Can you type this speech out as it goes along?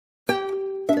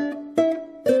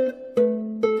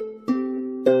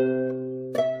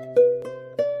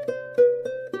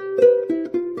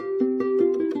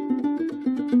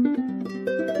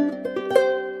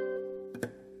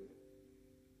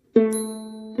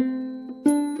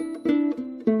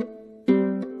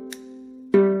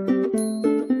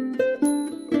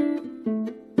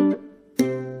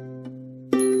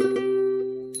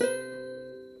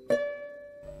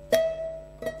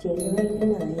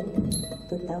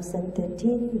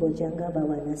2013 Bojjanga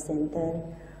Bhawana Center,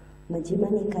 Majjhima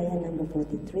Nikaya nomor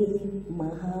 43,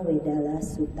 Mahāvedalla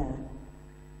Sutta.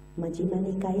 Majjhima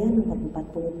Nikaya nomor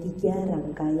 43,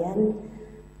 rangkaian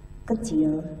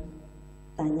kecil,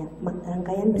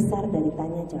 rangkaian besar dari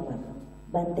tanya jawab.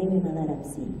 Bante Wimala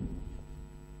Ramsi.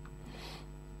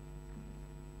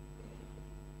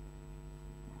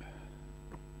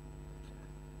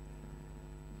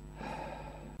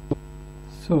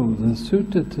 So the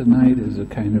sutta tonight is a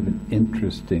kind of an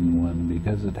interesting one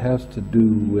because it has to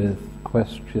do with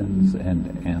questions and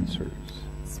answers.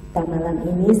 Sutta malam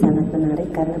ini sangat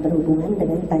menarik karena berhubungan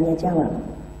dengan tanya jawab.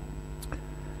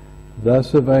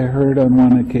 Thus have I heard on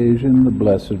one occasion the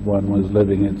Blessed One was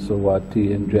living at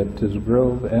Sawati in Jeta's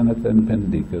Grove, Anathan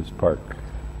Pendika's park.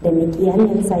 Demikian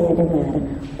yang saya dengar,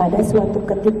 pada suatu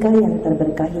ketika yang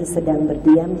terberkahi sedang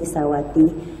berdiam di Sawati,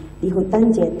 di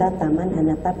hutan Jeta Taman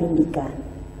Anata Pindika.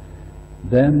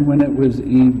 Then when it was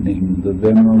evening, the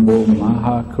Venerable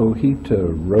Mahā Koṭṭhita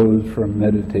rose from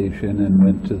meditation and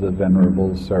went to the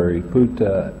Venerable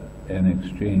Sāriputta and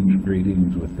exchanged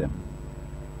greetings with him.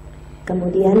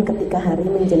 Kemudian ketika hari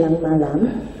menjelang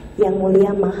malam, Yang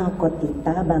Mulia Mahā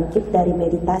Koṭṭhita bangkit dari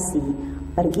meditasi,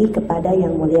 pergi kepada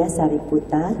Yang Mulia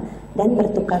Sāriputta dan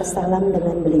bertukar salam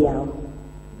dengan beliau.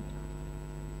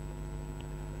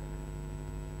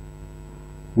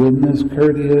 When this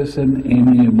courteous and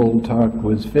amiable talk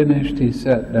was finished, he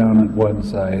sat down at one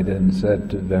side and said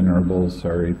to Venerable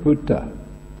Sāriputta,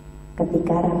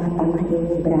 Ketika ramah tamah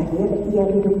ini berakhir, ia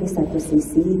duduk di satu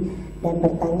sisi dan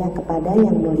bertanya kepada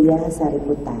Yang Mulia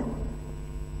Sāriputta.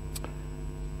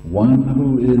 One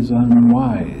who is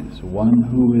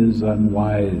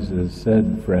unwise is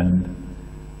said, friend,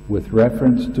 with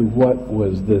reference to what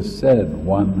was this said,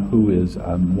 one who is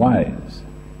unwise.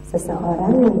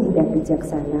 Seseorang yang tidak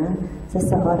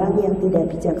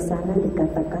bijaksana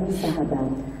dikatakan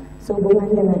sahabat. Sehubungan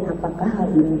dengan apakah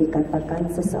hal ini dikatakan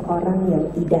seseorang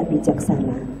yang tidak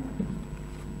bijaksana?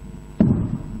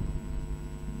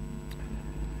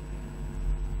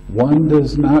 One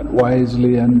does not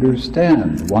wisely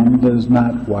understand. One does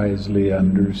not wisely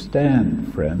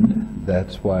understand, friend.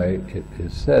 That's why it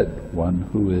is said, one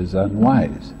who is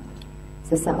unwise.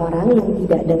 Seseorang yang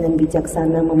tidak dengan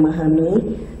bijaksana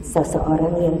memahami,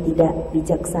 seseorang yang tidak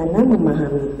bijaksana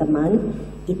memahami, teman,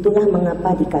 itulah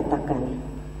mengapa dikatakan.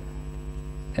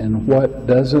 And what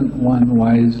doesn't one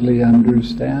wisely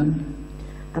understand?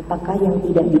 Apakah yang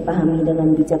tidak dipahami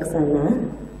dengan bijaksana?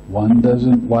 One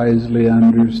doesn't wisely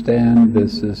understand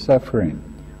this is suffering.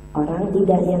 Orang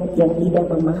yang tidak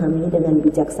memahami dengan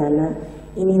bijaksana,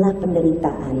 inilah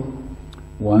penderitaan.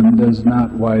 One does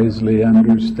not wisely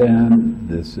understand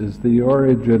this is the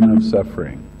origin of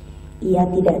suffering. Ia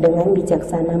tidak dengan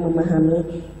bijaksana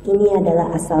memahami ini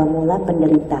adalah asal mula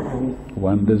penderitaan.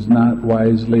 One does not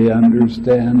wisely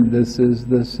understand this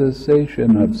is the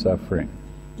cessation of suffering.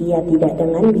 Ia tidak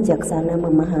dengan bijaksana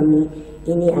memahami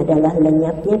ini adalah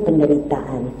lenyapnya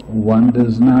penderitaan. One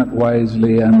does not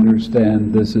wisely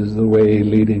understand this is the way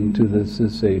leading to the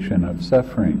cessation of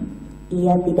suffering.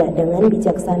 Ia tidak dengan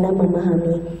bijaksana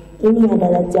memahami ini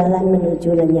adalah jalan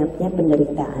menuju lenyapnya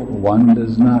penderitaan. One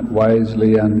does not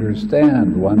wisely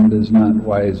understand,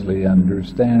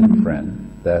 friend.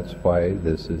 That's why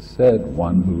this is said,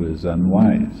 one who is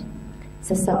unwise.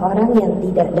 Seseorang yang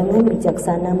tidak dengan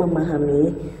bijaksana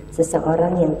memahami,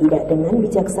 seseorang yang tidak dengan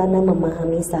bijaksana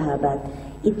memahami sahabat,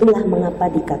 itulah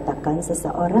mengapa dikatakan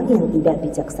seseorang yang tidak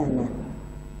bijaksana.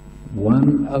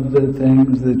 One of the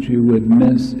things that you would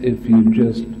miss if you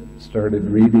just started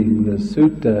reading the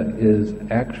sutta is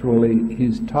actually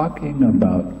he's talking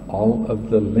about all of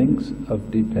the links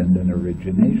of dependent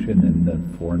origination in the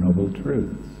Four Noble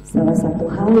Truths. Salah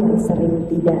satu hal yang sering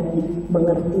tidak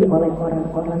dimengerti oleh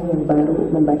orang-orang yang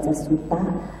baru membaca sutta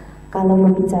kalau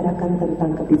membicarakan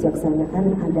tentang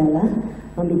kebijaksanaan adalah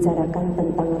membicarakan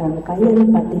tentang rangkaian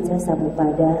paticca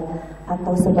samuppada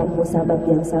atau sebab musabab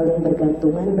yang saling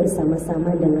bergantungan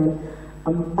bersama-sama dengan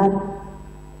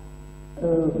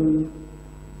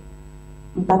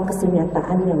empat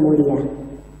kesunyataan yang mulia.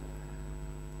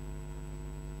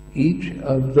 Each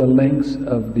of the links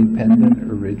of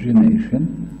dependent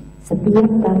origination,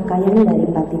 setiap rangkaian dari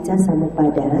paticca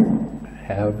samuppada,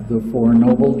 have the Four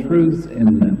Noble Truths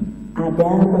in them.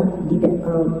 Ada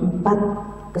empat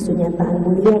kesunyataan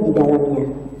mulia di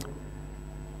dalamnya.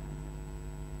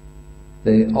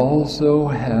 They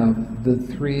also have the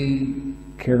three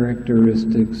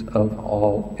characteristics of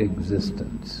all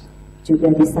existence.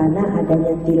 Juga di sana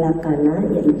adanya tilakana,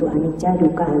 yaitu anicca,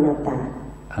 dukkha, anatta.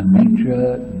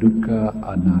 Anicca, dukkha,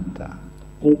 anatta.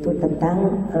 Yaitu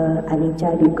tentang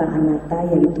anicca, dukkha, anatta,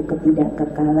 yaitu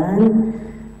ketidakkekalan,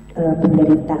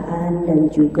 penderitaan dan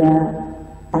juga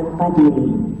tanpa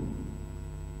diri.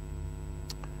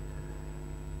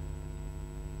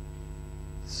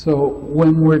 So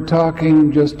when we're talking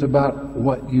just about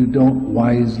what you don't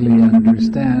wisely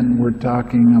understand, we're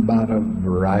talking about a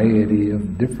variety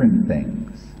of different things.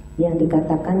 Yang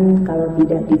dikatakan kalau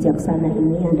tidak bijaksana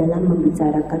ini adalah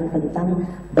membicarakan tentang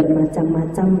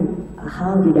bermacam-macam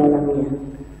hal di dalamnya.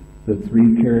 The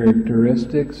three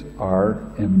characteristics are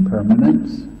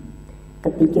impermanence.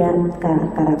 Ketiga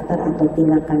karakter atau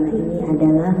tindakan ini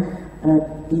adalah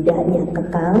tidaknya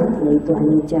kekal, yaitu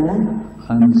anicca,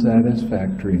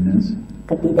 unsatisfactoriness,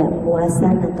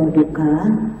 ketidakpuasan atau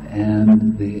dukkha,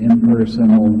 and the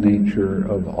impersonal nature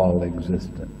of all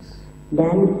existence.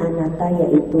 Dan anatta,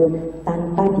 yaitu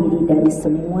tanpa diri dari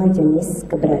semua jenis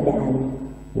keberadaan.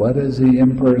 What does the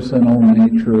impersonal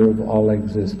nature of all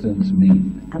existence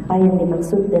mean? Apa yang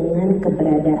dimaksud dengan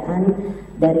keberadaan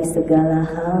dari segala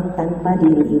hal tanpa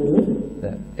diri ini?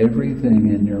 That everything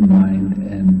in your mind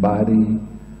and body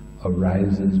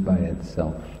arises by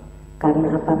itself.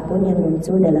 Karena apapun yang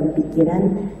muncul dalam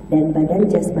pikiran dan badan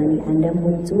jasmani Anda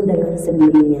muncul dengan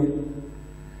sendirinya.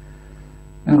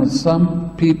 Now,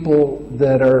 some people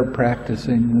that are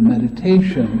practicing the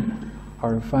meditation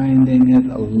are finding it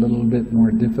a little bit more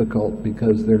difficult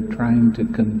because they're trying to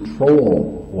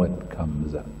control what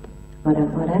comes up.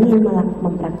 Orang-orang yang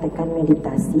mempraktekkan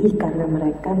meditasi karena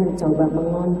mereka mencoba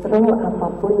mengontrol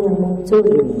apapun yang muncul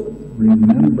ini.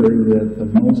 Remember that the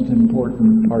most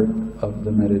important part of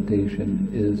the meditation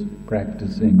is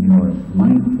practicing your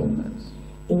mindfulness.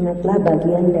 Ingatlah,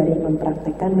 bagian dari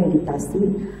mempraktekkan meditasi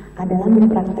adalah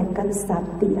mempraktekkan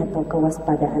sati atau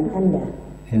kewaspadaan Anda.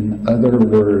 In other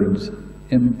words,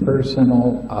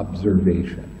 impersonal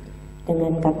observation.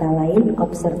 Dengan kata lain,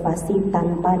 observasi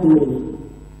tanpa diri.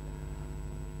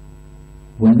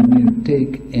 When you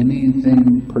take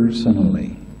anything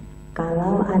personally,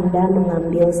 kalau Anda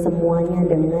mengambil semuanya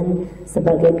dengan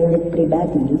sebagai milik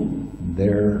pribadi,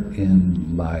 therein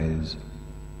lies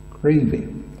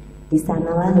craving. Di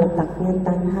sanalah letaknya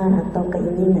tanha atau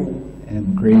keinginan.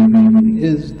 And craving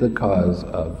is the cause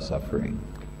of suffering.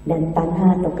 Dan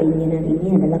tanha atau keinginan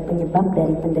ini adalah penyebab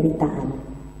dari penderitaan.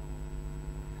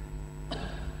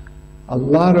 A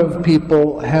lot of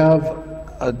people have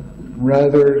a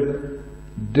rather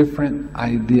different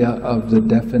idea of the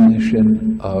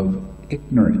definition of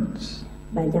ignorance.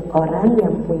 Banyak orang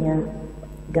yang punya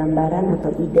gambaran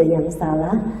atau ide yang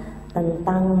salah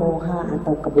tentang moha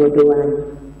atau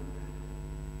kebodohan.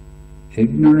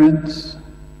 Ignorance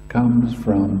comes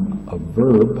from a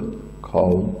verb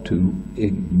called to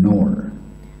ignore.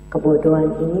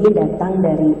 Kebodohan ini datang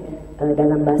dari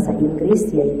dalam bahasa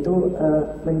Inggris, yaitu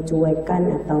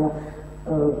mencuekkan atau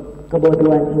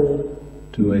kebodohan ini.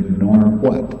 To ignore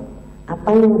what?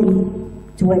 Apa yang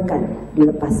dicuekkan,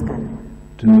 dilepaskan?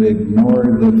 To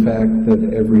ignore the fact that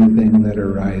everything that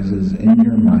arises in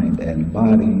your mind and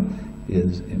body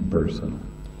is impersonal.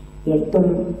 Yaitu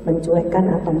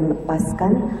mencuekkan atau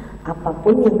melepaskan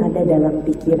apapun yang ada dalam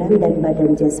pikiran dan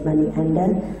badan jasmani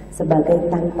Anda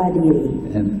sebagai tanpa diri.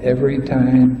 And every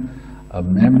time a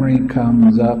memory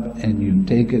comes up and you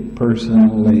take it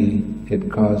personally, it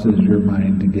causes your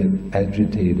mind to get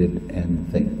agitated and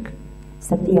think.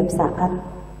 Setiap saat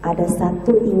ada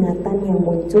satu ingatan yang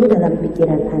muncul dalam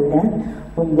pikiran Anda,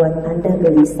 membuat Anda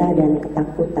gelisah dan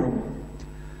ketakutan.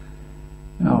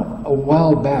 Now, a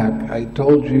while back, I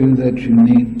told you that you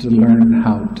need to learn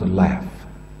how to laugh.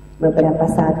 Beberapa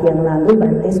saat yang lalu,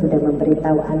 Bante sudah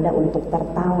memberitahu Anda untuk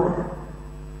tertawa.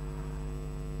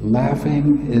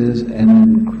 Laughing is an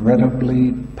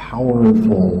incredibly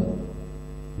powerful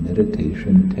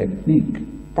meditation technique.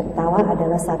 Tertawa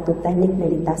adalah satu teknik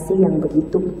meditasi yang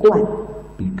begitu kuat.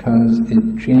 Because it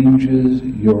changes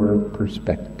your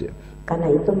perspective.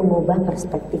 Karena itu mengubah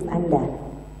perspektif Anda.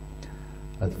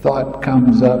 A thought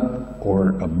comes up,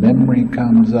 or a memory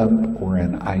comes up, or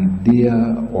an idea,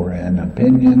 or an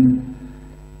opinion.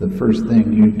 The first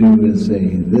thing you do is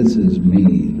say, this is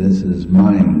me, this is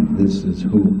mine, this is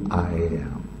who I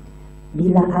am.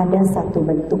 Bila ada satu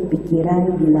bentuk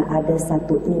pikiran, bila ada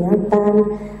satu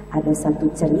ingatan, ada satu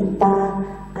cerita,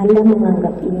 Anda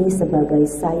menganggap ini sebagai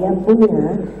saya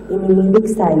punya, ini milik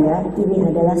saya, ini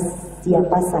adalah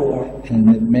siapa saya. And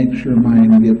it makes your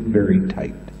mind get very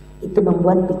tight. Itu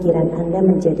membuat pikiran Anda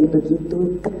menjadi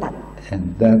begitu ketat.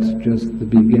 And that's just the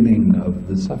beginning of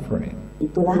the suffering.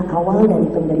 Itulah awal dari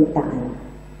penderitaan.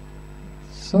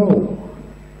 So,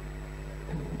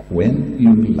 when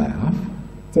you laugh,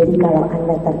 jadi kalau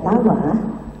Anda tertawa,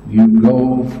 you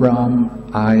go from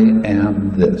I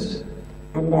am this.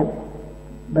 Anda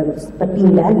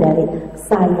berpindah dari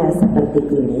saya seperti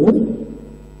ini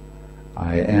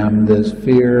I am this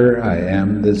fear, I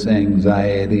am this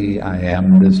anxiety, I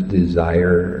am this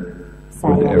desire,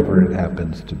 whatever it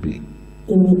happens to be.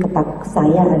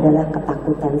 Saya adalah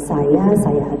ketakutan saya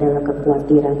adalah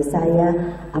kekhawatiran saya,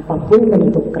 apapun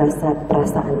bentuk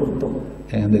perasaan itu.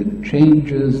 And it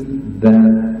changes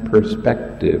that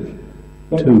perspective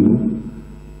to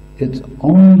it's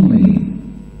only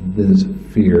this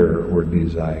fear or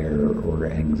desire or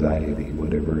anxiety,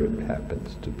 whatever it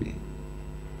happens to be.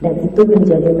 Dan itu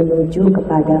menjadi menuju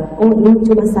kepada, oh ini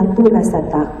cuma satu rasa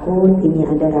takut, ini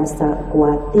ada rasa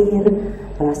khawatir,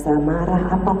 rasa marah,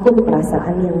 apapun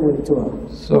perasaan yang muncul.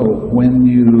 So when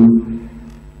you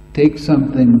take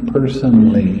something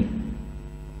personally,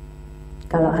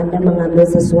 kalau Anda mengambil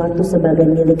sesuatu sebagai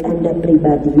milik Anda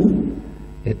pribadi,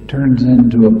 it turns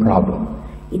into a problem.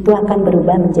 Itu akan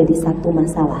berubah menjadi satu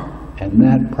masalah. And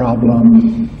that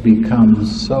problem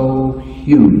becomes so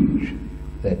huge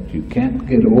that you can't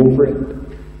get over it,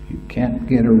 you can't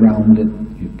get around it,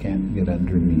 you can't get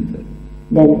underneath it.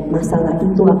 Dan masalah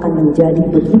itu akan menjadi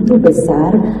begitu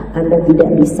besar, Anda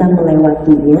tidak bisa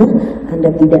melewatinya,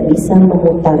 Anda tidak bisa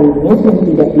memutarinya, dan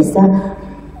tidak bisa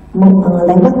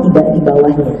lewat tidak di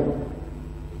bawahnya.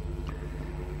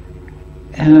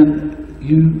 And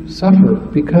you suffer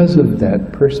because of that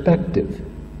perspective.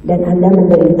 Dan Anda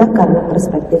menderita karena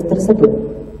perspektif tersebut.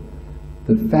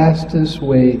 The fastest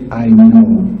way I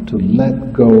know to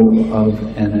let go of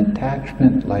an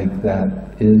attachment like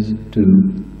that is to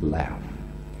laugh.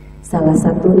 Salah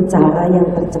satu cara yang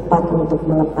tercepat untuk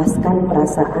melepaskan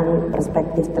perasaan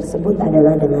perspektif tersebut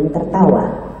adalah dengan tertawa.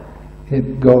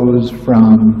 It goes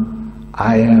from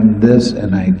I am this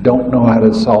and I don't know how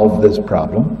to solve this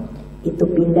problem. Itu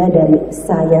pindah dari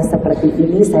saya seperti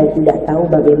ini, saya tidak tahu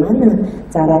bagaimana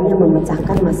caranya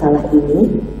memecahkan masalah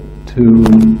ini, to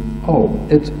oh,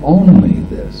 it's only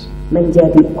this.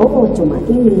 Menjadi oh cuma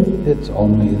ini. It's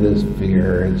only this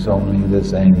fear, it's only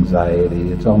this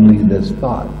anxiety, it's only this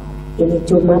thought. Ini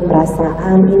cuma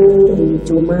perasaan ini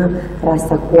cuma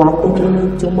rasa khawatir ini,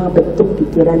 cuma bentuk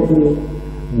pikiran ini.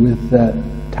 With that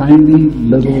tiny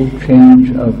little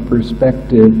change of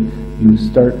perspective, you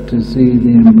start to see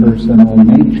the impersonal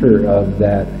nature of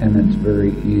that, and it's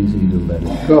very easy to let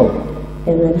it go.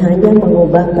 Dengan hanya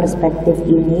mengubah perspektif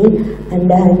ini,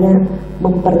 Anda hanya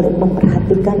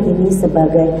memperhatikan ini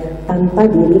sebagai tanpa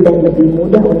diri dan lebih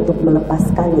mudah untuk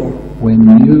melepaskannya. When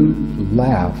you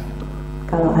laugh,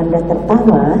 kalau Anda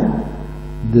tertawa,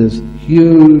 this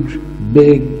huge,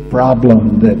 big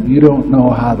problem that you don't know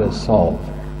how to solve,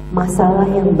 masalah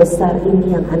yang besar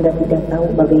ini yang Anda tidak tahu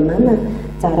bagaimana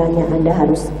caranya Anda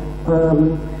harus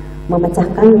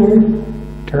memecahkannya,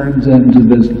 turns into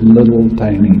this little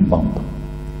tiny bump.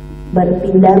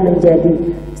 Berpindah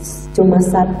menjadi cuma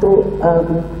satu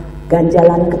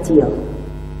ganjalan kecil.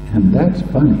 And that's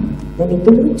funny. Dan itu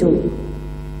lucu.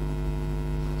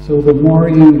 So the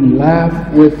more you laugh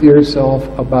with yourself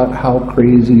about how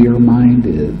crazy your mind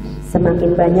is,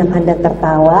 semakin banyak Anda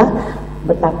tertawa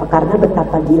karena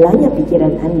betapa gilanya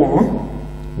pikiran Anda.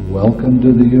 Welcome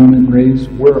to the human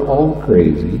race, we're all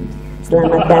crazy.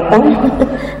 Selamat datang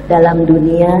dalam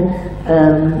dunia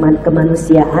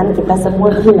kemanusiaan, kita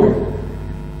semua gila.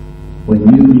 When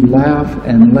you laugh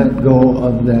and let go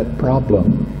of that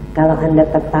problem, kalau Anda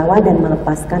tertawa dan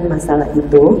melepaskan masalah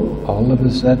itu, all of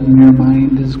a sudden your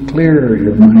mind is clear,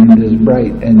 your mind is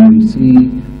bright, and you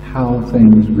see how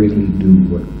things really do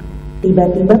work.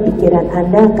 Tiba-tiba pikiran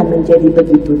Anda akan menjadi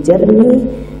begitu jernih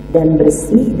dan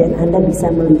bersih, dan Anda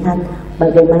bisa melihat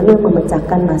bagaimana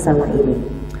memecahkan masalah ini.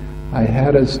 I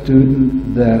had a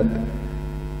student that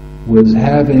was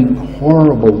having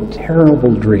horrible,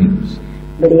 terrible dreams.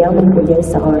 Beliau mempunyai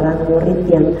seorang murid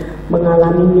yang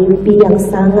mengalami mimpi yang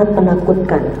sangat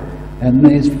menakutkan. And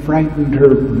they frightened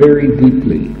her very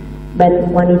deeply. Dan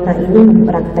wanita ini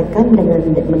mempraktekkan dengan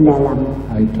mendalam.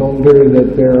 I told her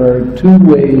that there are two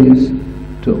ways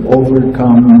to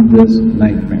overcome this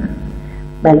nightmare.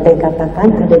 Bante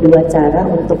katakan ada dua cara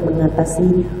untuk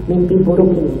mengatasi mimpi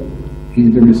buruk ini.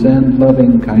 Either send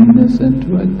loving kindness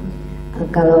into it,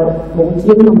 kalau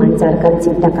mungkin memancarkan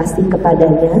cinta kasih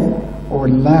kepadanya,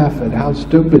 or laugh at how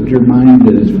stupid your mind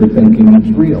is for thinking it's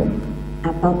real.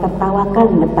 Atau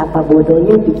tertawakan betapa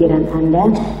bodohnya pikiran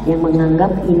Anda yang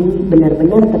menganggap ini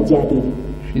benar-benar terjadi.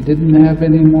 She didn't have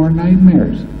any more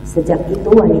nightmares. Sejak itu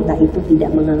wanita itu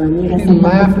tidak mengalami rasa She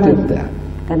laughed at that.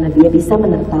 Karena dia bisa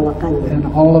menertawakannya. And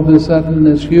all of a sudden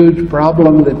this huge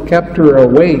problem that kept her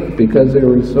awake because they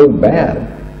were so bad.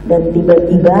 Dan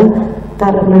tiba-tiba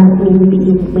karena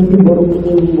mimpi buruk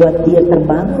ini membuat dia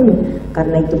terbangun,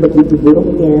 karena itu begitu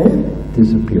buruknya,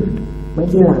 disappeared.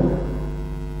 Menghilang.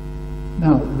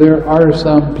 Now, there are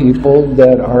some people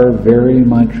that are very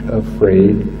much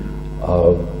afraid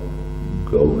of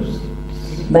ghosts.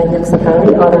 Banyak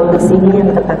sekali orang di sini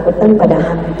yang ketakutan pada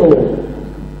hantu.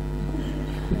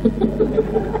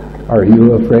 Are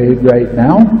you afraid right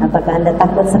now? Apakah Anda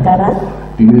takut sekarang?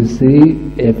 Do you see,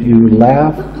 if you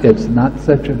laugh, it's not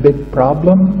such a big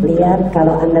problem? Lihat,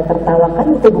 kalau Anda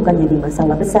tertawakan itu bukan jadi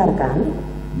masalah besar, kan?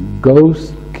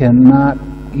 Ghosts cannot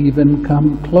even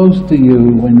come close to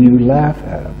you when you laugh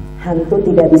at them. Hantu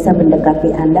tidak bisa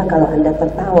mendekati Anda kalau Anda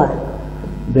tertawa.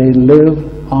 They live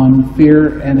on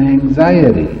fear and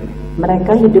anxiety.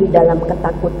 Mereka hidup dalam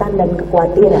ketakutan dan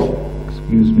kekhawatiran.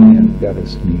 Excuse me, I've got to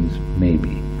sneeze,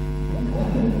 maybe.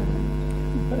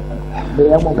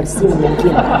 Beliau mau bersin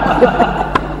mungkin.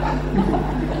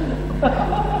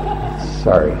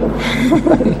 Sorry.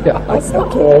 Yeah. It's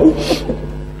okay.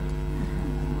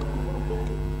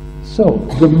 So,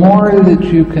 the more that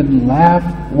you can laugh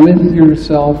with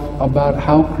yourself about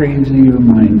how crazy your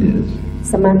mind is,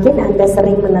 Semakin Anda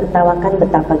sering menertawakan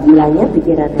betapa gilanya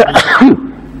pikiran Anda.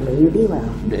 You did well.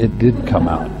 it did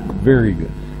come out very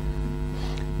good.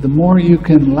 The more you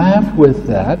can laugh with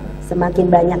that, Semakin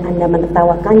banyak Anda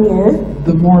menertawakannya,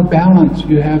 the more balance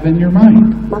you have in your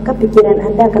mind. maka pikiran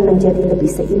Anda akan menjadi lebih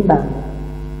seimbang.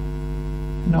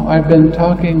 No, I've been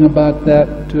talking about that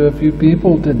to a few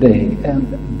people today, and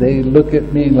they look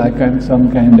at me like I'm some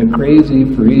kind of crazy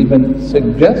for even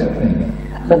suggesting it.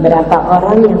 Beberapa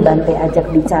orang yang Bante ajak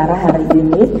bicara hari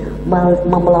ini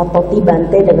memelototi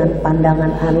Bante dengan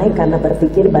pandangan aneh karena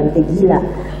berpikir Bante gila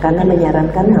karena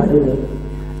menyarankan hal ini.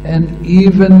 And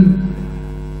even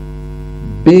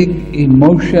big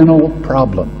emotional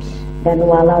problems, Dan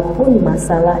walaupun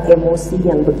masalah emosi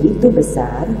yang begitu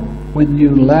besar, when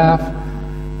you laugh,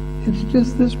 it's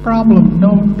just this problem,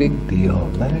 no big deal,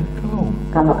 let it go.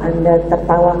 kalau Anda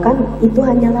tertawakan, itu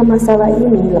hanyalah masalah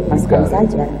ini, lepaskan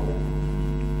saja.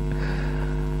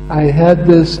 I had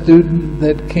this student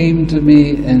that came to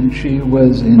me and she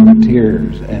was in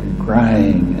tears and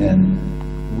crying and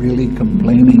really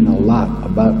complaining a lot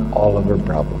about all of her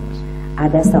problems.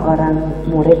 Ada seorang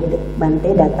murid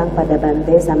Bante datang pada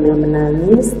Bante sambil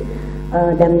menangis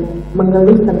dan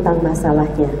mengeluh tentang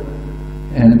masalahnya.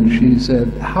 And she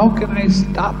said, how can I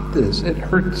stop this? It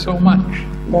hurts so much.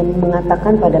 Dan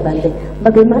mengatakan pada Bante,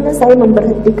 bagaimana saya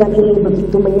memberhentikan ini,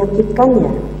 begitu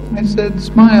menyakitkannya? I said,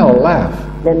 smile, laugh.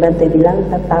 Dan Bante bilang,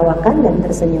 tertawakan dan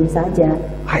tersenyum saja.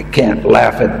 I can't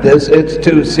laugh at this, it's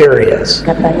too serious.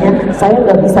 Katanya, saya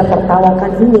nggak bisa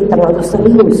tertawakan ini, terlalu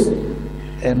serius.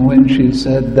 And when she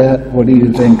said that, what do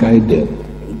you think I did?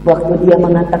 Waktu dia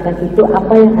mengatakan itu,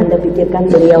 apa yang Anda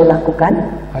pikirkan beliau lakukan?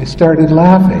 I started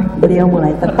laughing Beliau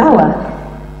mulai tertawa.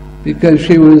 because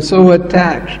she was so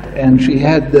attached and she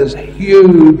had this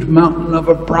huge mountain of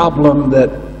a problem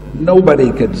that nobody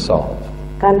could solve.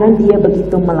 Karena dia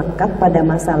begitu melekat pada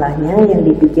masalahnya yang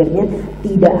dipikirnya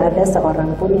tidak ada seorang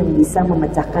pun yang bisa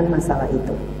memecahkan masalah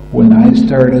itu. When I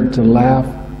started to laugh,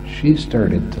 she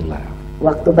started to laugh.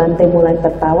 Waktu Bante mulai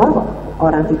tertawa,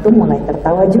 orang itu mulai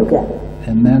tertawa juga.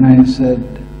 And then I said,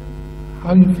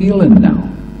 how you feeling now?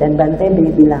 Dan Bante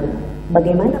bilang,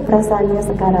 bagaimana perasaannya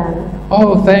sekarang?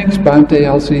 Oh, thanks, Bhante,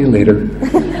 I'll see you later.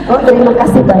 Oh, terima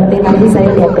kasih Bante, nanti saya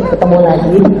lihat ketemu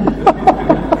lagi.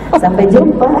 Sampai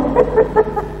jumpa.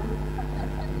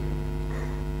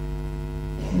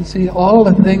 You see, all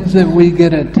the things that we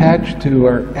get attached to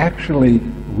are actually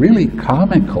really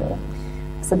comical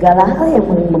Segala hal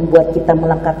yang membuat kita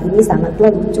melekat ini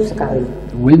sangatlah lucu sekali.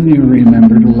 when you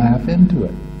remember to laugh into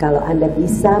it. Kalau Anda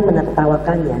bisa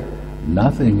menertawakannya,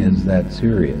 Nothing is that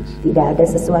serious. tidak ada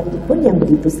sesuatu pun yang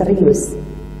begitu serius.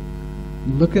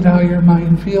 Look at how your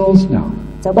mind feels now.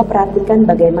 Coba perhatikan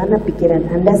bagaimana pikiran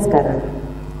Anda sekarang.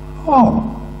 Oh,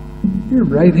 you're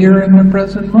right here in the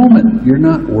present moment. You're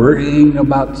not worrying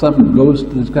about some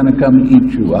ghost that's going to come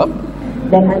eat you up.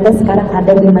 Dan Anda sekarang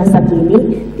ada di masa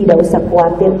kini, tidak usah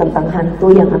khawatir tentang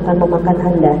hantu yang akan memakan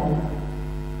Anda.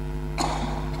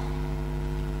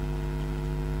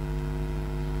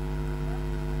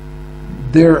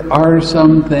 There are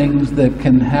some things that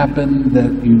can happen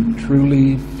that you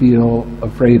truly feel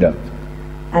afraid of.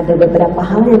 Ada beberapa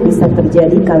hal yang bisa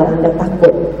terjadi kalau Anda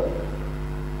takut.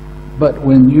 But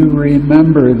when you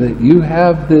remember that you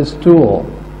have this tool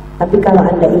Tapi kalau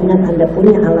Anda ingat Anda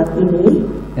punya alat ini,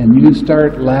 and you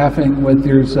start laughing with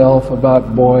yourself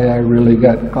about, boy, I really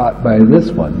got caught by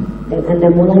this one, dan Anda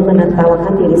mulai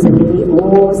menertawakan diri sendiri,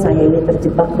 oh saya ini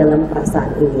terjebak dalam perasaan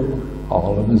ini.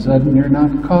 all of a sudden you're not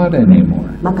caught anymore.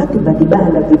 Maka tiba-tiba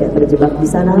Anda tidak terjebak di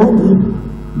sana lagi.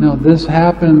 Now, this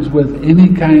happens with any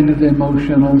kind of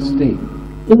emotional state.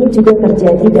 Ini juga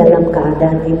terjadi dalam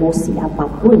keadaan emosi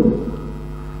apapun.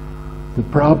 The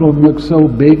problem looks so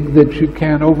big that you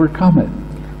can't overcome it.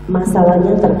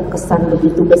 Masalahnya terkesan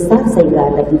begitu besar sehingga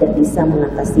Anda tidak bisa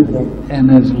mengatasinya. And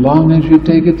as long as you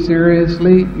take it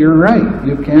seriously, you're right,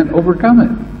 you can't overcome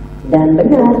it. Dan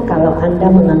benar, kalau Anda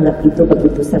menganggap itu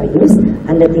begitu serius,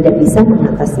 Anda tidak bisa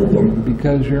mengatasinya.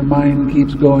 Because your mind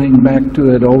keeps going back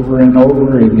to it over and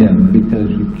over again, because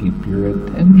you keep your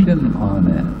attention on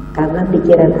it. Karena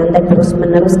pikiran Anda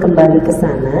terus-menerus kembali ke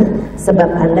sana, sebab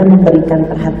Anda memberikan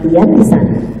perhatian di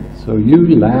sana. So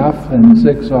you laugh and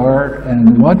 6R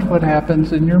and watch what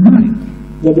happens in your mind.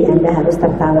 Jadi Anda harus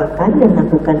tertawakan dan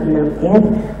lakukan 6R,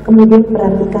 kemudian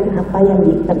perhatikan apa yang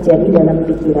terjadi dalam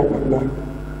pikiran Anda.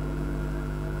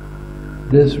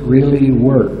 This really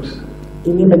works.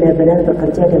 Ini benar-benar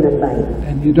bekerja dengan baik.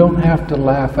 And you don't have to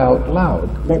laugh out loud.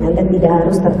 Dan Anda tidak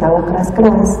harus tertawa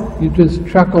keras-keras. You just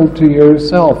chuckle to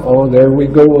yourself, oh, there we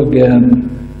go again,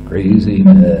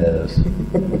 craziness.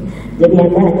 Jadi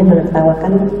Anda hanya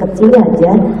menertawakan kecil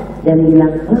aja dan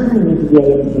bilang, wah ini dia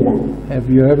yang gila.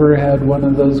 Have you ever had one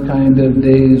of those kind of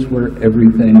days where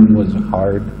everything was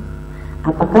hard?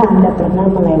 Apakah Anda pernah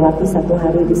melewati satu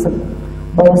hari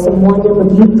bahwa semuanya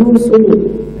begitu sulit?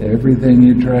 Everything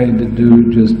you tried to do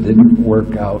just didn't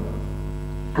work out.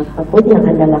 Apapun yang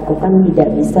Anda lakukan tidak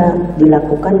bisa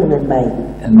dilakukan dengan baik.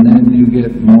 And then you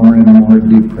get more and more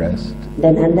depressed.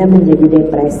 Dan Anda menjadi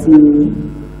depresi.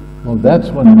 Well, that's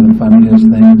one of the funniest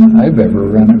things I've ever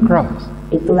run across.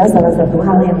 Itulah salah satu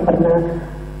hal yang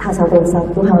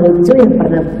lucu yang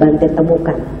pernah Bante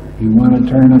temukan. You want to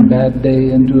turn a bad day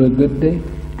into a good day?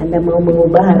 Anda mau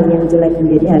mengubah hari yang jelek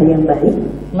menjadi hari yang baik?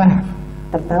 Laugh.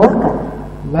 Tertawakan.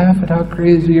 Laugh at how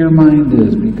crazy your mind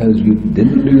is because you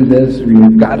didn't do this or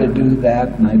you've got to do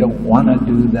that and I don't want to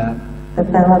do that.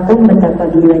 Tertawakan betapa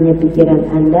gilanya pikiran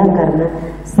Anda karena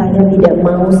saya tidak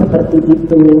mau seperti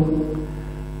itu.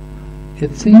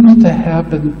 It seems to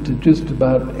happen to just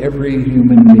about every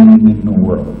human being in the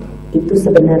world. Itu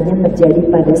sebenarnya terjadi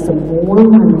pada semua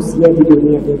manusia di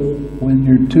dunia ini. When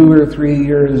you're 2 or 3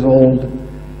 years old,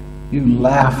 you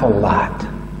laugh a lot.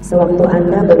 Sewaktu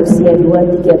Anda berusia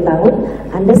 2-3 tahun,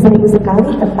 Anda sering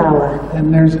sekali tertawa. And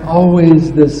there's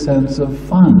always this sense of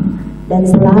fun. Dan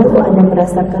selalu Anda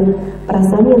merasakan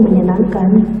perasaan yang menyenangkan.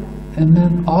 And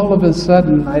then all of a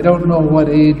sudden, I don't know what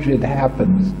age it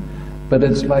happens, but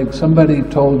it's like somebody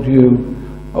told you,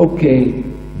 okay,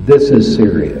 this is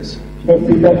serious. Dan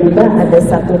tiba-tiba ada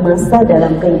satu masa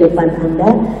dalam kehidupan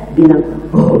Anda bilang,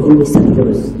 oh ini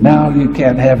serius. Now you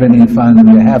can't have any fun,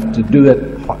 you have to do it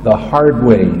the hard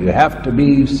way, you have to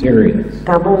be serious.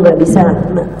 Kamu nggak bisa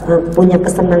punya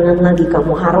kesenangan lagi,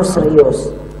 kamu harus serius.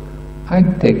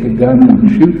 I'd take a gun and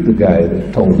shoot the guy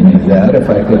that told me that if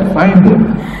I could find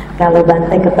him. Kalau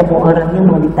Bante ketemu orangnya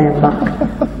mau ditembak.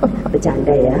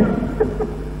 Bercanda ya.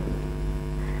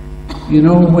 You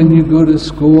know, when you go to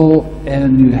school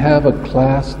and you have a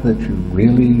class that you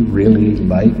really, really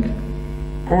like,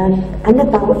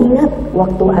 Anda ingat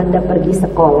waktu Anda pergi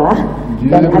sekolah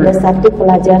dan ada satu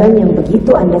pelajaran yang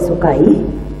begitu Anda sukai?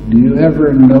 do you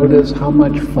ever notice how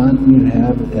much fun you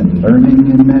have in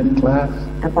learning in that class?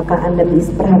 Apakah Anda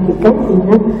bisa perhatikan,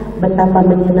 ingat betapa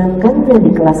menyenangkannya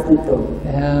di kelas itu?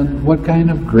 And what kind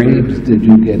of grades did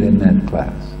you get in that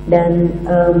class? Dan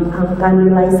angka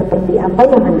nilai seperti apa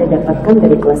yang Anda dapatkan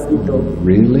dari kelas itu?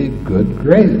 Really good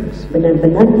grades.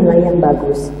 Benar-benar nilai yang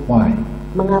bagus. Why?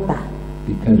 Mengapa?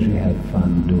 Because you had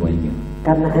fun doing it.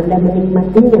 Karena Anda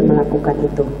menikmatinya melakukan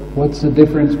itu. What's the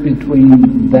difference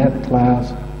between that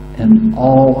class and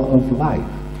all of life?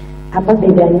 Apa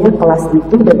bedanya kelas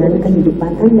itu dengan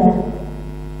kehidupan Anda?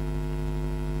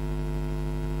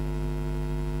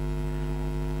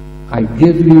 I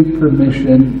give you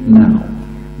permission now.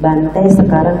 Bante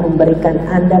sekarang memberikan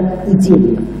Anda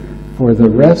izin. For the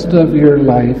rest of your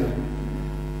life,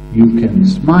 you can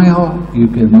smile, you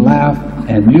can laugh,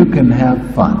 and you can have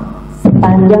fun.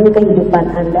 Sepanjang kehidupan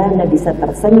Anda bisa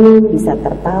tersenyum, bisa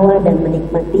tertawa, dan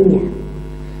menikmatinya.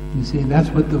 You see,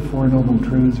 that's what the Four Noble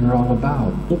Truths are all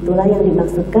about. Itulah yang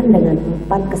dimaksudkan dengan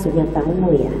 4 kesunyataan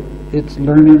mulia. It's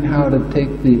learning how to take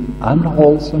the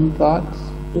unwholesome thoughts,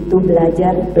 Itu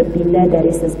belajar berpindah dari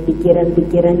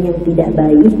pikiran-pikiran yang tidak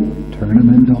baik, turn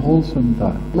them into wholesome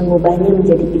thoughts. mengubahnya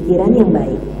menjadi pikiran yang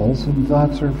baik. Wholesome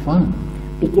thoughts are fun.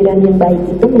 Pikiran yang baik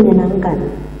itu menyenangkan.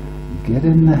 Get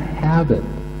in the habit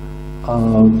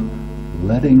of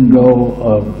letting go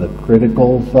of the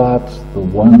critical thoughts, the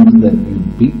ones that you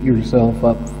beat yourself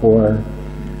up for.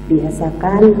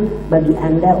 Biasakan bagi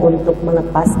Anda untuk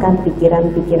melepaskan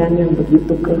pikiran-pikiran yang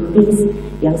begitu kritis,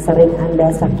 yang sering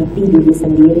Anda sakiti diri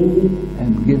sendiri,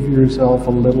 And give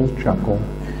yourself a little chuckle.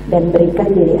 dan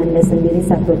berikan diri Anda sendiri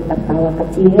satu tertawa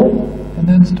kecil. and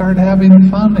then start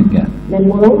having fun again. Dan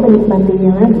mulai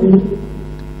menikmatinya lagi.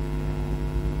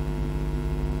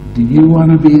 Do you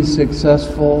want to be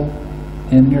successful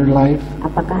in your life?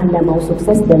 Apakah Anda mau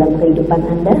sukses dalam kehidupan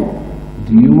Anda?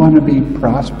 Do you want to be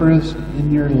prosperous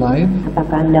in your life?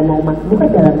 Apakah Anda mau makmur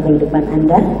dalam kehidupan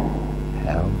Anda?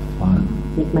 Have fun.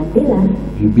 Nikmatilah.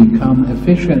 You become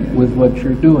efficient with what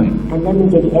you're doing. Anda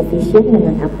menjadi efisien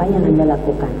dengan apa yang Anda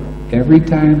lakukan. Every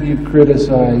time you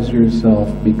criticize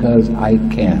yourself because I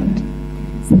can't,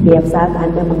 Setiap saat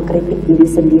Anda mengkritik diri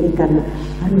sendiri karena,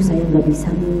 aduh saya nggak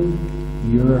bisa nih.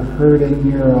 you're hurting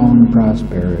your own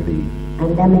prosperity.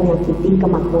 Anda menyakiti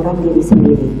kemakmuran diri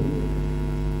sendiri.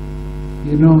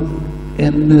 You know,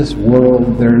 in this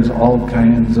world there's all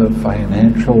kinds of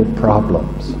financial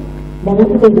problems.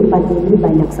 Dalam kehidupan ini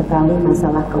banyak sekali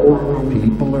masalah keuangan.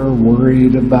 People are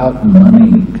worried about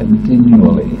money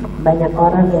continually. Banyak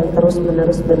orang yang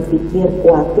terus-menerus berpikir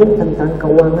khawatir tentang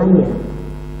keuangannya.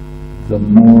 The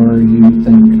more you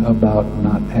think about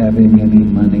not having any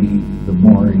money, the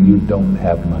more you don't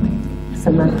have money.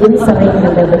 Semakin sering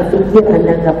Anda berpikir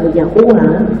Anda nggak punya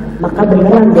uang, maka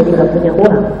beneran jadi nggak punya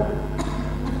uang.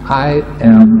 I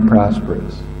am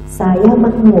prosperous. Saya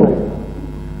makmur.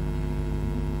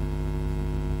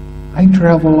 I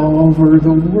travel all over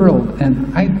the world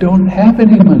and I don't have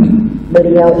any money.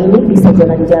 Beliau ini bisa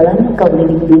jalan-jalan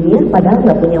keliling dunia padahal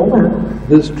nggak punya uang.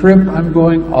 This trip I'm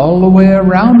going all the way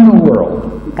around the world.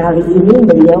 Kali ini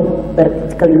beliau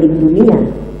berkeliling dunia.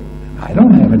 I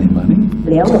don't have any money.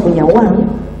 Beliau nggak punya uang.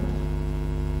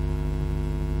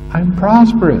 I'm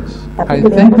prosperous. I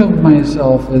think of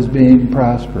myself as being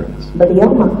prosperous.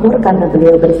 Beliau makmur karena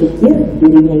beliau berpikir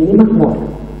dirinya ini makmur.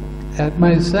 At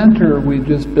my center, we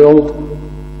just built,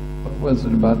 what was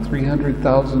it, about $300,000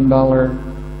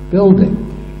 building.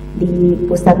 Di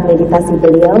pusat meditasi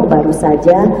beliau baru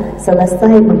saja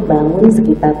selesai membangun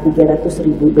sekitar $300.000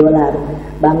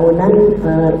 bangunan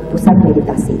pusat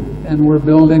meditasi. And we're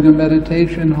building a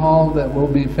meditation hall that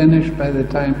will be finished by the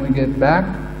time we get back.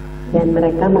 Dan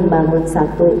mereka membangun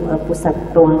satu pusat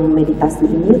ruang meditasi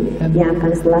ini yang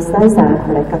akan selesai saat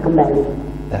mereka kembali.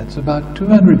 That's about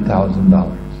 $200,000.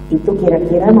 Itu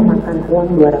kira-kira memakan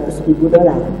uang $200.000.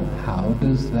 How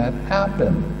does that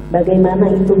happen?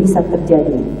 Bagaimana itu bisa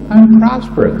terjadi? I'm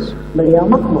prosperous. Beliau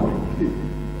makmur.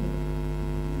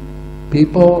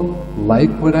 People like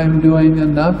what I'm doing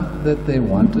enough that they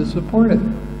want to support it.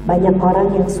 Banyak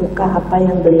orang yang suka apa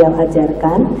yang beliau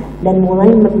ajarkan dan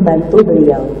mulai membantu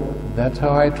beliau. That's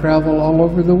how I travel all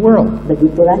over the world.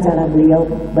 Begitulah cara beliau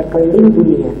berkeliling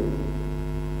dunia.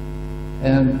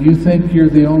 And you think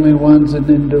you're the only ones in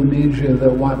Indonesia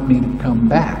that want me to come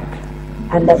back.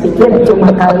 Anda pikir cuma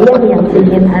kalian yang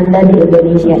ingin Anda di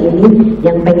Indonesia ini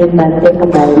yang pengen balik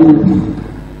kembali.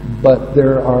 But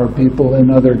there are people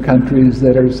in other countries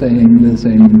that are saying the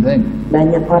same thing.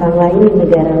 Banyak orang lain di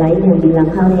negara lain yang bilang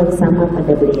hal yang sama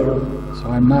pada beliau. So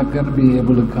I'm not going to be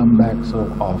able to come back so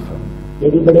often.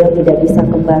 Jadi beliau tidak bisa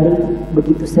kembali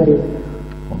begitu sering.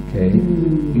 Okay,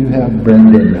 you have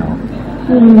Brenda now.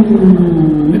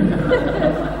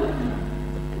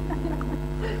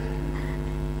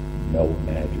 No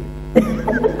magic.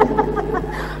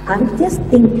 I just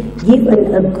think, give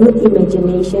a good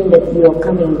imagination that you are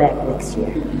coming back next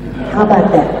year. How about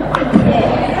that?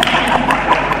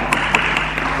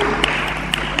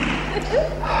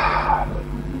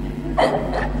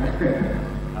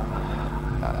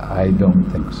 I don't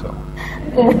think so.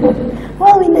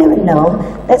 Well, we never know.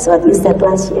 That's what you said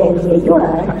last year, and here you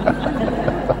are.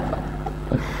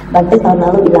 Bante tahun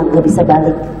lalu bilang gak bisa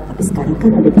balik, tapi sekarang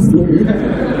kan ada di sini.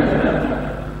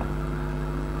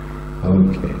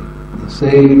 Okay. The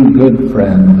same good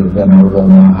friend, the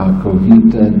Venerable Mahā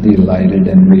Koṭṭhita,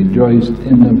 delighted and rejoiced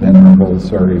in the Venerable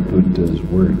Sāriputta's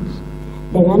words.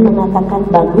 Dengan mengatakan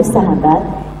bagus sahabat,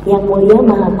 yang mulia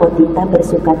Mahā Koṭṭhita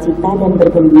bersukacita dan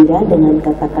bergembira dengan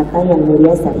kata-kata yang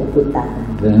mulia Sāriputta.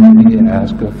 Then he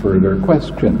asked a further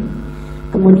question.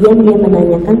 Kemudian dia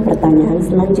menanyakan pertanyaan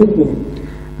selanjutnya.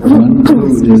 One who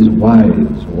is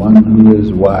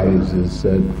wise is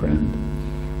said friend.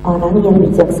 Orang yang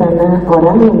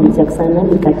bijaksana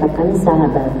dikatakan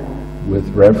sahabat. With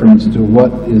reference to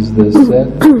what is this said?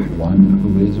 One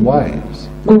who is wise.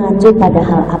 Mengacu pada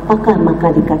hal apakah maka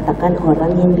dikatakan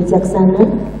orang yang bijaksana?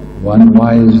 One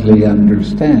wisely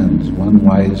understands, friend.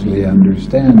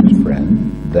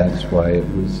 That's why it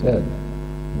was said,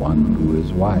 one who is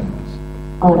wise.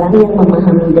 Orang yang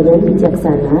memahami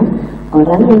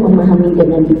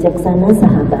dengan bijaksana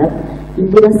sahabat,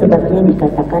 itulah sebabnya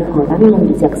dikatakan orang yang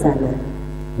bijaksana.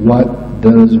 What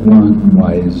does one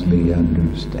wisely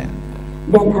understand?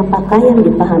 Dan apakah yang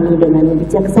dipahami dengan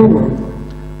bijaksana?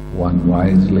 One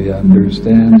wisely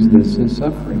understands this is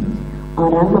suffering.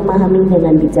 Orang memahami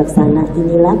dengan bijaksana,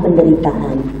 inilah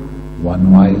penderitaan.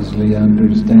 One wisely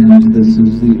understands this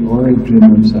is the origin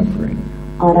of suffering.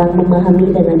 Orang memahami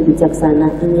dengan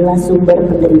bijaksana, inilah sumber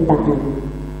penderitaan.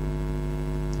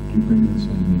 Did you bring this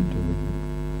in into the...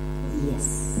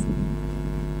 Yes.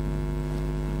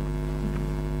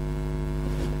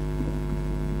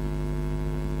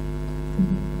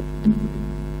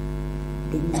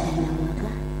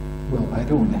 Well, I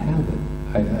don't have it.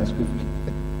 I asked if...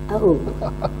 Oh,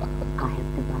 I have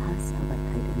the Bahasa, but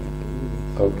I don't have the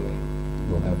English. Okay,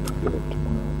 we'll have to get it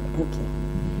tomorrow. Okay.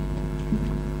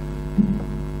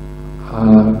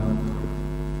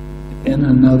 In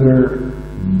another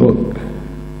book,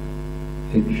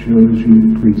 it shows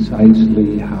you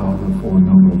precisely how the Four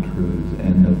Noble Truths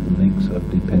and the links of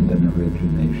dependent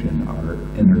origination are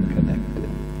interconnected.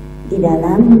 Di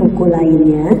dalam buku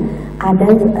lainnya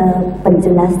ada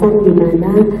penjelasan di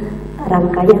mana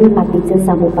rangkaian paticca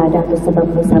samuppada atau sebab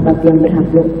musabab yang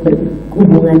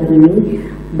berhubungan ini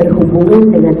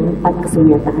berhubungan dengan 4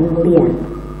 kesunyataan mulia.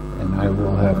 And I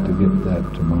will have to get that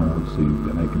tomorrow so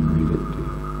that I can read it to you.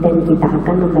 Dan kita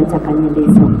akan membacakannya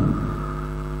besok.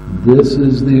 This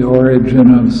is the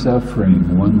origin of suffering.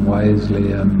 One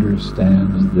wisely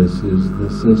understands this is the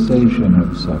cessation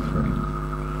of suffering.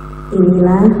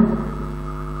 Inilah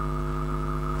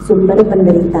sumber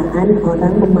penderitaan,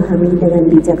 orang memahami dengan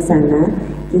bijaksana.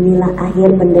 Inilah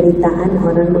akhir penderitaan,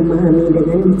 orang memahami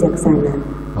dengan bijaksana.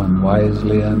 One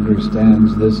wisely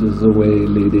understands this is the way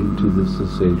leading to the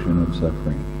cessation of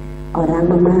suffering.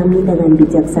 Orang memahami dengan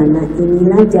bijaksana,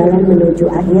 inilah jalan menuju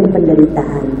akhir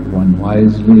penderitaan. One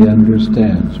wisely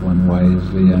understands,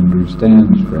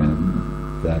 friend.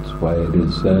 That's why it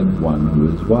is said, one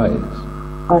who is wise.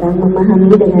 Orang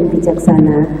memahami dengan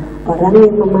bijaksana, orang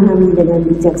yang memahami dengan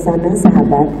bijaksana,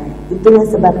 sahabat, itulah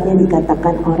sebabnya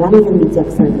dikatakan orang yang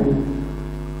bijaksana.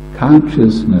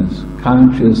 Consciousness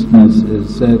is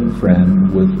said,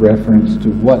 friend, with reference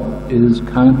to what is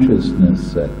consciousness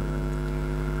said.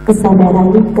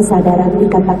 Kesadaran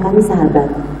dikatakan sahabat,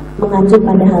 mengacu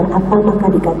pada hal apa maka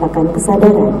dikatakan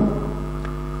kesadaran?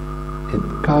 It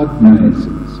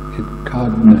cognizes,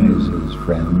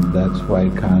 friend, that's why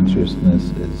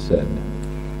consciousness is said.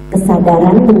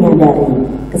 Kesadaran menyadari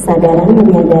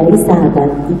sahabat,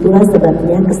 itulah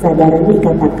sebabnya kesadaran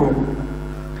dikatakan.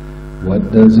 What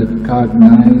does it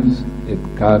cognize? It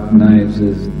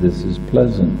cognizes this is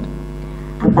pleasant.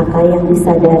 Apakah yang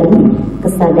disadari?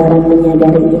 Kesadaran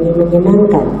menyadari ini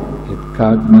menyenangkan. It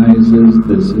cognizes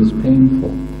this is painful.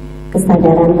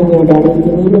 Kesadaran menyadari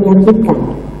ini menyakitkan.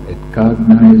 It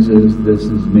cognizes this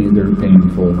is neither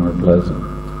painful nor pleasant.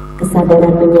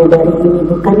 Kesadaran menyadari ini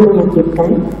bukan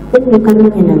menyakitkan dan bukan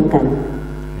menyenangkan.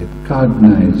 It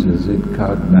cognizes,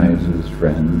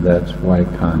 friend. That's why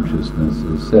consciousness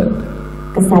is said.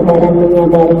 Kesadaran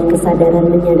menyadari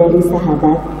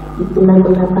sahabat, itulah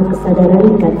mengapa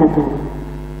kesadaran dikatakan.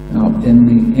 Now, in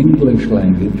the English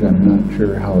language, I'm not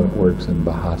sure how it works in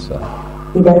Bahasa.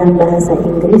 Di dalam bahasa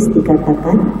Inggris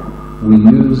dikatakan, we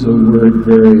use a word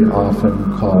very often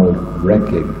called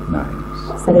recognize.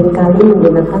 Seringkali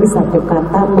menggunakan satu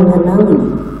kata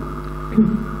mengenali.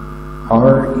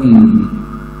 R-E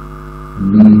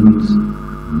means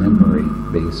memory,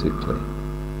 basically.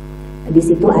 Di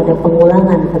situ ada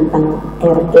pengulangan tentang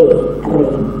R-E.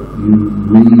 You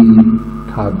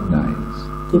recognize.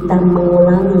 Kita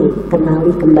mengulangi,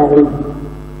 kenali kembali.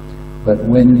 But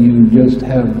when you just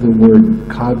have the word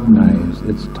cognize,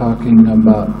 it's talking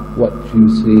about what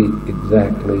you see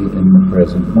exactly in the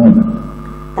present moment.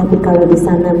 Tapi kalau di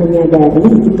sana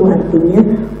menyadari, itu artinya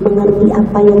mengerti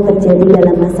apa yang terjadi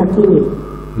dalam masa kini.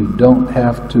 You don't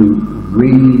have to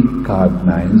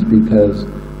recognize because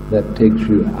that takes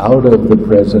you out of the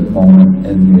present moment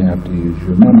and you have to use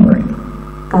your memory.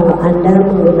 Kalau Anda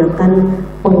menggunakan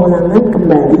pengulangan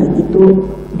kembali, itu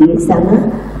di sana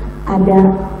Anda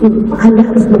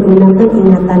harus menggunakan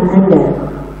ingatan Anda.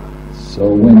 So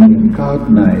when you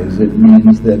cognize, it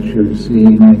means that you're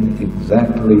seeing it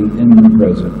exactly in the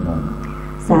present moment.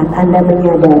 Saat Anda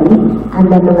menyadari,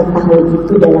 Anda mengetahui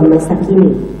itu dalam masa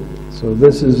kini. So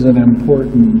this is an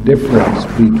important difference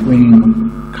between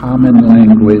common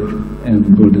language and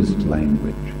Buddhist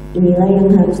language. Inilah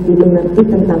yang harus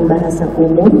dimengerti tentang bahasa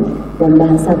umum dan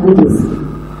bahasa Buddhis.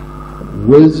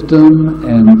 Wisdom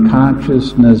and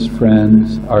consciousness,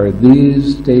 friends, are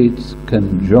these states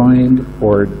conjoined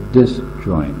or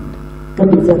disjoined?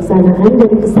 Kebijaksanaan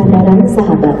dan kesadaran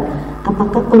sahabat,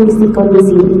 apakah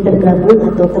kondisi-kondisi ini tergabung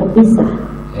atau terpisah?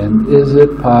 And is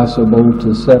it possible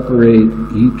to separate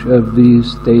each of these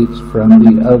states from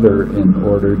the other in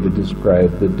order to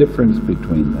describe the difference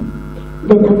between them?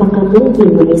 Dan apakah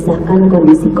mungkin memisahkan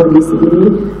kondisi-kondisi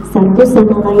ini satu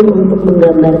sama lain untuk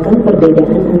menggambarkan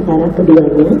perbedaan antara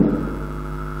keduanya?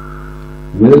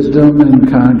 Wisdom and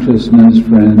consciousness,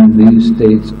 friend, these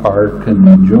states are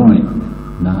conjoined,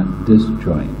 not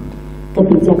disjoined.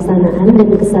 Kebijaksanaan dan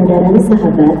kesadaran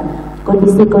sahabat,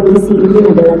 kondisi-kondisi ini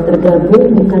adalah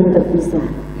tergabung, bukan terpisah.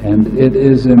 And it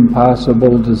is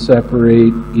impossible to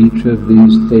separate each of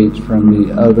these states from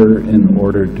the other in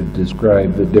order to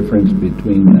describe the difference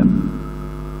between them.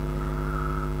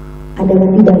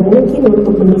 Adalah tidak mungkin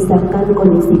untuk memisahkan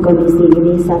kondisi-kondisi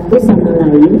ini satu sama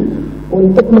lain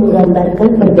untuk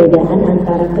menggambarkan perbedaan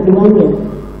antara keduanya.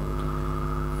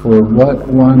 For what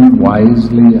one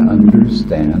wisely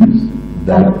understands,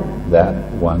 that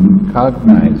one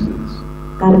cognizes.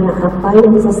 Karena apa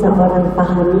yang seseorang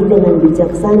pahami dengan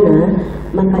bijaksana,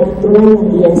 maka itulah yang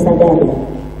ia sadari.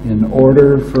 In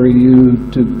order for you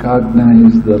to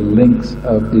cognize the links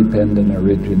of dependent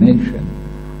origination,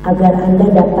 agar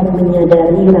Anda dapat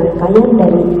menyadari rangkaian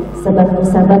dari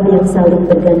sebab-musabab yang saling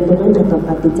bergantungan atau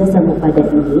paticca samuppada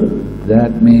ini,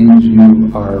 that means you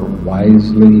are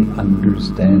wisely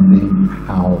understanding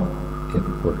how it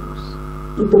works.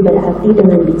 Itu berarti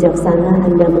dengan bijaksana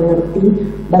Anda mengerti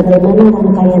bagaimana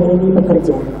rangkaian ini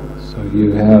bekerja. So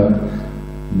you have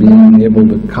being able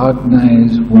to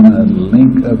cognize when a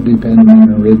link of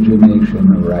dependent origination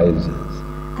arises.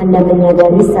 Anda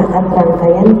menyadari saat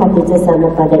rangkaian paticca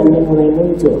samuppada ini mulai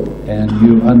muncul. And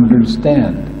you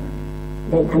understand.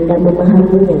 Dan Anda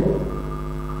memahaminya.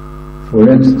 For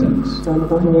instance,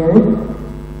 Contohnya,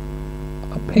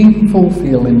 a painful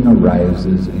feeling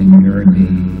arises in your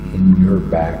knee, in your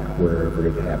back, wherever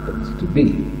it happens to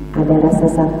be. Ada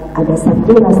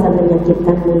satu rasa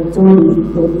menyakitkan muncul di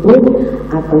lutut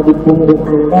atau di punggung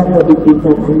Anda atau di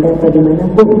pinggang Anda atau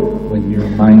dimanapun. When your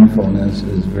mindfulness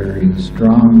is very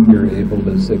strong, you're able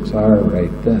to 6R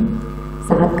right then.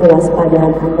 Saat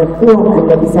kewaspadaan Anda kuat,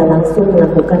 Anda bisa langsung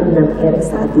melakukan 6R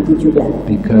saat itu juga.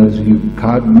 Because you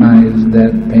cognized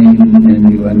that pain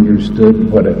and you understood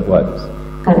what it was.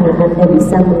 Karena Anda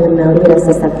bisa mengenali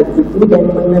rasa sakit itu dan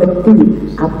mengerti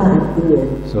apa artinya.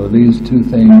 So these two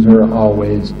things are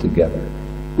always together.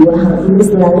 Dua hal ini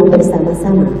selalu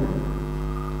bersama-sama.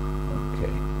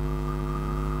 Okay.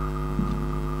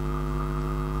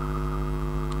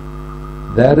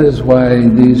 That is why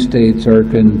these states are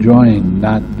conjoined,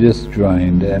 not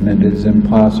disjoined, and it is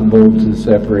impossible to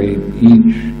separate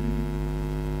each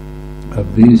of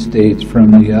these states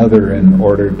from the other in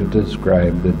order to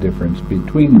describe the difference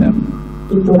between them.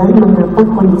 Itulah mengapa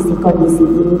kondisi-kondisi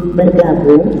ini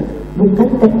bergabung, bukan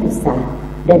terpisah,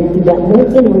 dan tidak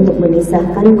mungkin untuk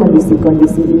memisahkan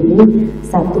kondisi-kondisi ini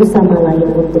satu sama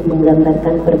lain untuk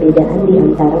menggambarkan perbedaan di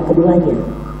antara keduanya.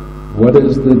 What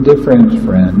is the difference,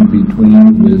 friend,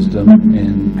 between wisdom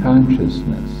and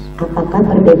consciousness? Apakah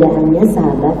perbedaannya,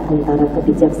 sahabat, antara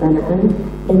kebijaksanaan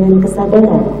dengan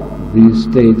kesadaran? These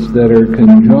states that are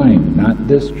conjoined, not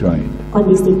disjoined.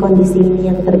 Kondisi-kondisi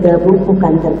ini yang tergabung,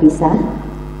 bukan terpisah.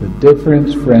 The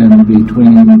difference, friend,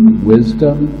 between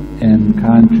wisdom and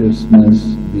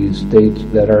consciousness, these states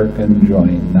that are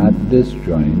conjoined, not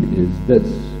disjoined, is this.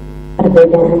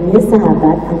 Perbedaannya,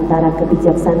 sahabat, antara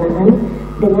kebijaksanaan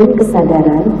dengan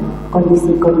kesadaran,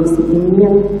 kondisi-kondisi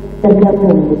ini yang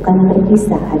tergabung, bukan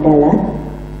terpisah adalah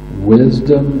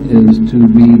wisdom is to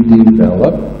be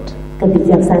developed.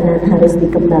 Kebijaksanaan harus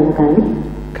dikembangkan.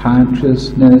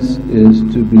 Consciousness is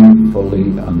to be fully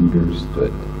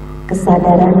understood.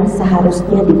 Kesadaran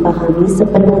seharusnya dipahami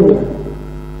sepenuhnya.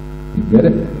 You get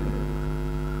it?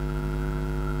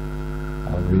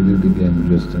 I'll read it again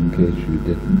just in case you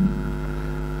didn't.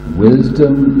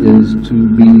 Wisdom is to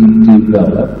be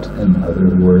developed. In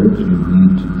other words, you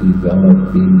need to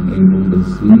develop being able to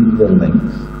see the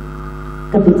links.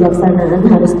 Kebijaksanaan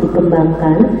harus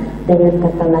dikembangkan. Dengan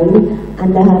kata lain,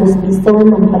 Anda harus bisa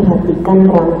memperhatikan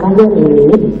rangkaian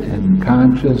ini. And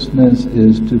consciousness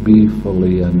is to be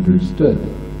fully understood.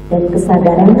 Dan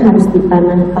kesadaran harus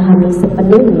dipahami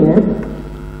sepenuhnya.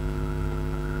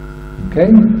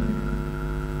 Okay?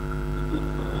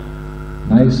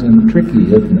 Nice and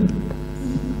tricky, isn't it?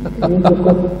 Ini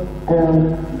cukup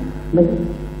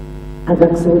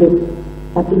agak sulit,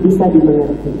 tapi bisa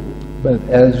dimengerti. But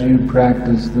as you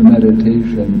practice the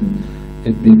meditation,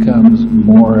 it becomes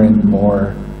more and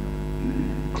more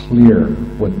clear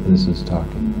what this is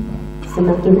talking about.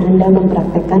 Semakin Anda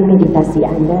mempraktekkan meditasi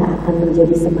Anda, akan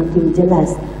menjadi semakin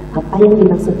jelas apa yang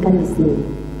dimaksudkan di sini.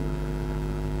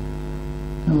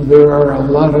 No, there are a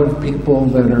lot of people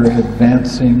that are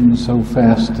advancing so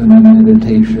fast in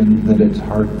meditation that it's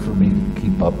hard for me to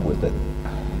keep up with it.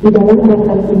 Di dalam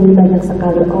retret ini banyak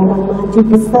sekali orang maju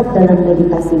pesat dalam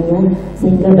meditasinya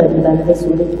sehingga bagi Bante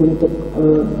sulit untuk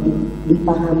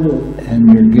dipahami.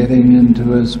 And you're getting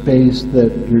into a space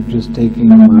that you're just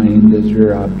taking mind as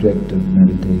your object of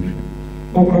meditation.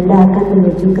 Dan Anda akan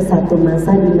menuju ke satu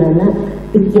masa di mana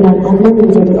pikiran Anda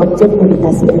menjadi objek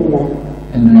meditasi Anda.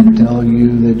 And I tell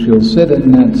you that you'll sit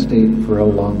in that state for a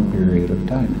long period of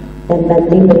time. Dan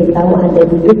Bante beritahu Anda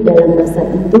duduk dalam masa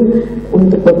itu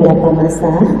untuk beberapa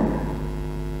masa.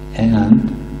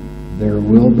 And there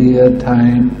will be a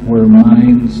time where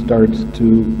mind starts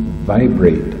to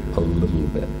vibrate a little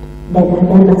bit. Dan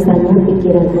ada masanya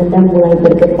pikiran Anda mulai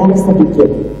bergetar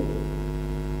sedikit.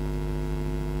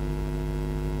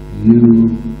 You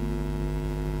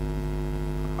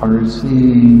are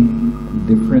seeing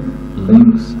different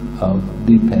links of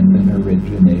dependent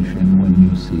origination when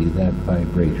you see that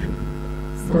vibration.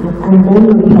 Saat Anda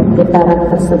melihat getaran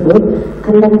tersebut,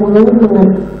 Anda mulai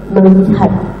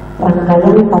melihat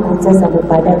rangkaian paticca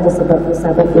samuppada atau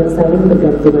sebab-musabab yang saling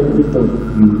bergantungan itu.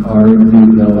 You are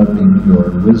developing your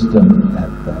wisdom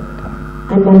at that time.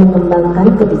 Anda mengembangkan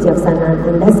kebijaksanaan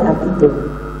Anda saat itu.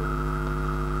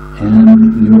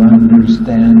 And you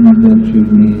understand that you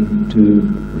need to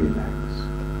relax.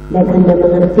 Dan Anda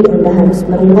mengerti Anda harus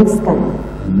merilekskan.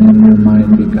 And then your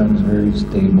mind becomes very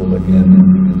stable again and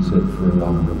you can sit for a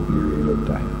longer period of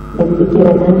time. Dan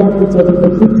pikiran Anda menjadi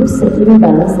begitu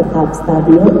seimbang,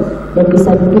 stabil, dan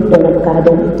bisa duduk dalam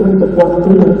keadaan itu untuk waktu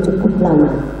yang cukup lama.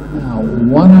 Now,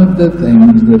 one of the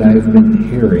things that I've been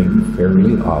hearing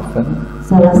fairly often,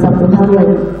 salah satu hal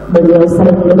yang beliau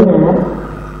sering dengar,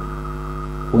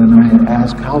 when I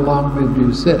ask, how long did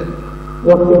you sit?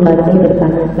 Waktu Bante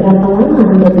bertanya, berapa lama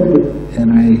Anda duduk?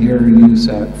 And I hear you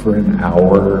sat for an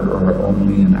hour or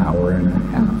only an hour and a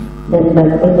half. Dan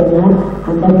Bante dengar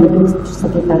Anda duduk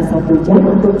sekitar 1 jam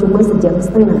atau cuma 1,5 jam.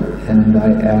 And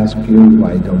I ask you,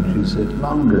 why don't you sit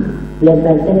longer? Dan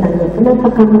Bante tanya, kenapa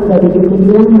kamu nggak duduk lebih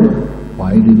lama?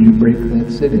 Why did you break that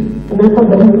sitting? Kenapa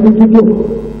berhenti duduk?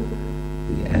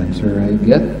 The answer I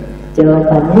get,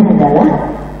 Jawabannya adalah,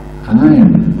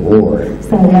 I'm bored.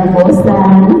 saya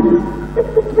bosan.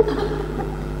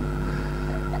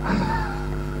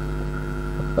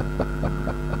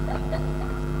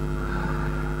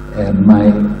 And my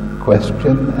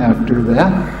question after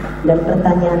that, Dan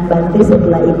pertanyaan Bante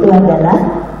setelah itu adalah,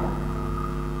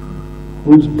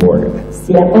 who's bored?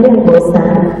 siapa yang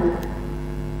bosan?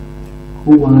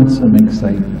 Who wants some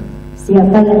excitement?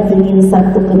 Siapa yang ingin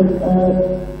satu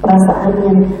perasaan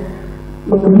yang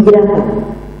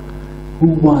menggembirakan?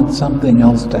 Who wants something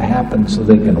else to happen so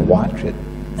they can watch it?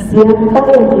 Siapa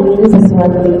yang ingin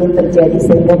sesuatu ini terjadi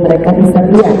sehingga mereka bisa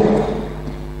lihat?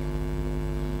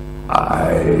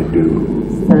 I do.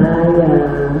 Saya.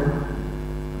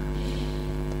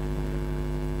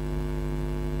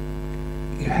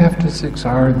 You have to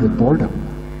 6R the boredom.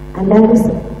 Anda harus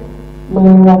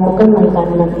melakukan langkah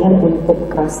 6R untuk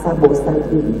rasa bosan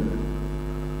ini.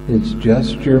 It's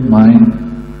just your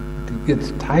mind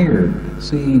gets tired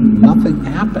seeing nothing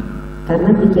happen. Karena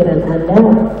pikiran Anda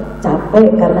capek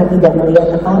karena tidak melihat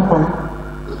apa-apa.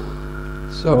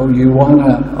 So you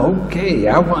wanna, okay,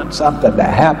 I want something to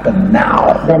happen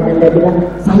now. Dan Anda bilang,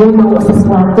 saya mau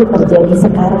sesuatu terjadi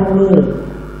sekarang nih.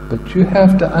 But you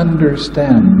have to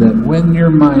understand that when your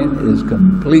mind is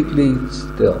completely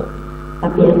still,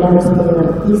 Tapi Anda harus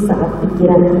mengerti saat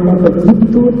pikiran Anda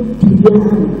begitu diam.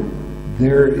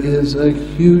 there is a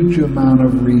huge amount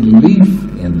of relief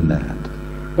in that.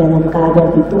 Dalam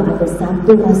keadaan itu ada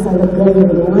satu rasa lega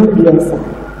yang luar biasa.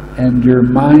 And your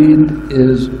mind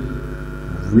is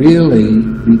really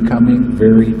becoming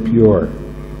very pure.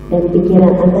 Dan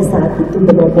pikiran Anda saat itu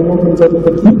benar-benar menjadi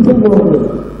begitu murni.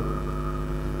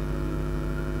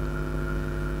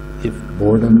 If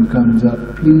boredom comes up,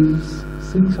 please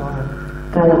 6R.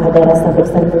 Kalau ada rasa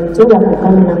bosan muncul,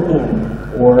 lakukan 6R.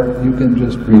 Or you can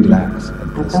just relax at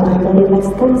this Atau time. Anda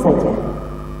rilekskan saja.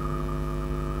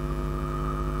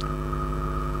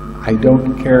 I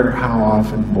don't care how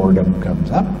often boredom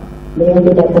comes up. Beliau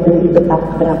tidak peduli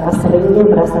berapa seringnya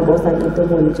merasa bosan itu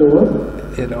muncul.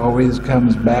 It always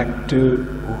comes back to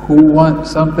who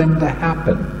wants something to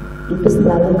happen. Itu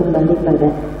selalu kembali pada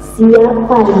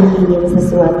siapa yang ingin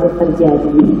sesuatu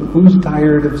terjadi. Who's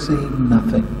tired of seeing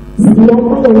nothing?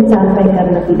 Siapa yang capek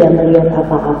karena tidak melihat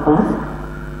apa-apa.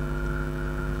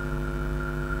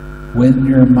 When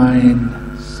your mind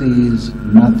sees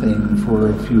nothing for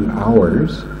a few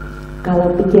hours,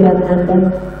 Kalau pikiran Anda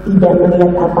tidak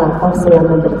melihat apa-apa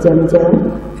selama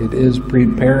berjam-jam, it is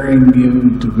preparing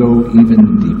you to go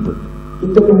even deeper.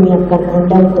 Itu menyiapkan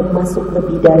Anda untuk masuk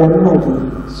lebih dalam lagi.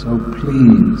 So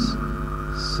please,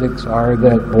 6R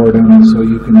that boredom so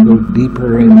you can go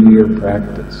deeper into your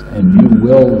practice, and you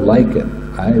will like it,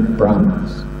 I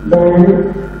promise.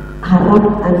 Dan harap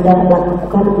Anda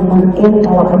lakukan 6R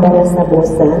kalau Anda rasa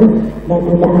bosan, dan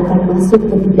Anda akan masuk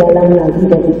lebih dalam lagi,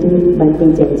 dan itu Bante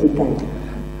janjikan.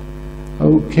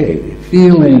 Okay,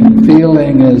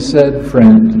 feeling is said,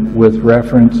 friend, with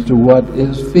reference to what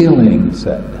is feeling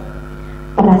said.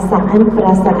 Perasaan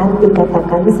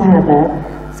dikatakan sahabat,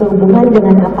 sehubungan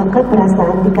dengan apakah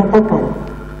perasaan dikatakan?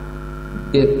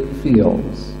 It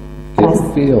feels,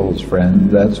 friend,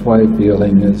 that's why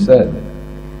feeling is said.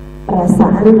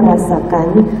 Perasaan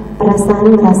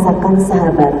merasakan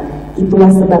sahabat, itulah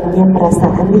sebabnya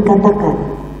perasaan dikatakan.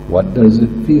 What does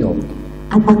it feel?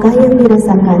 Apakah yang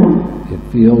dirasakan? It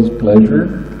feels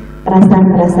pleasure.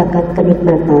 Perasaan merasakan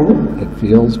kenikmatan. It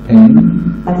feels pain.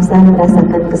 Perasaan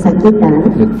merasakan kesakitan.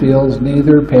 It feels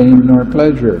neither pain nor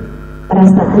pleasure.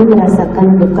 Perasaan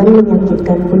merasakan bukan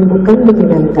menyakitkan pun bukan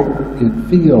menyenangkan. It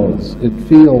feels,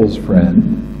 friend.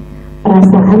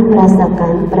 Perasaan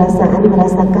merasakan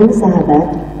sahabat.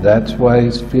 That's why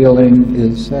feeling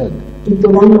is said.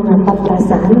 Itulah mengapa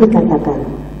perasaan dikatakan.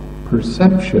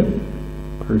 Perception,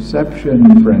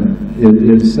 friend, it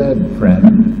is said,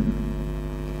 friend.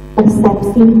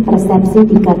 Persepsi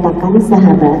dikatakan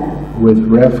sahabat. With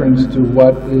reference to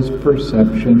what is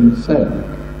perception said.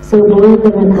 Sehubungan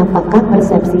dengan apakah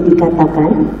persepsi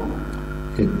dikatakan?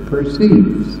 It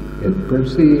perceives,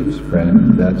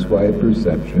 friend, that's why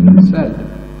perception is said.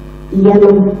 Ia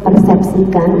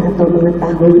mempersepsikan atau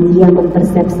mengetahui, ia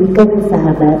mempersepsikan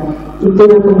sahabat,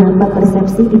 itulah mengapa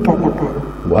persepsi dikatakan.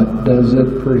 What does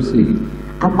it perceive?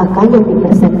 Apakah yang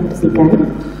dipersepsikan?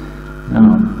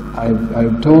 Now,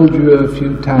 I've told you a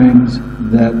few times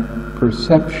that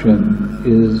perception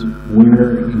is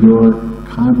where your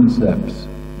concepts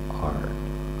are.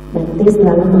 Bante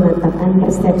selalu mengatakan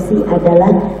persepsi adalah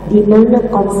di mana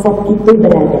konsep itu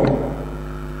berada.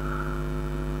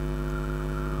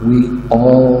 We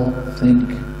all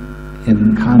think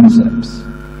in concepts.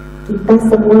 Kita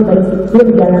semua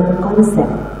berpikir dalam konsep.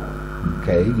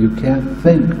 Okay, you can't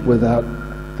think without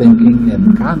thinking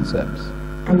in concepts.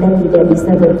 Anda tidak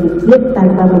bisa berpikir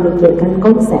tanpa memikirkan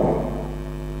konsep.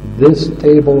 This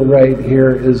table right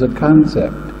here is a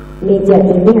concept. Meja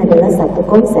ini adalah satu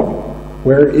konsep.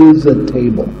 Where is a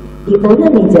table? Di mana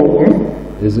mejanya?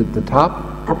 Is it the top?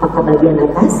 Apakah bagian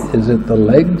atas? Is it the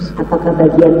legs? Apakah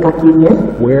bagian kakinya?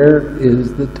 Where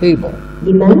is the table?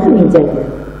 Di mana mejanya?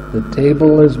 The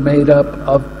table is made up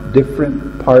of different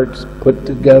parts put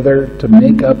together to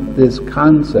make up this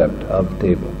concept of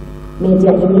table.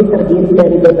 Meja ini terdiri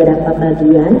dari beberapa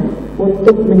bagian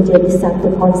untuk menjadi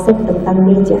satu konsep tentang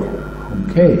meja.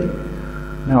 Okay.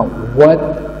 Now, what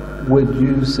would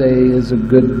you say is a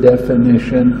good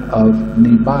definition of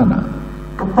nibbana?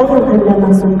 Apa yang Anda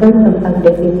masukkan tentang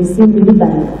definisi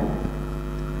nibbana?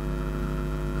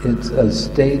 It's a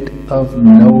state of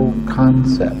no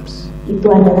concepts. Itu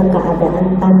adalah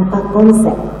keadaan tanpa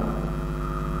konsep.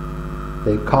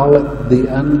 They call it the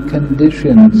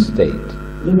unconditioned state.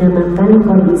 Dinamakan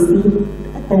kondisi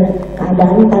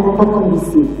keadaan tanpa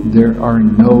kondisi. There are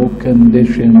no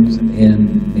conditions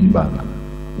in nibbana.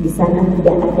 Di sana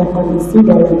tidak ada kondisi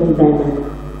dalam nibbana.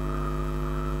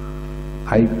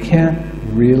 I can't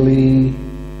really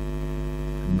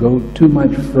go too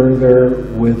much further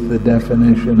with the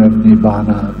definition of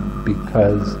nibbana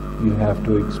because you have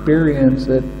to experience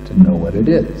it to know what it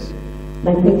is.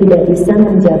 Bante tidak bisa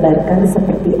menjabarkan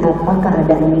seperti apa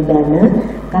keadaan nibbana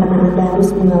karena Anda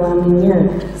harus mengalaminya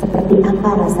seperti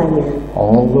apa rasanya.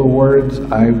 All the words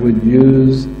I would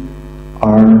use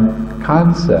are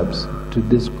concepts to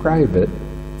describe it,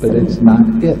 but it's not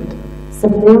it.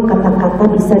 Semua kata-kata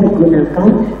bisa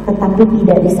digunakan, tetapi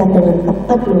tidak bisa dengan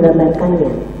tepat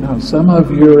menggambarkannya. Now, some of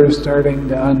you are starting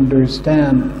to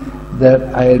understand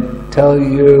that I tell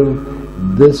you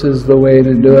this is the way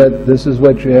to do it, this is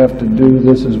what you have to do,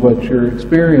 this is what your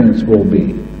experience will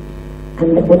be.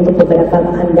 Untuk beberapa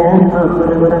Anda,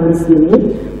 orang-orang di sini,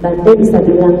 Bante bisa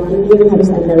bilang ini yang harus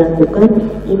Anda lakukan,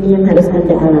 ini yang harus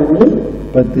Anda alami.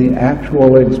 But the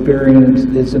actual experience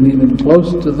isn't even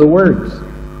close to the words.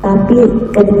 Tapi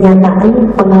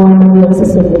kenyataan pengalaman yang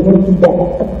sesungguhnya tidak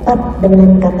tepat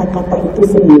dengan kata-kata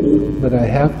itu sendiri. But I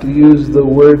have to use the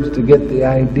words to get the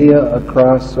idea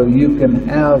across so you can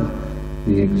have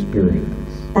the experience.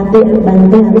 Tapi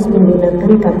Bante harus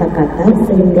menggunakan kata-kata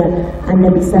sehingga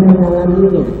Anda bisa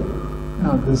mengalaminya.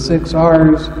 Now the 6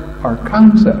 R's are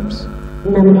concepts.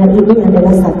 6 hal ini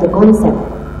adalah satu konsep.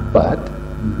 But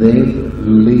they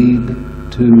lead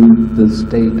to the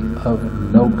state of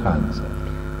no concept.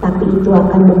 Tapi itu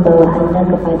akan membawa Anda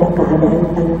kepada keadaan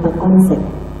tanpa konsep.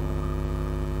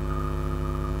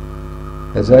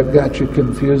 Has that got you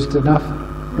confused enough?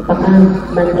 Apakah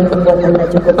Bante membuat Anda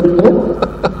cukup bingung?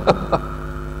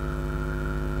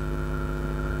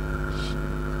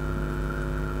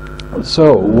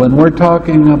 So, when we're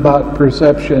talking about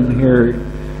perception here,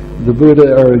 the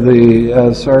Buddha or the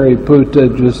Sāriputta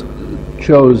just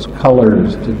chose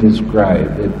colors to describe.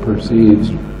 It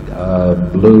perceives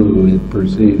blue, it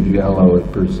perceives yellow, it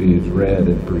perceives red,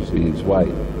 it perceives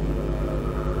white.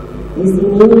 Di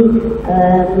sini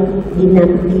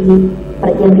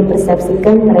yang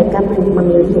dipersepsikan mereka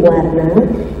memilih warna,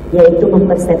 yaitu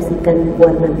mempersepsikan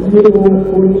warna biru,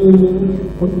 kuning,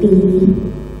 putih.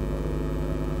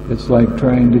 It's like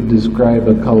trying to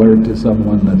describe a color to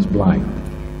someone that's blind.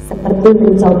 Seperti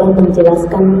mencoba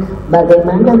menjelaskan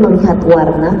bagaimana melihat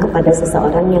warna kepada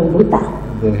seseorang yang buta.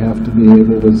 They have to be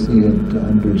able to see it to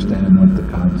understand what the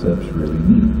concepts really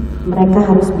mean. Mereka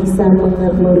harus bisa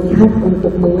melihat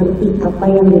untuk mengerti apa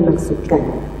yang dimaksudkan.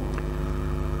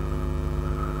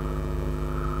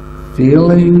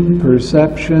 Feeling,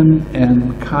 perception,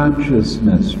 and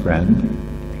consciousness, friend.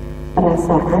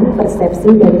 Perasaan,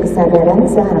 persepsi, dan kesadaran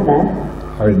sahabat.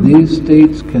 Are these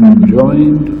states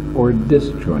conjoined or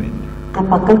disjoined?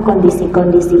 Apakah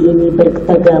kondisi-kondisi ini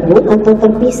tergabung atau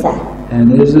terpisah?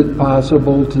 And is it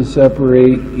possible to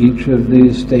separate each of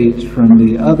these states from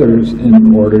the others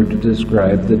in order to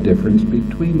describe the difference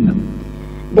between them?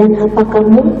 Dan apakah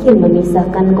mungkin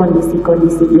memisahkan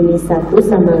kondisi-kondisi ini satu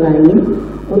sama lain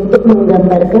untuk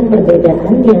menggambarkan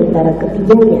perbedaan di antara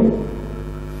ketiganya?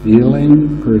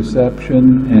 Feeling,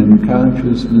 perception, and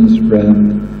consciousness,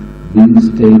 friend,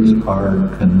 these states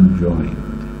are conjoined.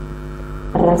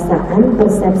 Perasaan,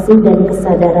 persepsi, dan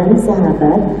kesadaran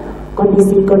sahabat,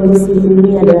 kondisi-kondisi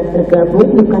ini adalah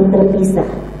tergabung, bukan terpisah.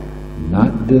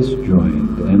 Not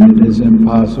disjoined, and it is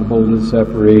impossible to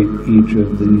separate each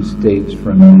of these states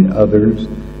from the others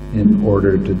in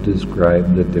order to describe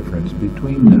the difference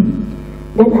between them.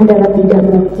 Dan adalah tidak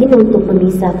mungkin untuk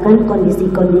memisahkan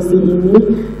kondisi-kondisi ini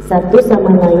satu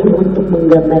sama lain untuk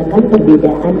menggambarkan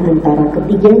perbedaan antara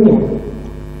ketiganya.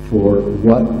 For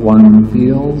what one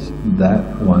feels, that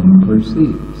one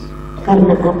perceives.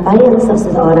 Karena apa yang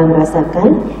seseorang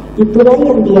rasakan, itulah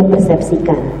yang dia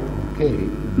persepsikan. Okay,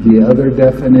 the other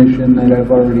definition that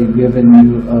I've already given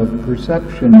you of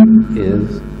perception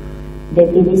is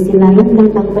definisi lain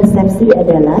tentang persepsi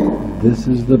adalah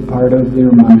this is the part of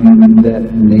your mind that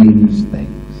names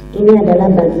things. Ini adalah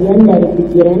bagian dari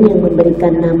pikiran yang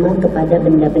memberikan nama kepada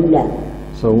benda-benda.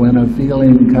 So when a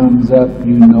feeling comes up,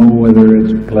 you know whether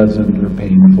it's pleasant or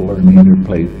painful or neither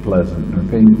pleasant or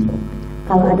painful.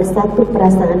 Kalau ada satu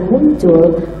perasaan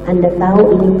muncul, Anda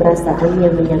tahu ini perasaan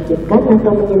yang menyakitkan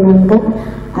atau menyenangkan,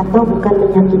 atau bukan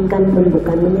menyakitkan pun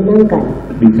bukan menyenangkan.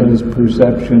 Because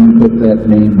perception put that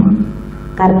name on.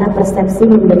 Karena persepsi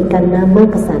memberikan nama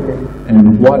ke sana.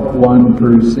 And what one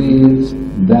perceives,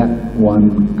 that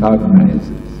one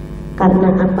cognizes.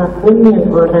 Karena apapun yang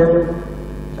orang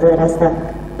rasa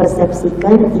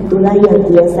persepsikan, itulah yang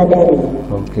ia sadari.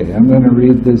 Okay, I'm going to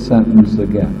read this sentence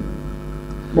again.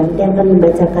 Bante akan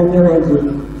membacakannya lagi.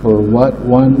 For what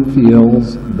one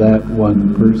feels, that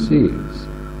one perceives.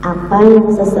 Apa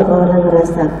yang seseorang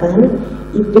rasakan,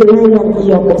 itulah yang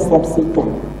ia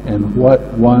persepsikan. And what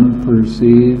one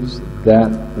perceives,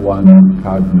 that one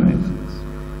cognizes.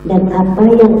 Dan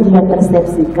apa yang ia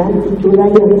persepsikan,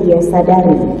 itulah yang ia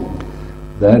sadari.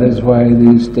 That is why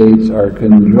these states are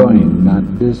conjoined, not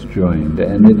disjoined,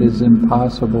 and it is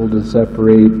impossible to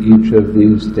separate each of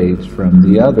these states from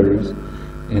the others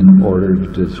in order to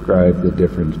describe the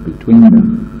difference between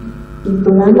them.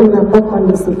 Itulah mengapa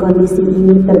kondisi-kondisi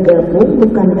ini tergabung,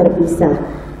 bukan terpisah,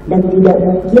 dan tidak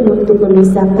mungkin untuk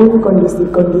memisahkan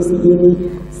kondisi-kondisi ini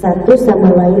satu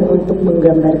sama lain untuk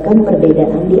menggambarkan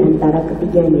perbedaan di antara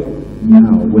ketiganya.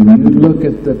 Now, when you look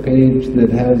at the page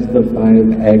that has the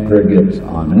 5 aggregates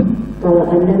on it, kalau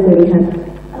Anda melihat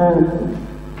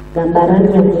gambaran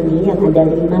yang ini, yang ada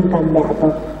 5 kanda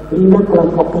atau 5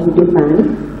 kelompok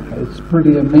kehidupan, it's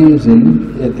pretty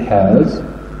amazing. It has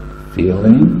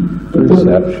feeling,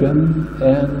 perception,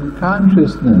 and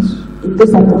consciousness. Itu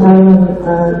satu hal yang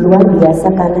luar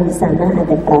biasa karena di sana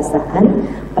ada perasaan,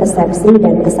 persepsi,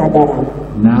 dan kesadaran.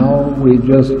 Now we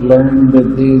just learned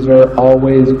that these are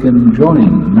always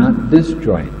conjoined, not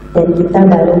disjoined. Dan kita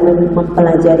baru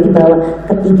mempelajari bahwa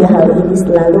ketiga hal ini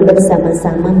selalu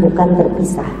bersama-sama, bukan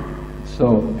terpisah.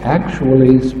 So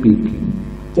actually speaking,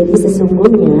 jadi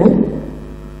sesungguhnya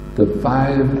the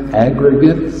 5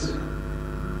 aggregates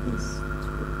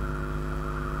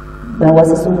bahwa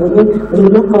sesungguhnya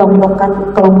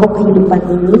 5 kelompok kehidupan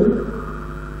ini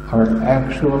are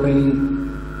actually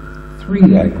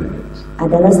 3 aggregates.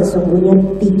 Adalah sesungguhnya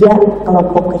 3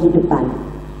 kelompok kehidupan.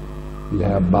 You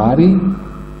have body,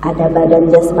 ada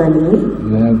badan jasmani,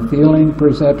 you have feeling,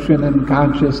 perception, and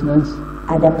consciousness.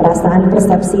 Ada perasaan,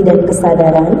 persepsi, dan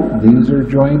kesadaran. These are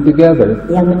joined together.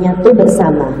 Yang menyatu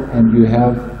bersama. And you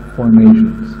have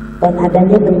formations. Dan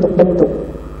adanya bentuk-bentuk.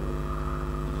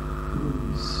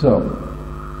 So,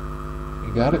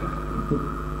 you got it?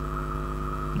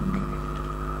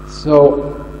 So,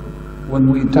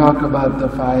 when we talk about the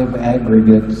 5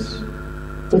 aggregates,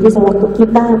 jadi sewaktu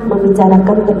kita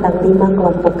membicarakan tentang 5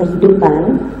 kelompok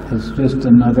kehidupan, it's just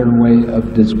another way of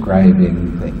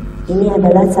describing things. Ini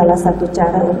adalah salah satu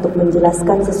cara untuk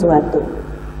menjelaskan sesuatu.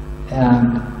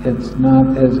 And it's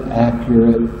not as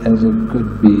accurate as it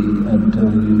could be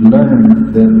until you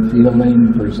learn that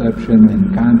feeling, perception,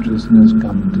 and consciousness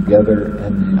come together,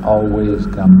 and they always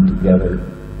come together.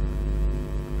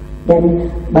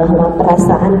 Dan bahwa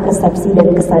perasaan, persepsi,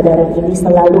 dan kesadaran ini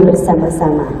selalu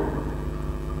bersama-sama.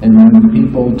 And when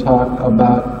people talk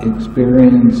about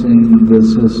experiencing the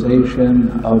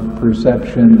cessation of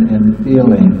perception and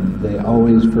feeling, they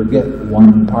always forget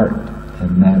one part,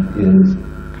 and that is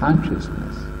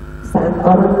consciousness. Saat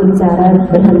orang bicara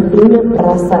berhentinya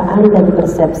perasaan dan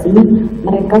persepsi,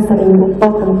 mereka sering lupa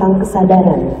tentang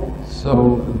kesadaran.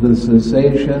 So the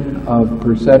cessation of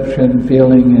perception,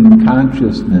 feeling, and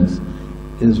consciousness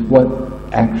is what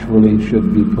actually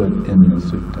should be put in the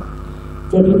sutta.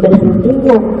 Jadi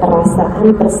berhentinya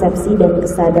perasaan, persepsi, dan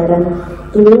kesadaran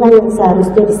inilah yang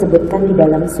seharusnya disebutkan di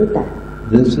dalam sutta.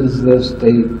 This is the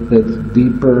state that's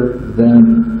deeper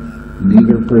than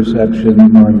neither perception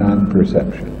nor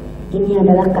non-perception. Ini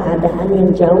adalah keadaan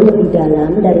yang jauh lebih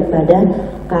dalam daripada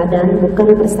keadaan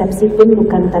bukan persepsi pun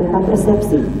bukan tanpa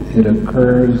persepsi. It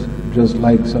occurs just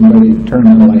like somebody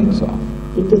turned the lights off.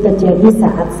 Itu terjadi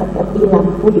saat seperti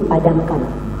lampu dipadamkan.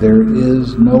 There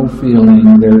is no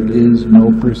feeling, there is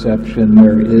no perception,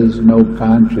 there is no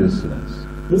consciousness.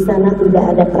 Di sana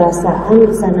tidak ada perasaan,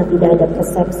 di sana tidak ada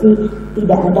persepsi,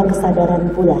 tidak ada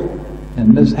kesadaran pula.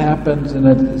 And this happens, and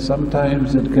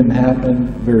sometimes it can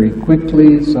happen very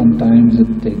quickly, sometimes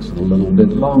it takes a little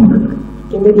bit longer.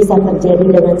 Ini bisa terjadi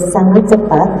dengan sangat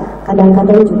cepat,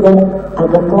 kadang-kadang juga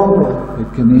agak lama. It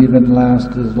can even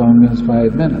last as long as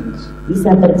 5 minutes.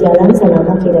 Bisa berjalan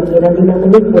selama kira-kira 5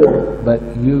 menit pula. But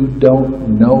you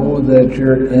don't know that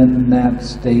you're in that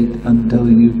state until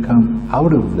you come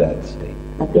out of that state.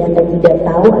 Tapi Anda tidak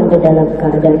tahu Anda dalam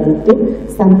keadaan itu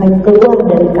sampai keluar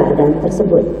dari keadaan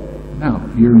tersebut. Now,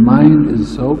 your mind is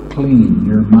so clean,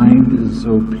 your mind is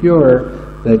so pure,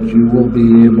 that you will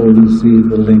be able to see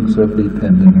the links of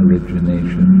dependent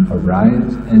origination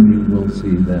arise, and you will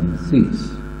see them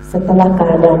cease. Setelah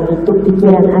keadaan itu,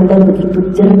 pikiran Anda begitu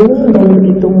jernih dan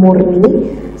begitu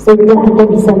murni, sehingga Anda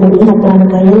bisa melihat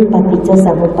rangkaian paticca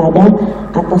samuppada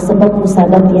atau sebab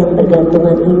musabab yang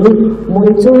bergantungan ini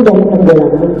muncul dan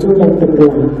tenggelam, muncul dan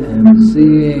tenggelam. And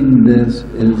seeing this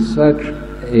is such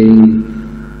a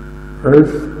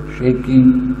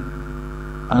earth-shaking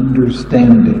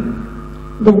understanding.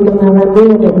 Dan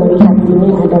mengalami dan melihat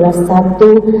ini adalah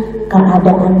satu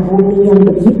keadaan bumi yang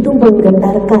begitu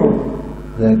menggetarkan.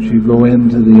 That you go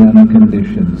into the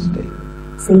unconditioned state.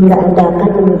 Sehingga Anda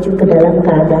akan menuju ke dalam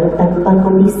keadaan tanpa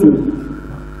kondisi.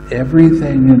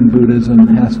 Everything in Buddhism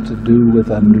has to do with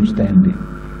understanding.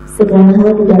 Segala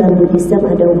hal di dalam Buddhism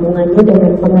ada hubungannya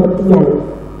dengan pengertian.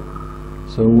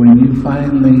 So when you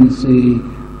finally see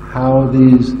how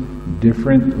these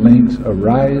different links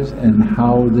arise and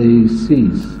how they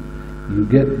cease, you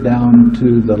get down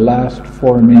to the last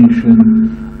formation,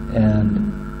 and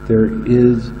there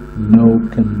is no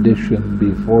condition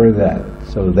before that.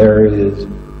 So there is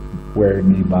where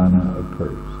Nibbana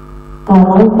occurs.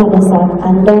 Kalau pada saat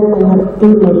Anda mengerti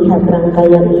melihat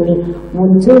rangkaian ini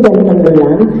muncul dan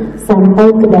tenggelam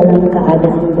sampai ke dalam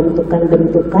keadaan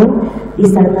bentukan-bentukan, di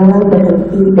sanalah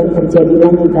berhenti dan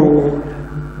terjadilah Nibbana.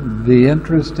 The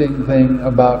interesting thing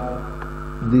about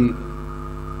the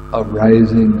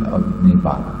arising of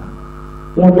Nibbana,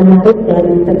 yang menarik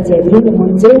dari terjadi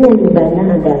munculnya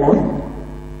Nibbana adalah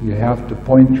you have to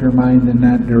point your mind in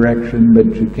that direction,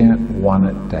 but you can't want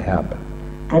it to happen.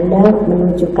 Anda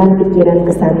menunjukkan pikiran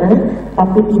ke sana,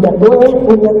 tapi tidak boleh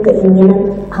punya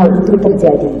keinginan hal itu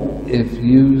terjadi. If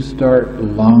you start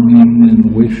longing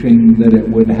and wishing that it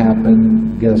would happen,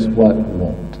 guess what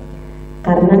won't?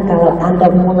 Karena kalau Anda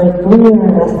mulai punya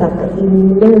rasa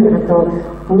keinginan atau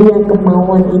punya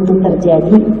kemauan itu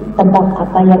terjadi, tebak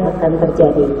apa yang akan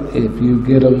terjadi. If you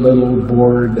get a little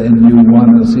bored and you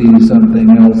want to see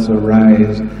something else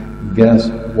arise, guess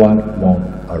what won't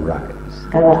arise?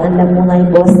 Kalau Anda mulai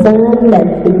bosan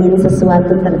dan ingin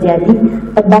sesuatu terjadi,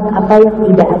 tebak apa yang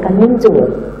tidak akan muncul.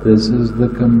 This is the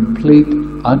complete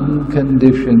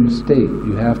unconditioned state.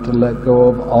 You have to let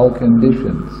go of all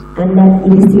conditions. Anda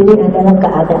di sini adalah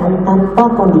keadaan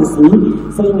tanpa kondisi,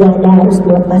 sehingga Anda harus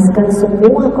melepaskan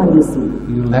semua kondisi.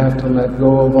 You'll have to let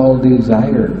go of all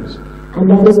desires.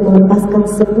 Anda harus melepaskan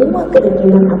semua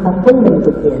keinginan apapun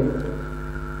bentuknya.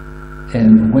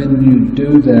 And when you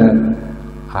do that,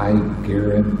 I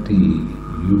guarantee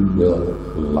you will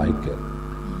like it.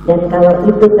 Dan kalau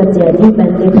itu terjadi,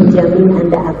 Bante berjamin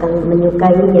Anda akan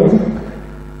menyukainya.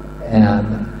 And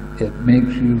it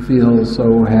makes you feel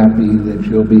so happy that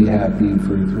you'll be happy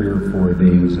for 3 or 4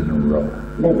 days in a row.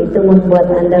 Dan itu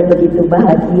membuat Anda begitu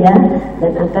bahagia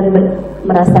dan akan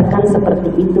merasakan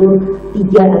seperti itu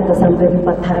 3 atau sampai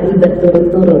 4 hari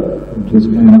berturut-turut.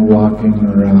 Just kind of walking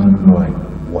around going,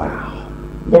 wow.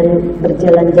 Dan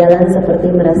berjalan-jalan seperti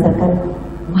merasakan,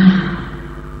 wah.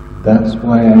 That's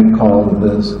why I call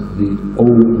this the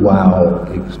oh wow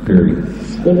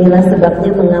experience. Inilah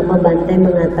sebabnya mengapa Bante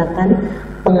mengatakan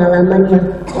pengalaman yang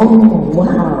oh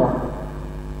wow.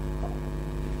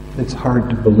 It's hard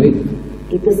to believe.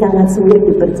 Itu sangat sulit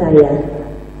dipercaya.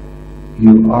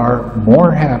 You are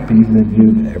more happy than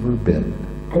you've ever been.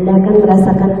 Anda akan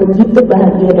merasakan begitu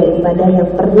bahagia daripada yang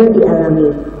pernah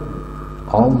dialami.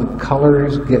 All the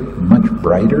colors get much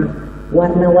brighter.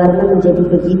 Warna-warna menjadi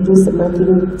begitu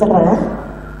semakin cerah.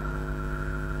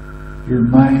 Your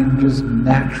mind just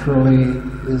naturally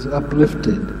is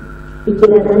uplifted.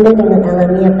 Pikiran Anda dengan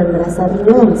alami akan merasa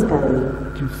ringan sekali.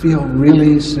 You feel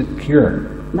really secure.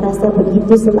 Merasa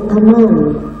begitu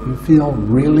aman. You feel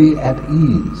really at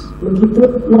ease.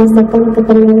 Begitu merasakan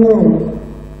ketenangan.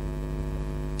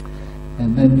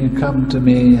 And then you come to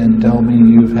me and tell me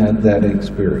you've had that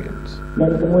experience.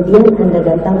 Dan kemudian Anda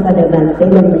datang pada Bante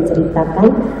dan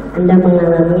menceritakan Anda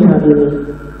mengalami hal ini.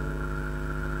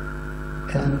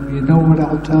 And you know what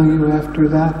I'll tell you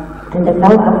after that? Anda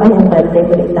tahu apa yang Bante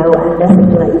beritahu Anda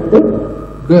setelah itu?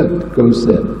 Good, go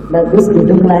sit. Bagus,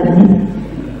 duduk lagi.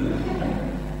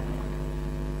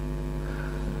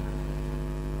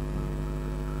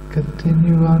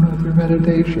 Continue on with your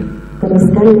meditation.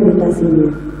 Teruskan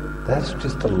meditasinya. That's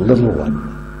just a little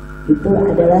one. Itu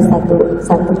adalah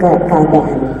satu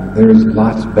keadaan. There's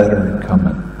lots better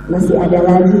coming. Masih ada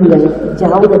lagi yang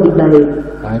jauh lebih baik.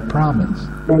 I promise.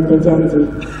 Bante janji.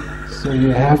 So you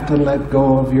have to let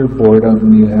go of your boredom,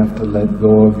 you have to let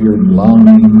go of your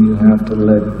longing, you have to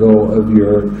let go of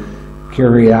your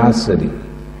curiosity.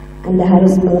 Anda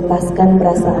harus melepaskan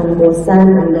perasaan bosan,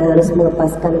 Anda harus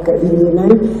melepaskan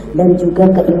keinginan dan juga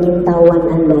keingintahuan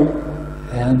Anda.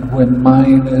 And when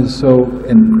mind is so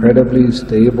incredibly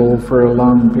stable for a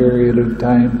long period of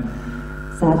time,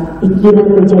 saat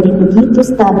pikiran menjadi begitu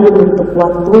stabil untuk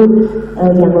waktu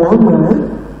yang lama,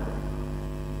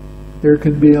 there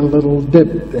can be a little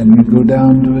dip and you go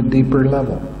down to a deeper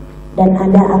level. Dan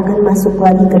Anda akan masuk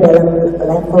lagi ke dalam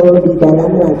level lebih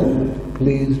dalam lagi.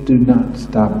 Please do not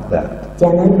stop that.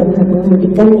 Jangan pernah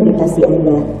menghentikan meditasi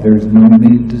Anda. There's no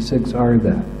need to 6R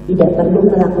that. Tidak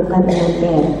perlu melakukan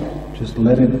 6R. Just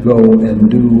let it go and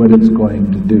do what it's going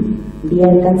to do.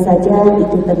 Biarkan saja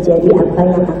itu terjadi apa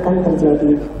yang akan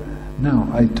terjadi. Now,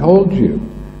 I told you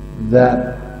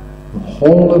that the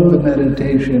whole of the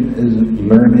meditation is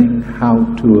learning how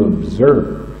to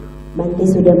observe. Bante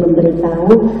sudah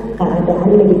memberitahu keadaan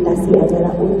meditasi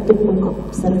adalah untuk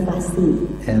mengobservasi.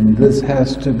 And this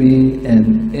has to be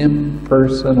an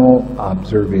impersonal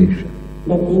observation.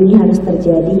 Dan ini harus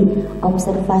terjadi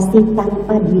observasi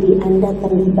tanpa diri Anda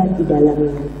terlibat di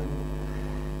dalamnya.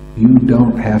 You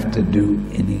don't have to do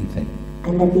anything.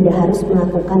 Anda tidak harus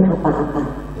melakukan apa-apa.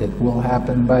 It will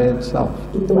happen by itself.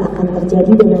 Itu akan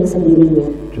terjadi dengan sendirinya.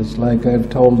 Just like I've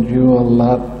told you a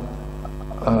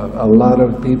lot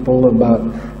of people about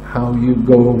how you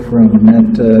go from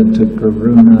metta to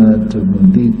karuna to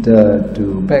mudita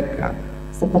to upekkha.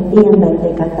 Seperti yang Bante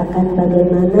katakan,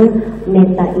 bagaimana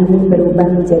metta ini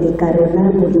berubah menjadi karuna,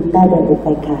 mudita, dan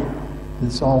upekkha.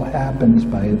 This all happens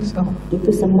by itself. Itu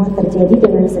semua terjadi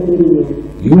dengan sendirinya.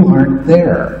 You aren't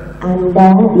there.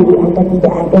 Diri Anda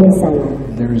tidak ada di sana.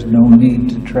 There's no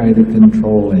need to try to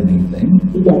control anything.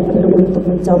 Tidak perlu untuk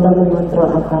mencoba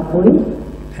mengontrol apapun.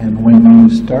 And when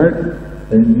you start,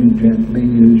 then you gently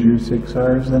use your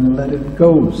 6Rs and let it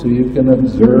go so you can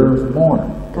observe more.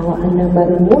 Kalau Anda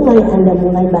baru Anda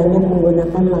mulai banyak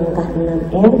menggunakan langkah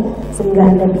 6R sehingga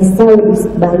Anda bisa lebih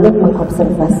banyak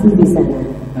mengobservasi di sana.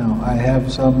 Now, I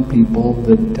have some people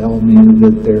that tell me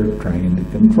that they're trying to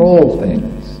control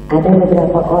things. Ada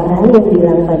beberapa orang yang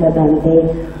bilang pada Bante,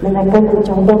 mereka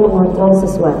mencoba mengontrol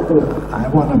sesuatu.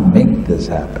 I want to make this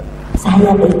happen.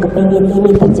 Saya kepingin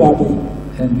ini terjadi.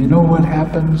 And you know what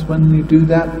happens when you do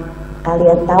that?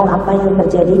 Kalian tahu apa yang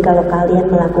terjadi kalau kalian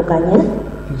melakukannya?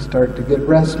 You start to get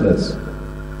restless.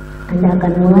 Anda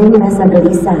akan mulai merasa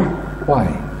gelisah. Why?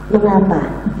 Mengapa?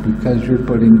 Because you're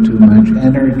putting too much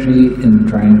energy in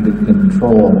trying to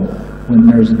control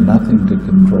when there's nothing to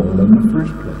control in the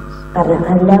first place. Karena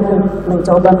Anda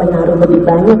mencoba menaruh lebih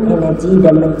banyak energi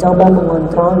dan mencoba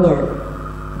mengontrolnya.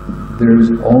 There's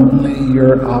only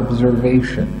your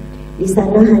observation. Di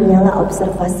sana hanyalah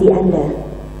observasi Anda.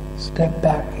 Step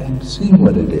back and see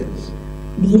what it is.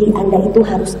 Diri Anda itu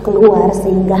harus keluar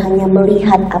sehingga hanya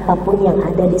melihat apapun yang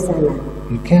ada di sana.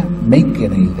 You can't make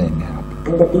anything happen.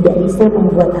 Anda tidak bisa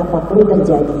membuat apapun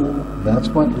terjadi.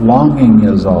 That's what longing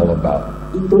is all about.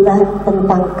 Itulah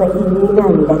tentang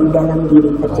keinginan dari dalam diri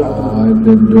terjadi. Oh, I've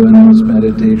been doing this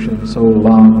meditation so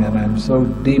long and I'm so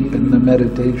deep in the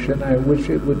meditation, I wish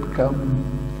it would come.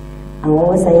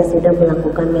 Oh, saya sudah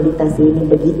melakukan meditasi ini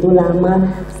begitu lama,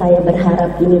 saya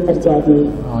berharap ini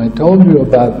terjadi. I told you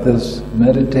about this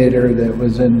meditator that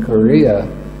was in Korea.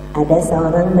 Ada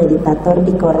seorang meditator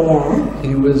di Korea.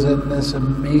 He was in this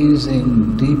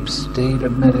amazing deep state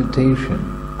of meditation.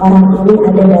 Orang ini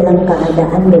ada dalam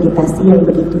keadaan meditasi yang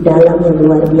begitu dalam, yang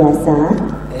luar biasa.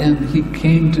 And he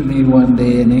came to me one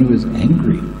day and he was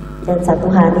angry. Dan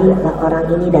satu hari orang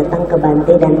ini datang ke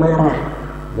Bante dan marah.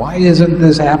 Why isn't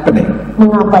this happening?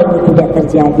 Mengapa ini tidak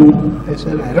terjadi? I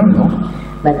said, I don't know.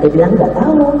 Bante bilang, nggak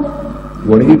tahu.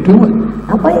 What are you doing?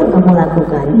 Apa yang kamu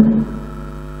lakukan?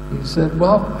 He said,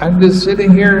 well, I'm just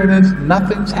sitting here and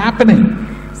nothing's happening.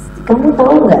 Kamu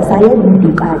tahu nggak, saya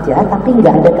duduk aja tapi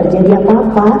nggak ada terjadi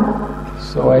apa-apa.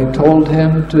 So I told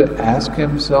him to ask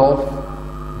himself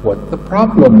what the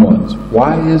problem was.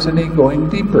 Why isn't he going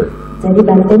deeper? Jadi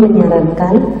Bante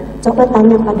menyarankan, coba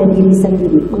tanya pada diri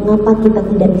sendiri, mengapa kita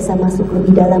tidak bisa masuk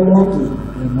lebih dalam lagi?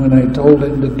 And when I told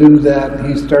him to do that,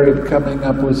 he started coming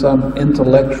up with some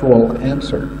intellectual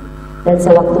answer. Dan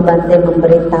sewaktu Bante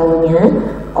memberitahunya,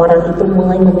 orang itu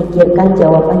mulai memikirkan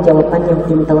jawaban-jawaban yang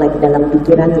intelek dalam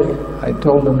pikirannya. I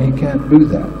told him he can't do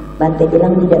that. Bante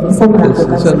bilang tidak bisa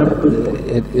melakukan seperti itu.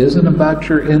 It isn't about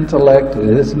your intellect, it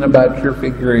isn't about your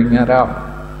figuring it out.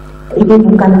 Ini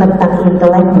bukan tentang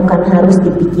intelek, bukan harus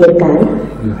dipikirkan.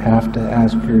 You have to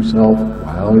ask yourself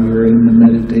while you're in the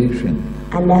meditation.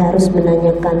 Anda harus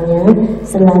menanyakannya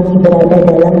selagi berada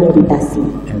dalam meditasi.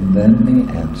 And then the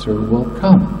answer will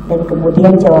come. Dan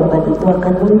kemudian jawaban itu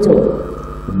akan muncul.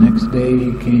 The next day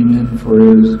he came in for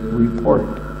his report.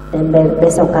 Dan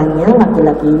besokannya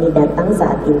laki-laki ini datang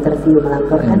saat interview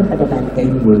melaporkan pada Bante.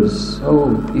 He was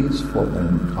so peaceful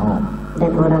and calm.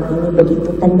 Dan orang ini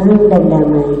begitu tenang dan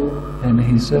damai. And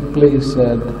he simply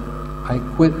said, I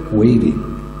quit waiting.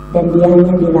 Dan dia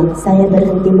hanya bilang, saya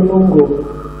berhenti menunggu.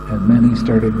 And then he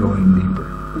started going deeper.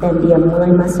 Dan dia mulai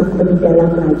masuk lebih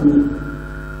dalam lagi.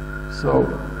 So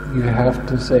you have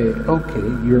to say, okay,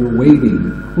 you're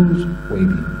waiting. Who's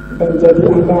waiting? Dan jadi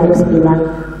Anda harus bilang,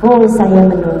 oh saya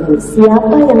menunggu.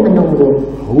 Siapa yang menunggu?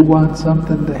 Who wants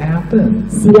something to happen?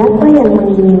 Siapa yang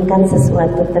menginginkan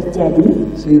sesuatu terjadi?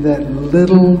 See, that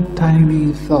little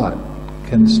tiny thought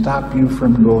can stop you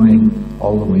from going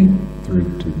all the way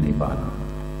through to Nibbana.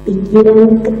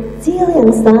 Pikiran kecil yang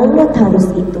sangat halus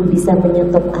itu bisa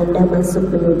menyetop Anda masuk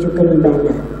menuju ke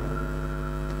Nibbana.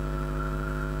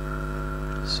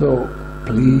 So,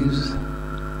 please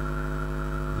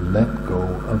let go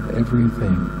of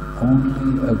everything.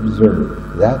 Only observe.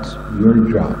 That's your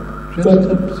job. Just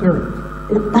observe.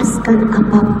 Lepaskan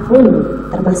apapun,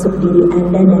 termasuk diri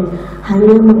Anda, dan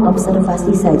hanya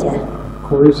mengobservasi saja. Of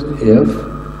course, if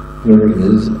there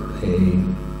is a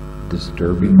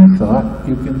disturbing thought,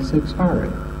 you can siksara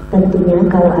it. Tentunya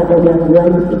kalau ada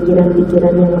gangguan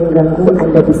pikiran-pikiran yang mengganggu,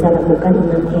 Anda bisa lakukan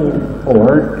 6 air.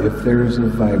 Or if there's a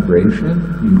vibration,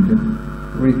 you can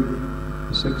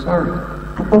siksara it.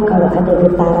 Atau kalau ada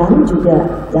getaran juga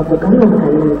lakukan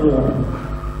 6 air.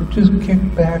 Just kick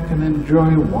back and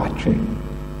enjoy watching.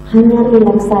 Hanya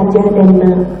rileks saja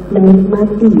dan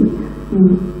menikmati,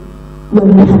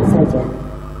 melihat saja.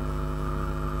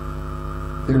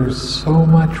 There's so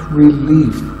much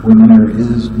relief when there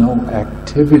is no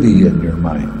activity in your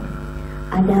mind.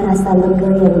 Ada rasa lega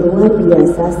yang luar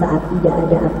biasa saat tidak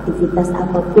ada aktivitas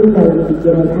apapun dalam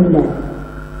pikiran Anda.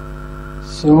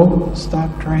 So stop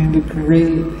trying to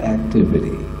create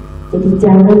activity. Jadi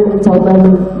jangan mencoba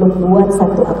membuat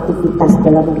satu aktivitas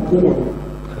dalam pikiran.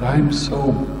 But I'm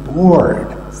so bored.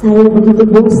 Saya begitu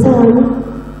bosan.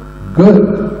 Good.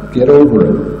 get over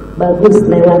it. Bagus,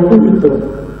 lewati itu.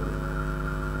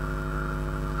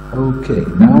 Okay,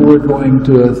 now we're going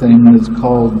to a thing that's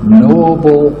called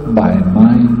knowable by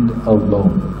mind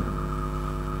alone.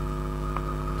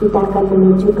 Kita akan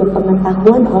menuju ke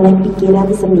pengetahuan oleh pikiran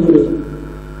sendiri.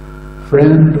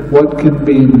 Friend, what can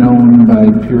be known by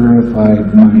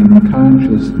purified mind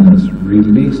consciousness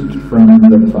released from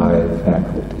the 5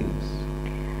 faculties?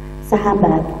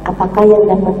 Sahabat, apakah yang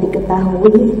dapat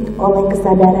diketahui oleh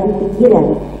kesadaran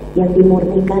pikiran yang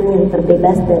dimurnikan yang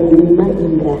terbebas dari 5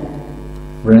 indera?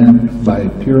 Friend, by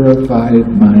purified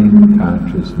mind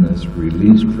consciousness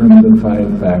released from the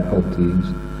 5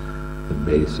 faculties, the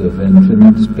base of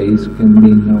infinite space can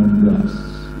be known thus.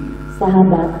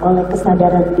 Sahabat, oleh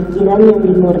kesadaran pikiran yang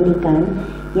dimurnikan,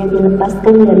 yang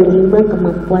dilepaskan dari 5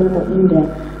 kemampuan atau indera,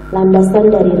 landasan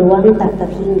dari ruang tak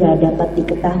terhingga dapat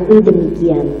diketahui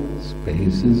demikian.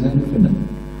 Space is infinite.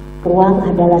 Ruang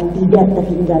adalah tidak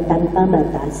terhingga tanpa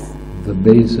batas. The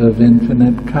base of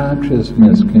infinite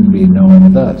consciousness can be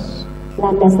known thus.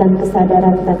 Landasan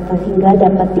kesadaran tak terhingga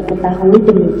dapat diketahui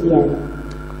demikian.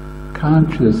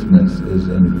 Consciousness is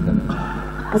infinite.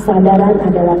 Kesadaran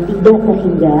adalah tidak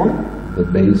terhingga. The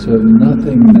base of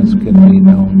nothingness can be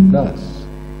known thus.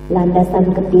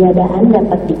 Landasan ketiadaan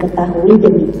dapat diketahui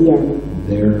demikian.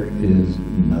 There is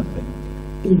nothing.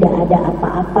 Tidak ada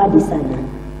apa-apa di sana.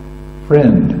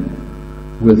 Friend,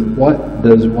 with what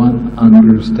does one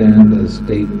understand a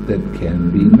state that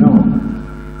can be known?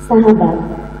 Sahabat,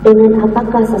 dengan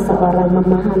apakah seseorang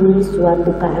memahami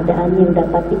suatu keadaan yang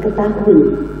dapat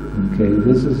diketahui? Okay,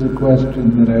 this is a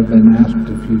question that I've been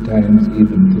asked a few times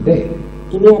even today.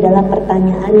 Ini adalah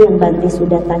pertanyaan yang Bante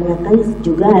sudah tanyakan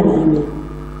juga hari ini.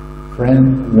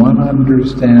 Friend, one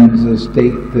understands a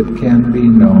state that can be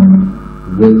known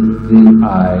with the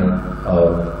eye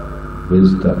of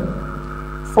wisdom.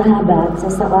 Sahabat,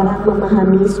 seseorang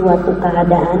memahami suatu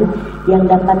keadaan yang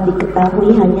dapat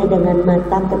diketahui hanya dengan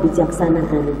mata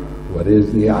kebijaksanaan. What is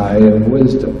the eye of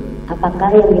wisdom?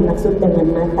 Apakah yang dimaksud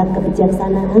dengan mata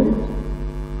kebijaksanaan?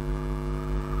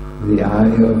 The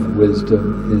eye of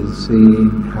wisdom is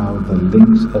seeing how the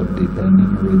links of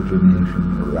dependent origination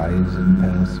arise and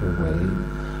pass away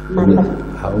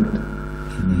without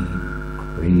any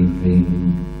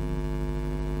craving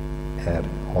at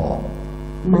all.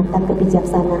 Mata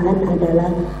kebijaksanaan adalah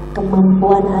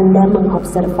kemampuan Anda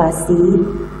mengobservasi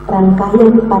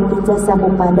rangkaian paticca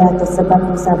samuppada atau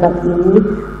sebab-musabab ini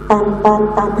tanpa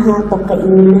tanha atau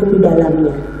keinginan di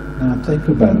dalamnya. Now think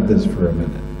about this for a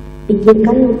minute.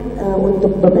 Pikirkan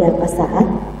untuk beberapa saat.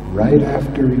 Right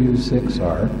after you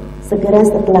 6R, segera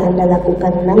setelah Anda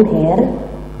lakukan 6R,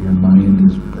 your mind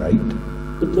is bright.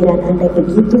 Pikiran Anda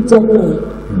begitu jernih.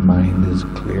 Your mind is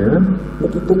clear.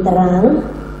 Begitu terang.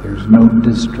 There's no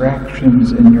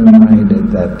distractions in your mind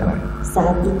at that time.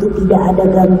 Saat itu tidak ada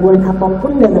gangguan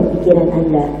apapun dalam pikiran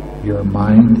Anda. Your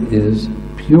mind is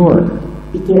pure.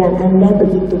 Pikiran Anda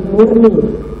begitu murni.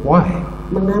 Why?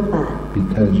 Mengapa?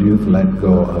 Because you've let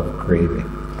go of craving.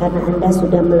 Karena Anda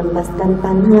sudah melepaskan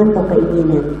tanha atau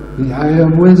keinginan. The eye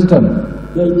of wisdom.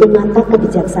 Yaitu mata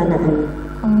kebijaksanaan.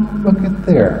 Oh, look at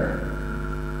there.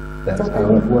 That's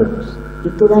how it works.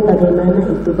 Itulah bagaimana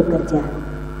itu bekerja.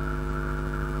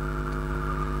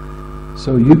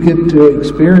 So you get to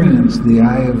experience the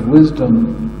eye of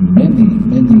wisdom many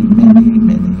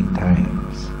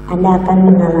times. Anda akan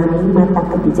mengalami mata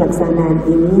kebijaksanaan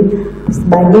ini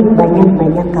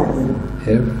banyak kali.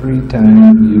 Every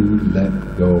time you let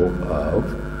go of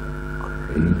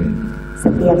craving.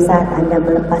 Setiap saat Anda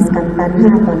melepaskan tanha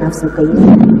atau nafsu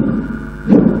keinginan.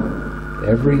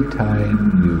 Every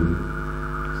time you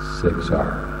 6R.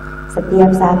 Setiap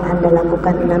saat Anda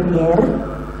lakukan 6R.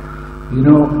 You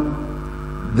know,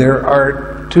 there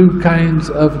are 2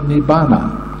 kinds of nibbana.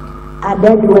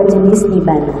 Ada 2 jenis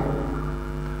nibbana.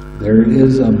 There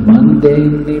is a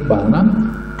mundane nibbana.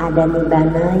 Ada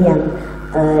nibbana yang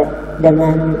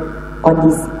dengan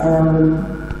kondisi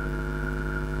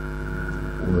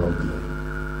worldly.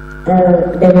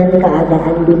 Dengan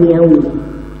keadaan duniawi.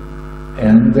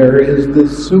 And there is the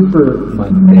super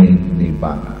mundane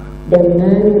nibbana.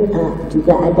 Dengan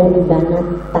juga ada nibbana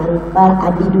tanpa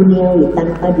adi duniawi,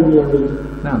 tanpa duniawi.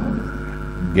 Now,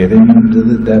 getting into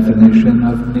the definition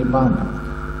of nibbana.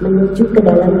 Menuju ke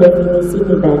dalam definisi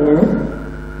nibbana.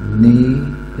 Ni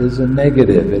is a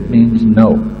negative, it means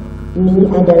no. Ni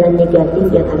adalah negatif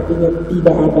yang artinya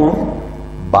tidak ada.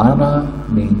 Bana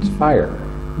means fire.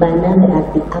 Bana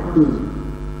berarti api.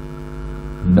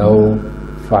 No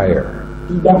fire.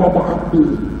 Tidak ada api.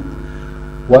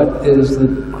 What is the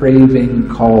craving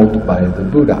called by the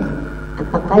Buddha?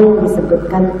 Apakah yang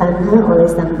disebutkan tanha oleh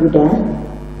Sang Buddha?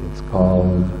 It's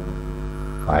called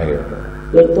fire.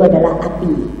 Yaitu adalah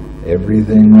api.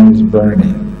 Everything is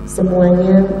burning.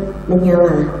 Semuanya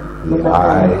menyala,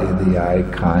 membakar. The eye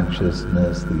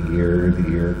consciousness, the ear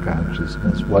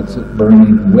consciousness. What's it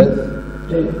burning with?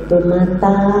 Yaitu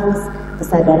mata,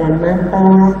 kesadaran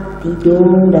mata,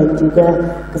 hidung, dan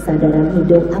juga kesadaran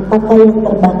hidung. Apakah yang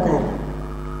terbakar?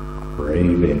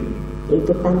 Craving.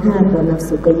 Yaitu tanha atau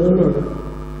nafsu keinginan.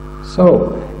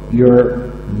 So, your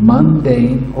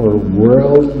mundane or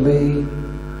worldly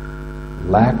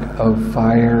lack of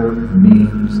fire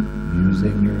means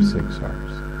using your 6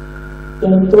 R's.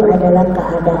 Yaitu adalah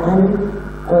keadaan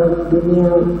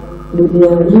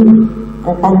duniawi,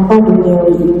 tanpa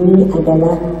duniawi ini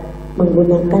adalah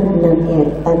menggunakan 6 R,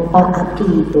 tanpa api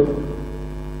itu.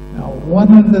 Now,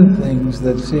 one of the things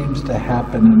that seems to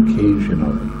happen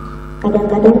occasionally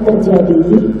Kadang-kadang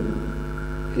terjadi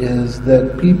is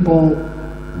that people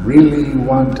really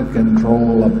want to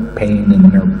control a pain in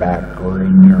their back or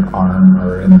in their arm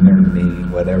or in their knee,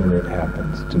 whatever it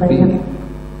happens to be.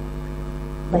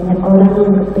 Banyak orang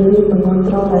yang kepingin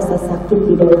mengontrol rasa sakit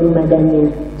di dalam badannya.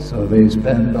 So they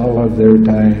spend all of their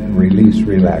time release,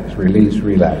 relax, release,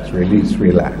 relax, release,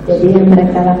 relax. Jadi yang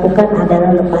mereka lakukan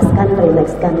adalah lepaskan,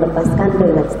 relakskan, lepaskan,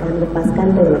 relakskan, lepaskan,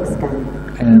 relakskan.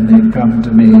 And they come to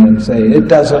me and say,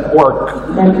 it doesn't work.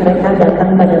 Dan mereka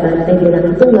datang pada Bante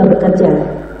bilang itu nggak bekerja.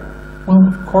 Well,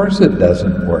 of course it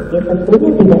doesn't work. Ya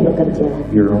tentunya tidak bekerja.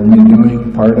 You're only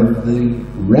doing part of the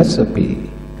recipe.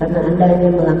 Karena Anda hanya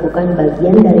melakukan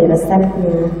bagian dari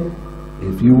resepnya.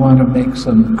 If you want to make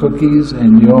some cookies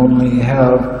and you only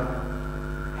have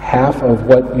half of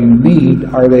what you need,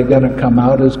 are they going to come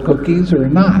out as cookies or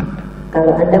not?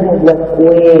 Kalau Anda mau buat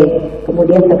kue,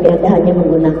 kemudian tapi Anda hanya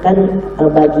menggunakan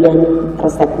bagian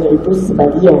resepnya itu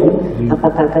sebagian,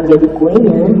 apakah akan jadi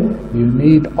kuenya? You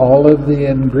need all of the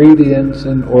ingredients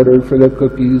in order for the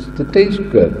cookies to taste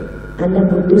good. Anda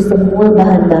butuh semua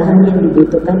bahan-bahan yang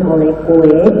dibutuhkan oleh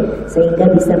kue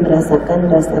sehingga bisa merasakan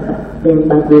rasa yang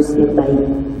bagus, yang baik.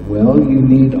 Well, you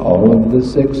need all of the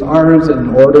 6 R's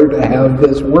in order to have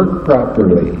this work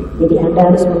properly. Jadi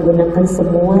Anda harus menggunakan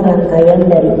semua rangkaian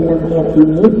dari 6 R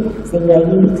ini sehingga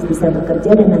ini bisa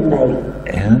bekerja dengan baik.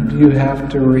 And you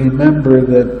have to remember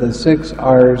that the 6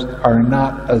 R's are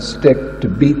not a stick to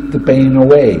beat the pain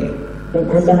away. Dan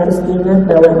Anda harus ingat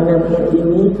bahwa 6 R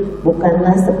ini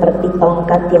bukanlah seperti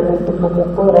tongkat yang untuk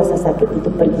memukul rasa sakit itu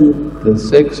pergi. The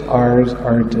 6 R's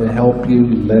are to help you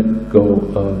let go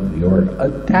of your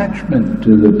attachment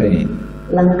to the pain.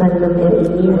 Langkah 6 R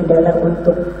ini adalah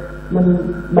untuk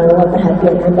membawa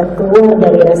perhatian Anda keluar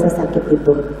dari rasa sakit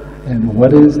itu. And what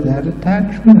is that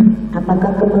attachment?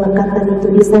 Apakah kemelekatan itu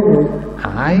di sana?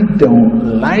 I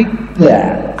don't like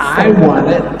that. I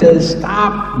want it to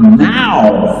stop now.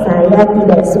 Saya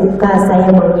tidak suka,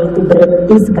 saya maunya itu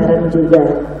berhenti sekarang juga.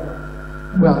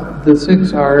 Well, the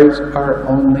 6 R's are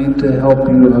only to help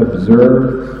you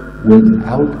observe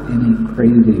without any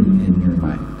craving in your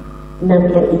mind.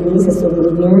 6 R ini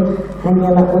sesungguhnya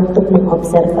hanyalah untuk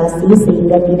mengobservasi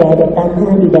sehingga tidak ada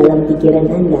tanha di dalam pikiran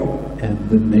Anda. And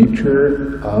the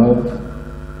nature of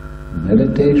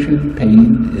meditation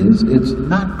pain is it's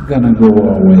not going to go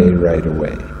away right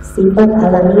away. Sifat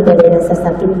alami dari rasa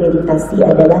sakit meditasi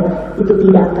adalah itu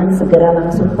tidak akan segera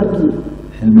langsung pergi.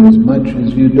 And as much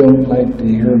as you don't like to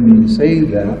hear me say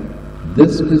that,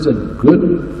 this is a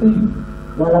good thing.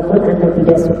 Walaupun Anda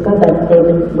tidak suka Bante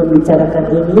membicarakan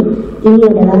ini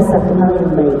adalah satu hal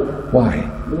yang baik. Why?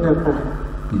 Mengapa?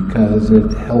 Because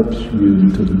it helps you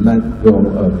to let go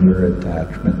of your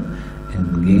attachment and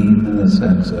gain a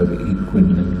sense of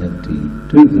equanimity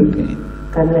to the pain.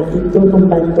 Karena itu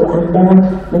membantu Anda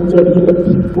menjadi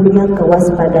lebih punya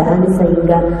kewaspadaan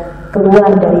sehingga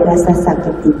keluar dari rasa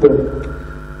sakit itu.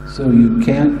 So you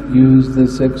can't use the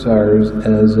 6 R's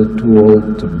as a tool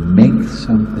to make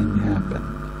something happen.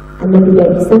 Anda tidak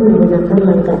bisa menggunakan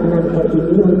langkah 6 R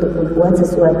ini untuk membuat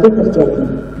sesuatu terjadi.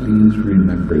 Please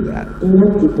remember that.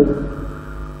 Ingat itu.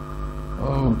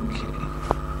 Okay.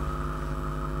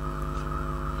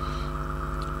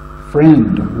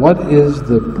 Friend, what is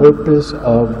the purpose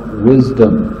of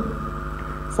wisdom?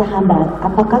 Sahabat,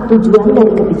 apakah tujuan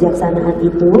dari kebijaksanaan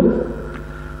itu?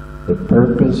 The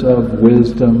purpose of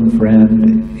wisdom,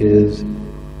 friend, is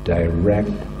direct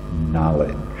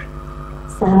knowledge.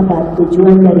 Sahabat,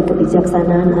 tujuan dari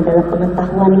kebijaksanaan adalah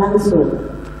pengetahuan langsung.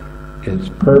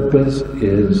 Its purpose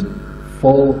is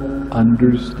full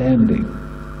understanding.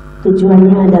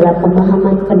 Tujuannya adalah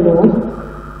pemahaman penuh.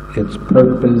 Its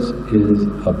purpose is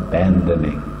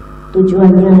abandoning.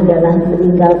 Tujuannya adalah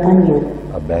meninggalkannya.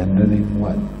 Abandoning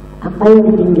what? Apa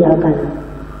yang ditinggalkan?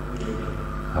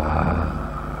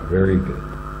 Very good.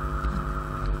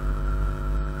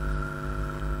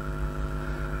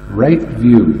 Right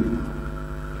view.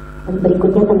 Dan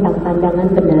berikutnya tentang pandangan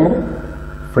benar.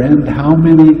 Friend, how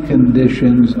many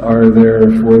conditions are there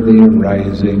for the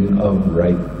arising of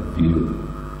right view?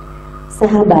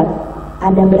 Sahabat,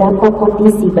 ada berapa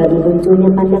kondisi bagi munculnya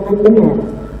pandangan benar?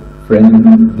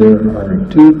 Friend, there are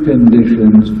two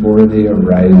conditions for the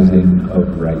arising of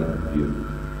right view.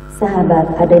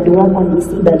 Sahabat, ada dua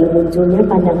kondisi bagi munculnya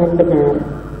pandangan benar.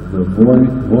 The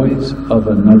voice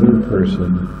of another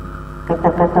person,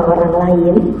 kata-kata orang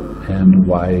lain, and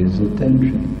wise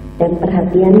attention. Dan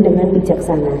perhatian dengan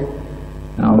bijaksana.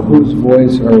 Now, whose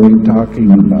voice are we talking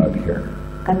about here?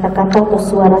 Kata-kata atau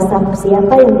suara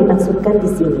siapa yang dimaksudkan di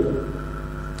sini?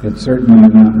 It's certainly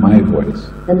not my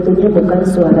voice. Tentunya bukan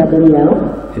suara beliau.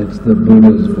 It's the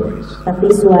Buddha's voice.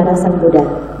 Tapi suara Sang Buddha.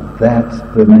 That's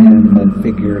the man that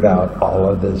figured out all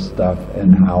of this stuff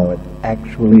and how it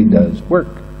actually does work.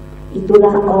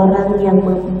 Itulah orang yang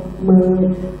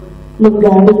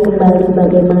menggali kembali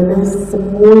bagaimana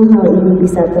semua hal ini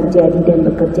bisa terjadi dan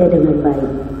bekerja dengan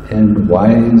baik. And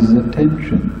wise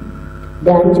attention.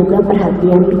 Dan juga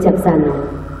perhatian bijaksana.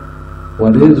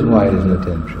 What is wise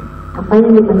attention? Apa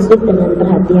yang dimaksud dengan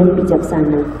perhatian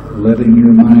bijaksana? Letting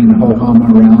your mind ho-hum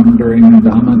around during a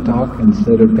Dhamma talk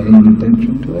instead of paying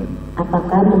attention to it?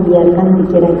 Apakah membiarkan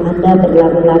pikiran Anda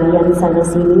berlari-larian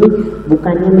sana-sini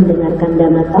bukannya mendengarkan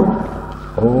Dhamma talk?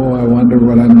 Oh, I wonder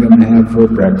what I'm going to have for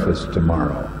breakfast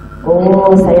tomorrow.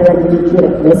 Oh, saya lagi mikir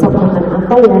besok makan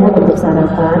apa ya untuk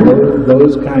sarapan.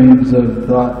 Those kinds of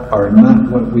thought are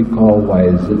not what we call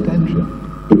wise attention.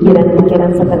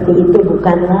 Pikiran-pikiran seperti itu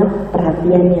bukanlah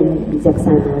perhatian yang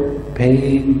bijaksana.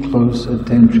 Paying close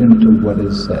attention to what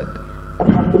is said.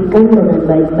 Perhatikan dengan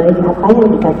baik-baik apa yang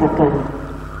dikatakan.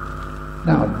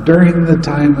 Now, during the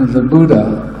time of the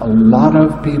Buddha, a lot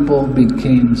of people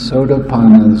became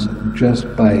Sotapannas just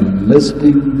by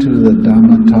listening to the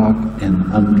Dhamma talk and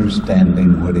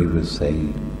understanding what he was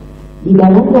saying. Di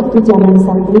dalam waktu zaman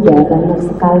Sang Buddha, banyak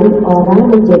sekali orang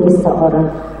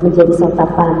menjadi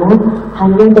Sotapanna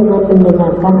hanya dengan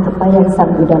mendengarkan apa yang Sang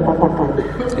Buddha katakan.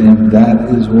 And that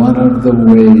is one of the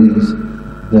ways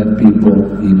that people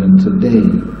even today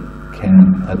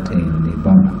can attain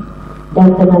Nibbana. Dan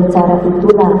dengan cara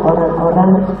itulah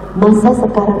orang-orang masa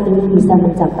sekarang ini bisa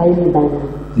mencapai Nibbana.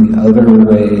 The other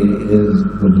way is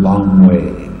the long way,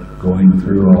 going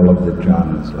through all of the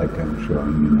jhanas like I'm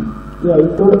showing you now.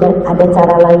 Yaitu, dan ada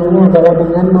cara lainnya adalah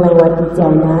dengan melewati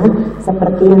jana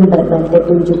seperti yang Bante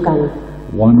tunjukkan.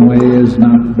 One way is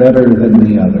not better than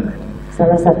the other.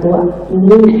 Salah satu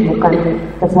ini bukan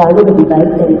selalu lebih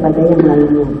baik daripada yang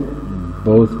lainnya.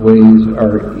 Both ways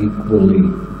are equally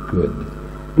good.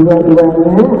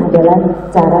 Dua-duanya adalah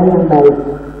cara yang baik.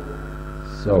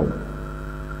 So,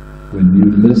 when you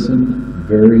listen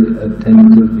very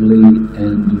attentively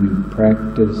and you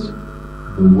practice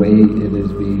the way it is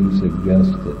being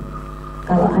suggested,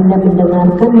 kalau Anda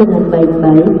mendengarkan dengan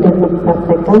baik-baik dan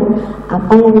mempraktekkan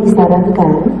apa yang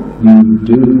disarankan, you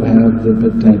do have the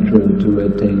potential to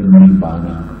attain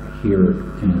Nibbana here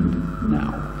and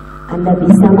now. Anda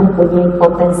bisa mempunyai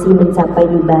potensi mencapai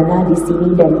Nibbana di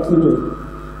sini dan kini.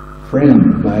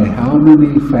 Friend, by how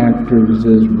many factors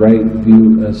is right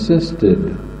view assisted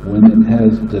when it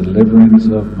has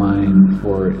deliverance of mind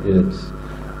for its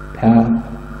path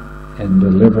and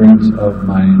deliverance of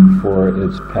mind for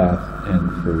its path and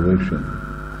fruition?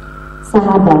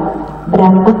 Sahabat,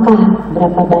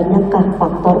 berapa banyakkah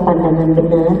faktor pandangan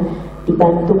benar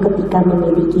dibantu ketika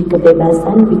memiliki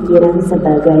kebebasan pikiran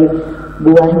sebagai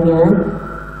buahnya,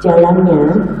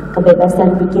 jalannya,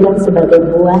 kebebasan pikiran sebagai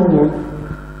buahnya,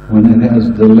 when it has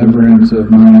deliverance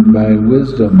of mind by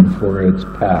wisdom for its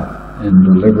path and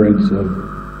deliverance of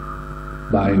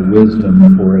by wisdom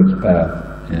for its path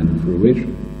and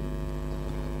fruition.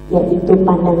 Yaitu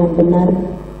pandangan benar,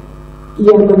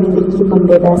 ia memiliki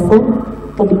pembebasan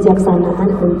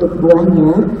kebijaksanaan untuk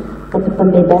buahnya,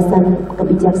 pembebasan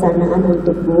kebijaksanaan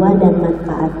untuk buah dan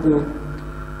manfaatnya.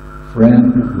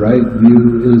 Friend, right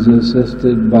view is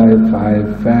assisted by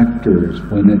 5 factors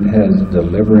when it has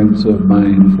deliverance of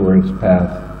mind for its path,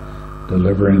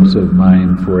 deliverance of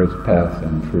mind for its path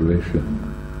and fruition.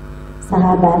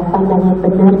 Sahabat, pandangan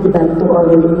benar dibantu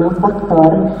oleh 5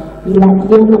 faktor bila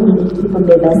ia memiliki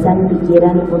pembebasan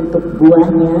pikiran untuk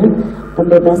buahnya,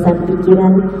 pembebasan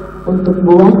pikiran untuk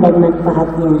buah dan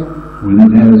manfaatnya. When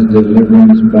it has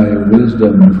deliverance by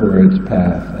wisdom for its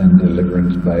path and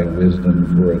deliverance by wisdom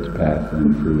for its path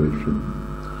and fruition.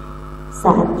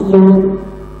 Saat ia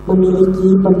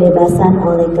memiliki pembebasan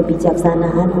oleh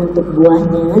kebijaksanaan untuk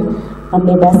buahnya,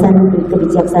 pembebasan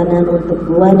kebijaksanaan untuk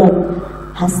buah dan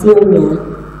hasilnya.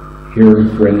 Here,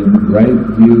 friend, right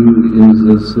view is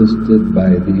assisted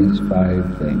by these 5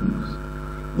 things.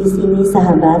 Di sini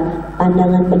sahabat,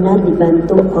 pandangan benar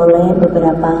dibantu oleh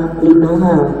beberapa 5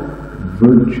 hal.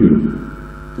 Virtue,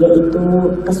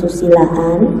 yaitu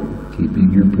kesusilaan, keeping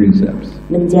your precepts.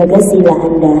 Menjaga sila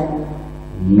Anda.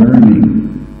 Learning,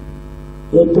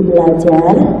 yaitu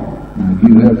belajar. Now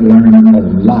you have learned a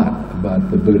lot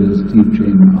about the Buddha's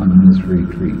teaching on this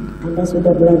retreat. Anda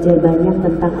sudah belajar banyak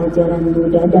tentang ajaran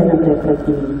Buddha dalam retreat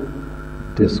ini.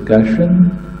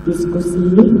 Discussion,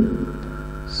 diskusi,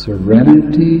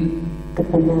 serenity,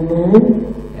 ketenangan,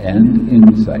 and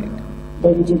insight.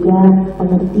 Dan juga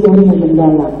pengertian yang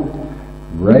mendalam.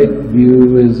 Right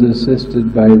view is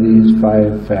assisted by these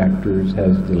 5 factors,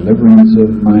 has deliverance of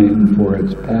mind for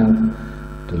its path,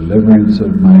 deliverance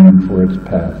of mind for its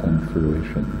path and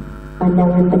fruition.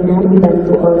 Pandangan benar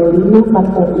dibantu oleh 5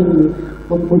 faktor ini,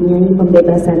 mempunyai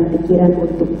pembebasan pikiran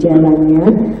untuk jalannya,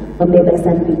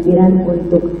 pembebasan pikiran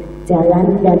untuk jalan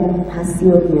dan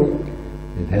hasilnya.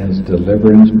 It has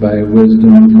deliverance by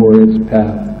wisdom for its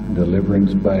path,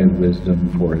 deliverance by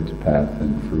wisdom for its path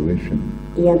and fruition.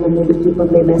 Ia memiliki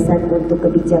pembebasan untuk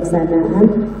kebijaksanaan,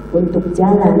 untuk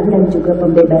jalan, dan juga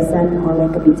pembebasan oleh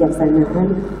kebijaksanaan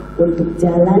untuk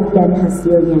jalan dan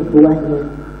hasilnya, buahnya.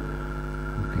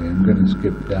 Okay, I'm going to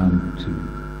skip down to...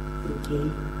 Okay.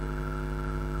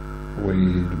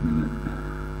 Wait a minute.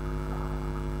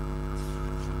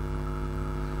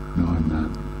 No, I'm not.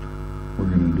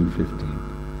 We're going to do 15.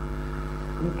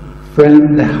 Okay.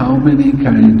 Friend, how many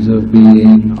kinds of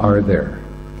being are there?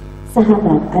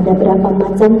 Sahabat, ada berapa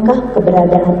macamkah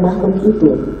keberadaan makhluk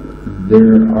itu?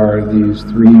 There are these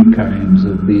 3 kinds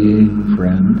of being,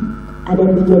 friend. Ada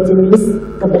 3 jenis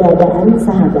keberadaan,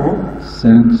 sahabat.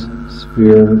 Sense,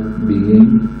 sphere,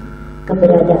 being.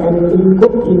 Keberadaan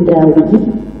lingkup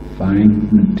indrawi. Fine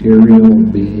material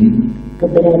being.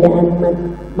 Keberadaan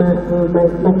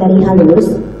materi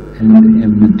halus. And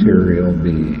immaterial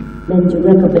being. Dan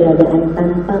juga keberadaan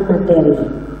tanpa materi.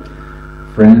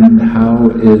 Friend, how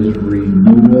is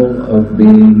renewal of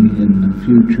being in the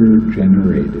future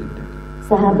generated?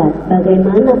 Sahabat,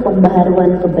 bagaimana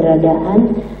pembaharuan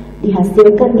keberadaan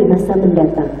dihasilkan di masa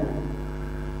mendatang?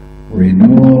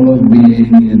 Renewal of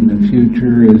being in the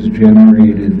future is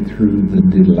generated through the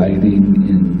delighting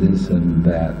in this and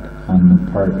that on the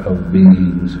part of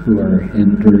beings who are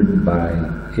hindered by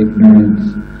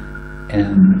ignorance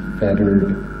and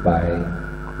fettered by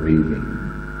craving.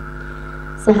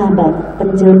 Sahabat,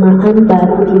 penjelmaan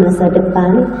baru di masa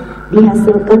depan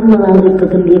dihasilkan melalui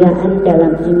kegembiraan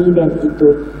dalam ini dan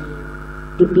itu.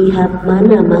 Di pihak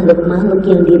mana makhluk-makhluk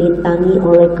yang dirintangi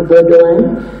oleh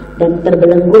kebodohan dan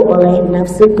terbelenggu oleh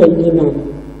nafsu keinginan.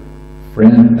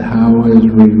 Friend, how is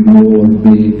renewal of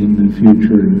being in the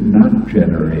future not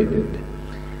generated?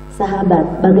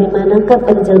 Sahabat, bagaimanakah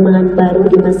penjelmaan baru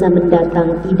di masa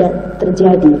mendatang tidak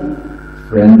terjadi?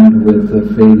 Friend, with the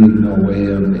fading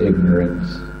away of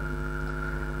ignorance.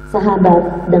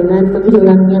 Sahabat, dengan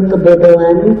menghilangnya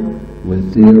kebodohan.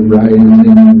 With the arising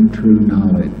of true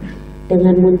knowledge.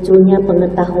 Dengan munculnya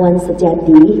pengetahuan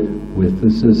sejati. With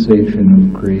the cessation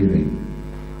of craving.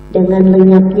 Dengan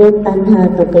lenyapnya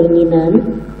tanha atau keinginan.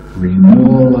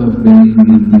 Renewal of being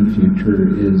in the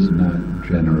future is not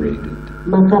generated.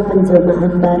 Maka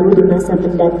penjelmaan baru di masa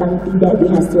mendatang tidak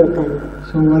dihasilkan.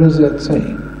 So what does that say?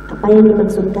 Apa yang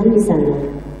dimaksudkan di sana?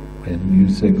 When you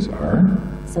 6R,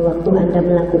 sewaktu Anda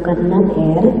melakukan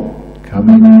 6R,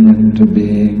 coming into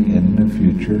being in the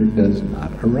future does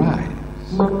not arise.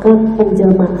 Maka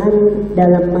penjelmaan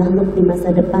dalam makhluk di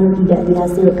masa depan tidak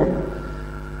dihasilkan.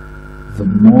 The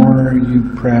more you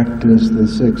practice the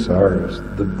 6Rs,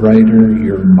 the brighter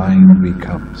your mind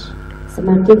becomes.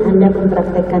 Semakin Anda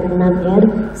mempraktekkan 6R,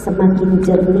 semakin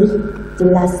jernih,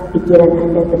 jelas pikiran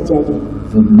Anda terjadi.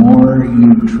 The more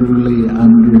you truly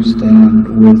understand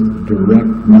with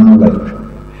direct knowledge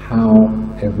how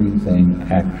everything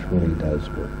actually does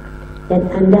work. Dan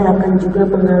Anda akan juga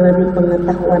mengalami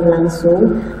pengetahuan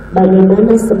langsung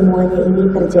bagaimana semuanya ini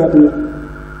terjadi.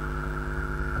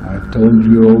 I've told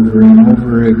you over and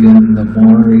over again, the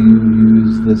more you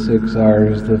use the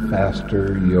 6Rs, the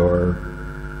faster your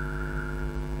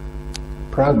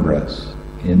progress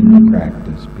in the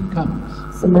practice becomes.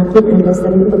 Semakin Anda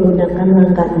sering menggunakan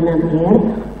langkah 6R,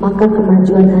 maka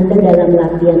kemajuan Anda dalam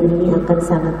latihan ini akan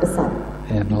sangat pesat.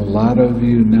 And a lot of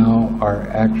you now are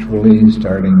actually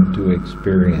starting to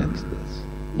experience this.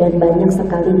 Dan banyak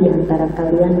sekali di antara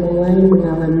kalian mulai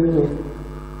mengalaminya.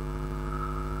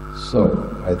 So,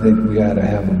 I think we ought to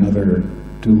have another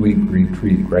 2-week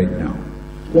retreat right now.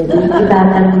 Jadi kita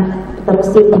akan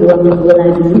terusin 2 minggu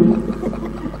lagi.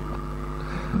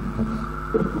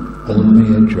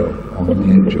 Only a joke,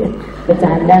 only a joke.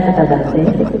 Bercanda kata Bante.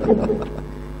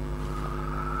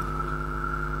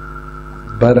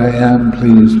 But I am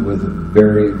pleased with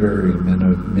very, very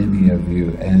many of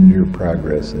you and your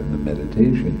progress in the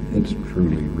meditation. It's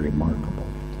truly remarkable.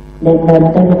 Dan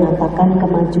Bante mengatakan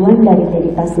kemajuan dari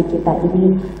meditasi kita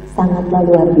ini sangatlah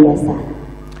luar biasa.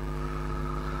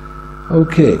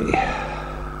 Okay.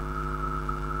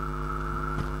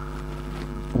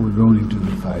 We're going to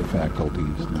the 5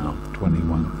 faculties now,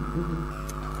 21.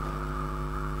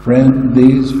 Friend,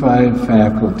 these 5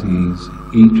 faculties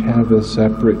each have a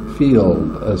separate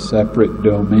field, a separate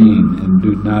domain, and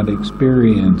do not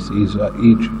experience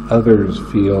each other's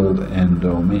field and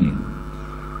domain.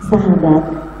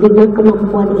 Sahabat, 5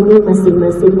 kemampuan ini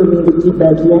masing-masing memiliki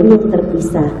bagian yang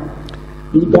terpisah,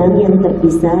 bidang yang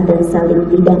terpisah dan saling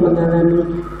tidak mengalami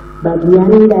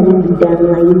bagian dari bidang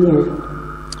lainnya.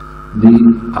 The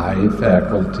eye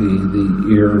faculty,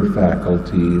 the ear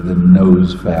faculty, the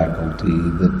nose faculty,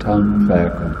 the tongue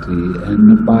faculty, and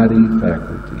the body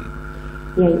faculty.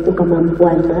 Yaitu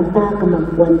kemampuan mata,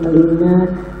 kemampuan telinga,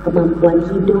 kemampuan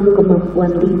hidung,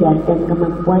 kemampuan lidah, dan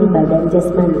kemampuan badan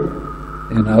jasmani.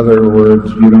 In other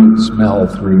words, you don't smell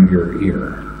through your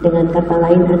ear. Dengan kata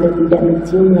lain, Anda tidak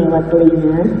mencium lewat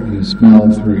telinga. You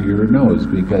smell through your nose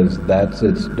because that's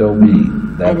its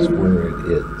domain. That's where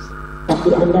it is.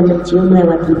 Tapi Anda mencium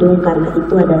lewat hidung karena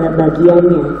itu adalah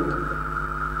bagiannya.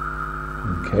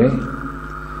 Okay.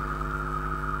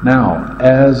 Now,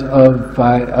 as of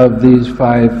these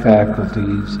 5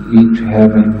 faculties, each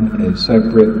having a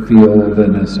separate field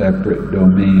and a separate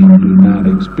domain, do not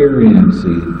experience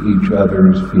each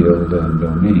other's field and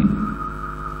domain.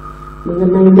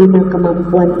 Mengenai 5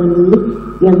 kemampuan ini,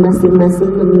 yang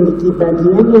masing-masing memiliki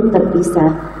bagian yang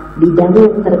terpisah, bidang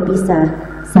yang terpisah,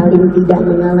 saling tidak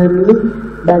mengalami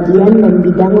bagian dan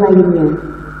bidang lainnya.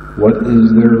 What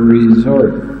is their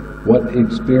resort? What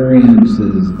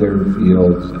experiences their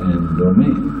fields and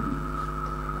domain?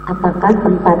 Apakah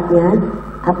tempatnya?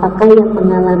 Apakah yang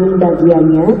mengalami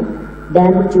bagiannya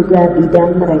dan juga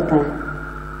bidang mereka?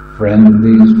 Friend,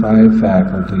 these 5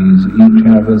 faculties each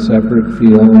have a separate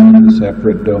field and a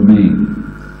separate domain.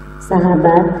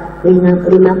 Sahabat,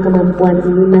 5 kemampuan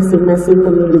ini masing-masing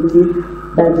memiliki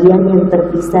bagian yang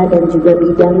terpisah dan juga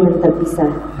bidang yang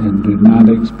terpisah. And do not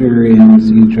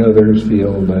experience each other's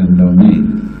field and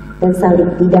domain. Dan saling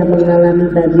tidak mengalami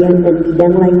bagian dan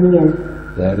bidang lainnya.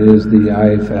 That is the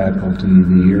eye faculty,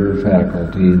 the ear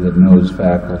faculty, the nose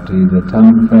faculty, the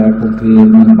tongue faculty,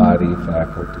 and the body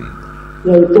faculty.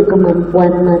 Yaitu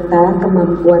kemampuan mata,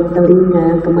 kemampuan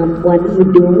telinga, kemampuan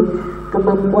hidung,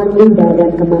 kemampuan lidah,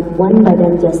 dan kemampuan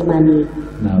badan jasmani.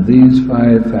 Now these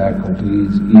 5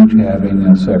 faculties, each having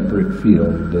a separate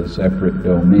field, a separate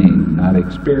domain, not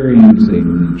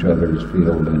experiencing each other's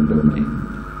field and domain.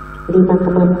 5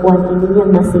 kemampuan ini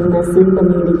yang masing-masing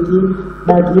memiliki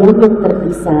bagian yang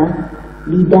terpisah,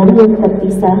 bidang yang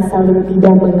terpisah, saling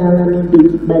tidak mengalami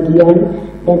bagian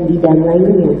dan bidang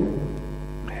lainnya.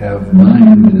 Have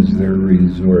mind as their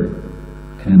resort,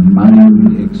 and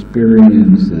mind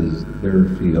experiences their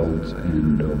fields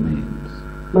and domains.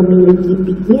 Memiliki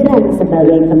pikiran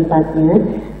sebagai tempatnya,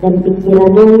 dan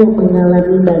pikirannya yang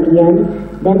mengalami bagian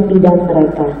dan bidang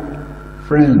mereka.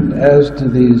 Friend, as to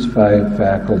these 5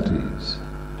 faculties,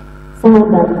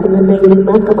 Sahabat, mengenai 5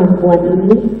 kemampuan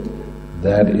ini,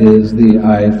 that is the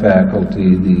eye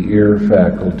faculty, the ear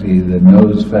faculty, the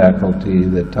nose faculty,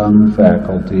 the tongue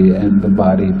faculty, and the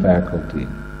body faculty.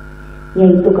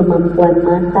 Yaitu kemampuan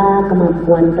mata,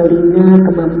 kemampuan telinga,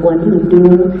 kemampuan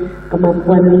hidung,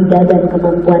 kemampuan lidah, dan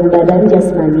kemampuan badan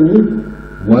jasmani.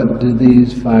 What do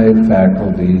these 5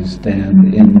 faculties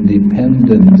stand in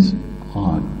dependence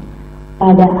on?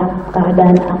 Pada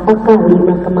keadaan apakah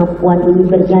 5 kemampuan ini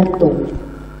bergantung?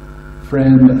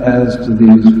 Friend, as to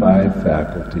these 5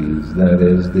 faculties, that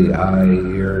is the eye,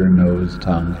 ear, nose,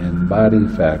 tongue, and body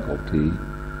faculty,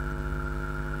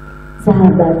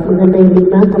 Sahabat, mengenai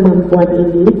 5 kemampuan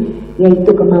ini,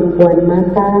 yaitu kemampuan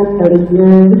mata,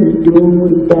 telinga, hidung,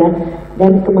 lidah,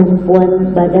 dan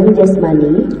kemampuan badan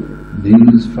jasmani.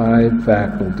 these 5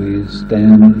 faculties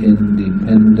stand in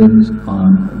dependence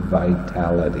on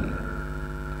vitality.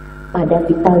 Pada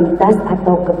vitalitas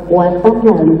atau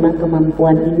kekuatannya 5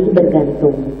 kemampuan ini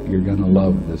bergantung. You're going to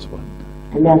love this one.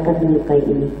 Anda akan menyukai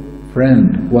ini.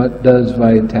 Friend, what does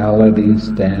vitality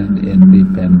stand in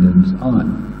dependence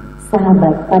on?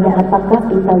 Sahabat, pada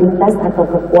apakah vitalitas atau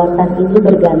kekuatan ini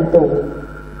bergantung?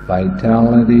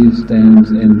 Vitality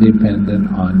stands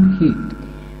independent on heat.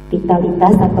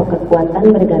 Vitalitas atau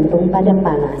kekuatan bergantung pada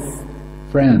panas.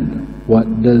 Friend, what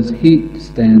does heat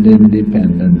stand in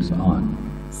dependence on?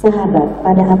 Sahabat,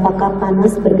 pada apakah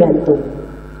panas bergantung?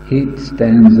 Heat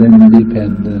stands in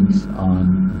dependence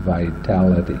on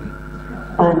vitality.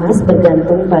 Panas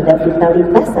bergantung pada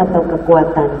vitalitas atau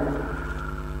kekuatan.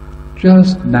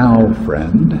 Just now,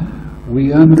 friend,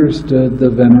 we understood the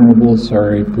Venerable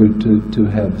Sāriputta to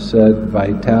have said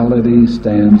vitality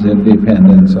stands in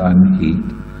dependence on heat,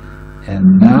 and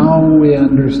now we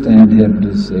understand him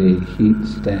to say heat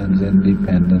stands in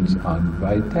dependence on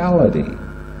vitality.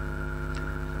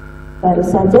 Baru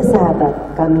saja sahabat,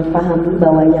 kami pahami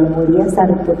bahwa Yang Mulia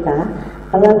Sāriputta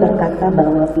telah berkata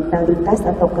bahwa vitalitas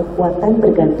atau kekuatan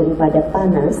bergantung pada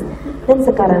panas, dan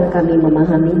sekarang kami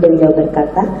memahami beliau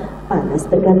berkata panas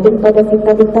bergantung pada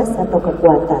vitalitas atau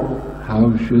kekuatan.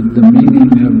 How should the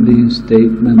meaning of these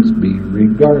statements be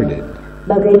regarded?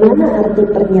 Bagaimana arti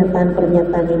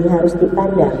pernyataan-pernyataan ini harus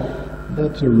dipandang?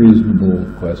 That's a reasonable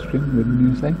question, wouldn't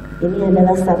you think? Ini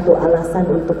adalah satu alasan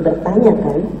untuk bertanya,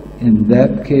 kan? In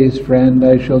that case, friend,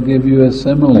 I shall give you a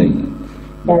simile.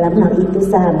 Dalam hal itu,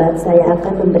 sahabat, saya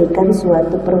akan memberikan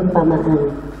suatu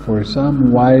perumpamaan. For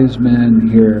some wise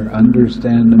men here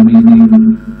understand the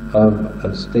meaning of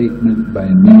a statement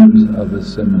by means of a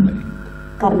simile.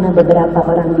 Karena beberapa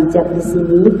orang bijak di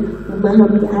sini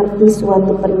memahami arti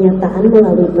suatu pernyataan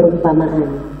melalui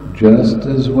perumpamaan. Just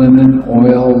as when an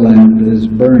oil lamp is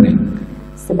burning,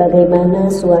 sebagaimana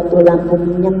suatu lampu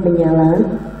minyak menyala,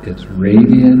 its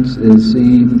radiance is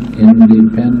seen in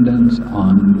dependence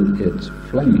on its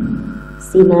flame.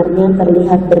 Sinarnya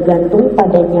terlihat bergantung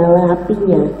pada nyala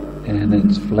apinya. And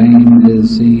its flame is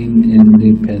seen in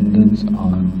dependence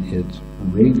on its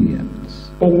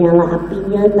radiance. Dan nyala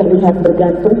apinya terlihat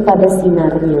bergantung pada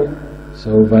sinarnya.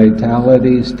 So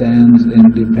vitality stands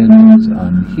in dependence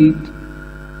on heat,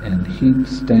 and heat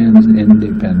stands in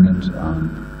dependence on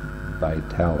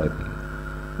vitality.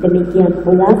 Demikian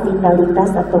pula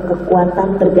vitalitas atau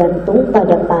kekuatan bergantung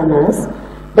pada panas,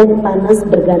 dan panas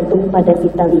bergantung pada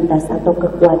vitalitas atau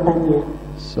kekuatannya.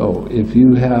 So if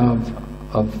you have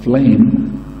a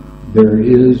flame, there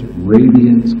is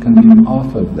radiance coming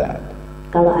off of that.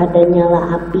 Kalau ada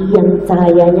nyala api yang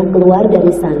cahayanya keluar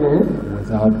dari sana,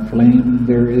 without flame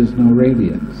there is no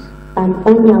radiance.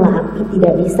 Tanpa nyala api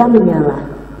tidak bisa menyala.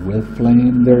 With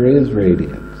flame there is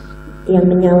radiance.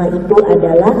 Yang menyala itu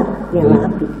adalah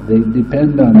nyala api. They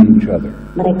depend on each other.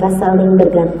 Mereka saling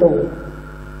bergantung.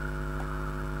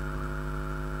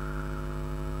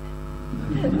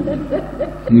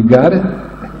 You got it?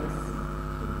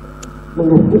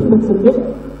 Mengerti maksudnya?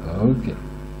 Okay.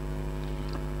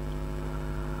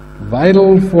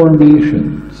 Vital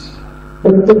formations.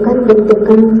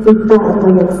 Bentukan-bentukan vital atau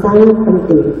yang sangat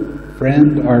penting.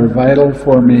 Friend, are vital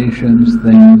formations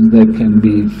things that can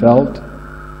be felt,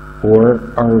 or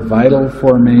are vital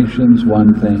formations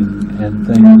one thing and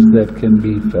things that can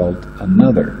be felt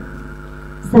another?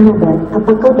 Sahabat,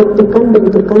 apakah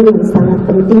bentukan-bentukan yang sangat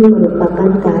penting merupakan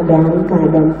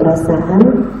keadaan-keadaan perasaan,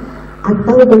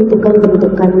 atau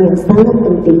bentukan-bentukan yang sangat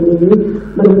penting ini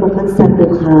merupakan satu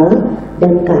hal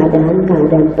dan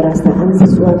keadaan-keadaan perasaan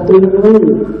sesuatu yang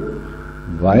lain?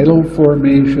 Vital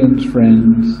formations,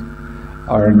 friends,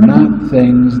 are not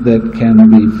things that can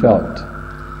be felt.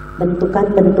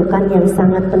 Bentukan-bentukan yang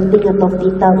sangat penting atau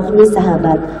vital ini,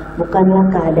 sahabat, bukanlah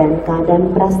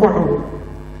keadaan-keadaan perasaan.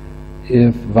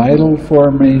 If vital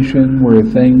formation were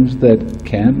things that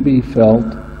can be felt,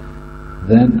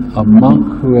 then a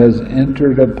monk who has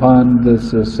entered upon the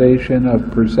cessation of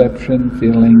perception,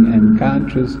 feeling, and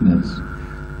consciousness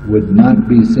would not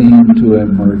be seen to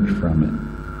emerge from it.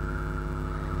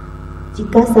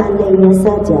 Jika seandainya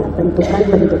saja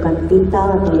bentukan-bentukan vital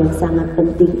atau yang sangat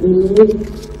penting ini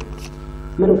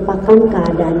merupakan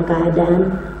keadaan-keadaan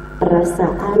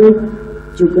perasaan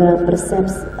juga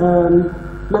persepsi,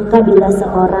 maka bila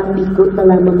seorang biku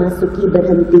telah memasuki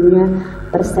berhentinya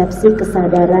persepsi,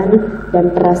 kesadaran,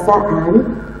 dan perasaan,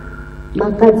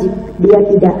 maka dia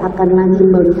tidak akan lagi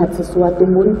melihat sesuatu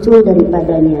muncul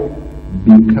daripadanya.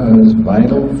 Because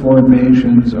vital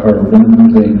formations are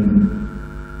one thing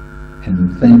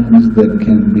and things that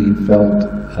can be felt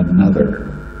another.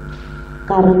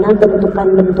 Karena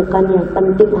bentukan-bentukan yang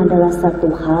penting adalah satu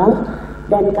hal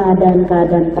dan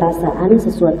keadaan-keadaan perasaan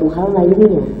sesuatu hal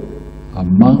lainnya. A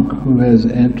monk who has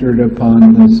entered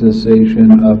upon the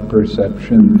cessation of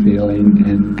perception, feeling,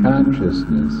 and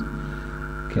consciousness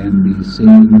can be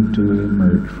seen to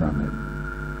emerge from it.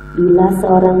 Bila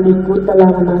seorang biku telah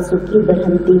memasuki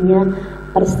berhentinya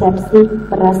persepsi,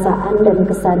 perasaan, dan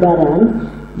kesadaran,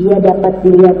 dia dapat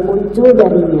dilihat muncul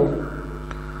darinya.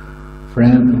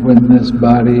 Friend, when this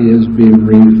body is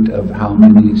bereaved of how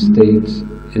many states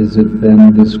is it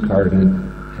then discarded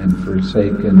and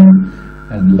forsaken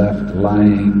and left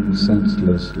lying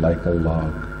senseless like a log.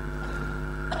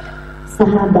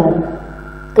 Sahabat,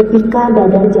 ketika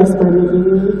badan jasmani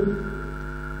ini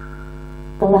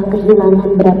telah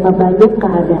kehilangan berapa banyak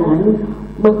keadaan,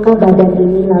 maka badan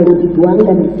ini lalu dibuang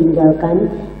dan ditinggalkan,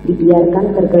 dibiarkan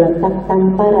tergeletak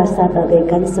tanpa rasa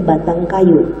bagaikan sebatang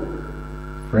kayu.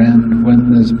 Friend,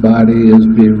 when this body is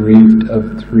bereaved of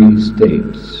 3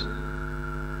 states,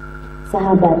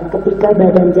 sahabat, ketika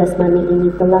badan jasmani ini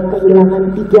telah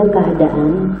kehilangan 3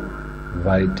 keadaan,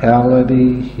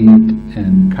 vitality, heat,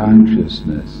 and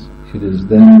consciousness, it is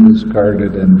then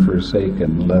discarded and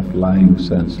forsaken, left lying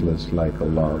senseless like a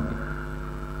log.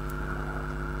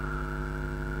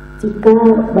 Jika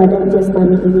badan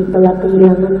jasmani ini telah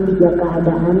kehilangan 3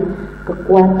 keadaan,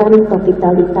 kekuatan atau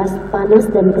vitalitas, panas,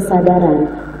 dan kesadaran,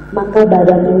 maka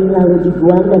badan ini lalu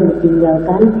dibuang dan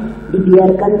ditinggalkan,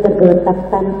 dibiarkan tergeletak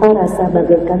tanpa rasa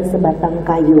bagaikan sebatang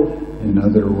kayu. In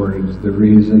other words, the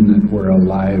reason that we're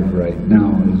alive right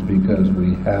now is because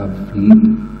we have heat,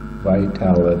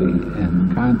 vitality, and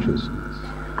consciousness.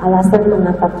 Alasan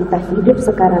mengapa kita hidup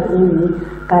sekarang ini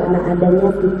karena adanya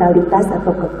vitalitas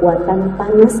atau kekuatan,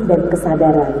 panas, dan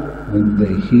kesadaran. When the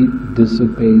heat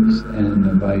dissipates and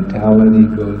the vitality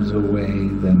goes away,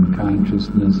 then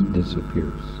consciousness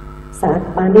disappears. Saat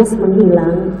panas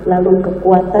menghilang, lalu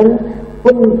kekuatan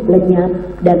pun lenyap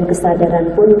dan kesadaran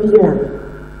pun hilang.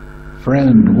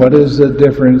 Friend, what is the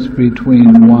difference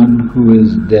between one who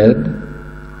is dead,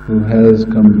 who has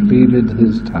completed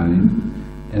his time,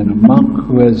 and a monk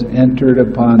who has entered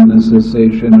upon the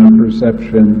cessation of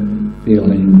perception,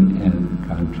 feeling, and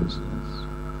consciousness?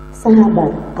 Sahabat,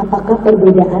 apakah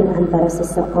perbedaan antara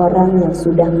seseorang yang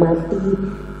sudah mati,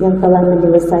 yang telah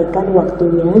menyelesaikan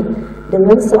waktunya,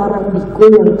 dengan seorang biku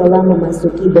yang telah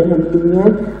memasuki berhentinya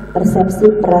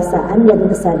persepsi, perasaan, dan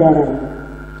kesadaran?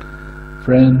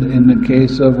 Friend, in the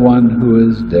case of one who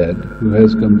is dead, who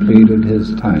has completed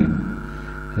his time,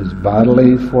 his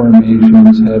bodily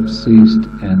formations have ceased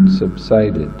and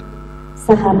subsided.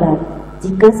 Sahabat,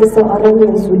 jika seseorang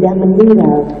yang sudah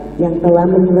meninggal, yang telah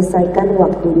menyelesaikan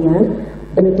waktunya,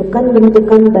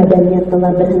 bentukan-bentukan badannya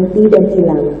telah berhenti dan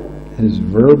hilang. His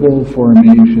verbal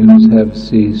formations have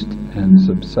ceased and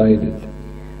subsided.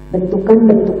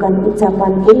 Bentukan-bentukan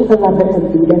ucapan pun telah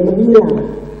berhenti dan menghilang.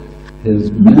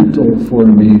 His mental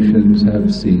formations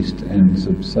have ceased and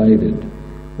subsided.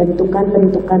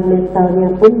 Bentukan-bentukan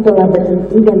mentalnya pun telah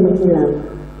berhenti dan menghilang.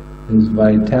 His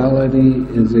vitality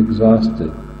is exhausted.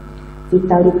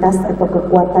 Vitalitas atau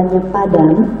kekuatannya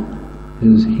padam.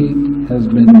 His heat has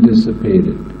been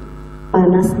dissipated.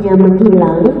 Panasnya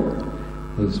menghilang.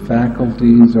 His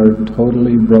faculties are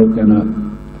totally broken up.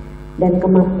 Dan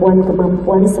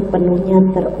kemampuan-kemampuan sepenuhnya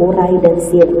terurai dan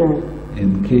sirna.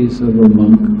 In case of a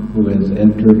monk who has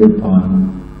entered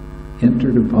upon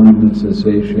the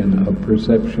cessation of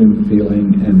perception,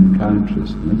 feeling, and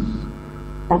consciousness,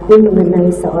 tapi mengenai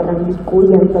seorang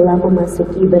biku yang telah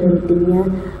memasuki berhentinya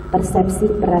persepsi,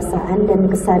 perasaan,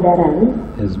 dan kesadaran,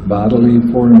 his bodily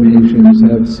formations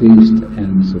have ceased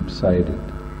and subsided.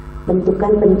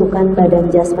 Bentukan-bentukan badan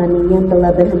jasmaninya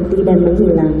telah berhenti dan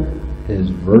menghilang.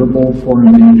 His verbal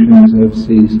formations have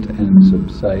ceased and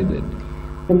subsided.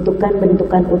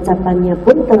 Bentukan-bentukan ucapannya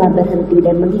pun telah berhenti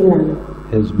dan menghilang.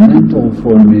 His mental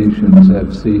formations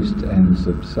have ceased and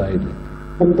subsided.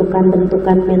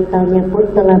 Bentukan-bentukan mentalnya pun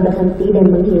telah berhenti dan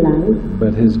menghilang.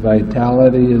 But his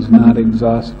vitality is not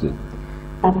exhausted.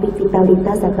 Tapi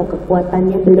vitalitas atau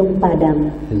kekuatannya belum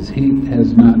padam. His heat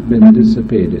has not been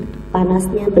dissipated.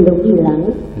 Panasnya belum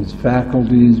hilang. His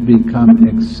faculties become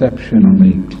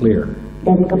exceptionally clear.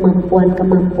 Dan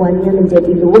kemampuan-kemampuannya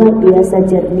menjadi luar biasa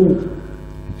jernih.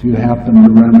 If you happen to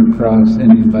run across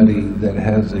anybody that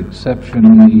has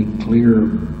exceptionally clear,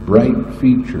 bright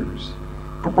features,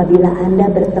 apabila Anda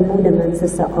bertemu dengan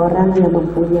seseorang yang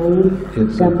mempunyai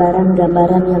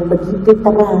gambaran-gambaran yang begitu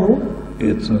terang,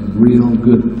 it's a real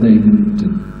good thing to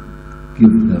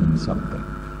give them something.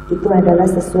 Itu adalah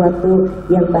sesuatu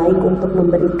yang baik untuk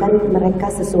memberikan mereka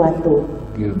sesuatu.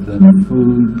 Give them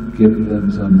food, give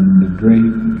them something to drink,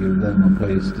 give them a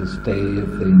place to stay if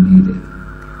they need it.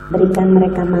 Berikan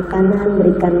mereka makanan,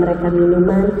 berikan mereka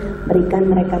minuman,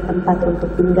 berikan mereka tempat untuk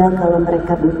tinggal kalau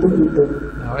mereka butuh itu.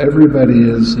 Now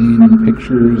everybody has seen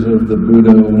pictures of the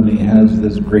Buddha when he has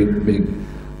this great big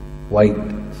white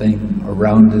thing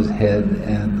around his head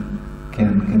and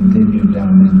can continue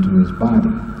down into his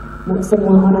body.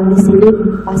 Semua orang di sini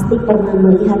pasti pernah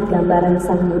melihat gambaran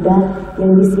Sang Buddha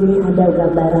yang di sini ada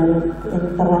gambaran yang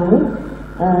terang.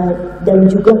 Dan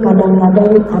juga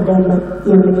kadang-kadang ada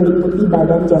yang menyeliputi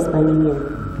badan jasmaninya.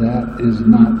 That is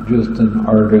not just an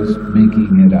artist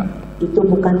making it up. itu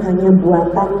bukan hanya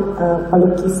buatan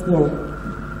pelukisnya.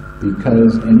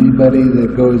 Because anybody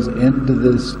that goes into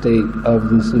this state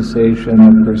of the cessation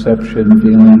of perception,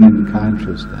 feeling, and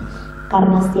consciousness,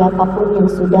 karena siapapun yang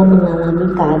sudah mengalami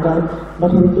keadaan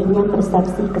berhentinya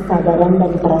persepsi, kesadaran,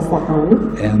 dan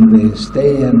perasaan, and they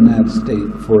stay in that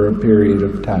state for a period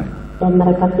of time, dan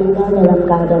mereka tinggal dalam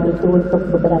keadaan itu untuk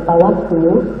beberapa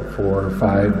waktu, 4 or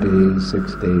 5 days,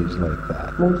 6 days, like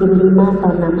that. mungkin 5 atau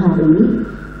 6 hari,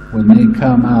 when they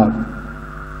come out,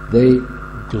 they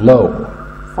glow.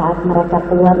 saat mereka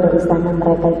keluar dari sana,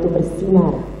 mereka itu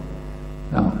bersinar.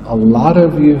 Now, a lot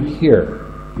of you here,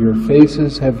 your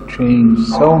faces have changed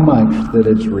so much that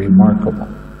it's remarkable.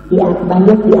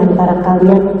 Banyak di antara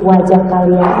kalian, wajah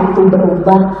kalian itu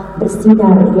berubah,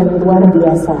 bersinar yang luar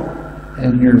biasa.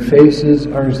 And your faces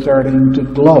are starting to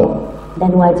glow.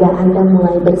 Dan wajah Anda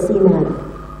mulai bersinar.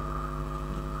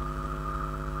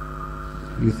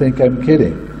 You think I'm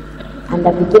kidding?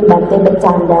 Anda pikir Bante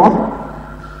bercanda?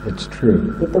 It's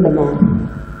true. Itu benar.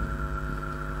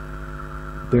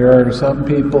 There are some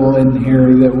people in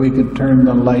here that we could turn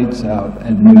the lights out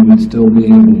and we would still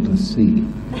be able to see.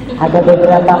 Ada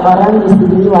beberapa orang di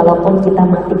sini walaupun kita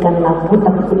matikan lampu,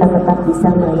 tapi kita tetap bisa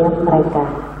melihat mereka.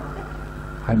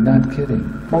 I'm not kidding.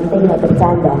 Bante nggak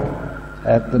bercanda.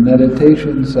 At the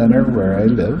meditation center where I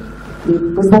live, Di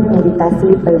pusat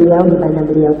meditasi beliau di mana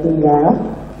beliau tinggal,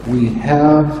 we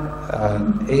have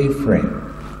an A-frame.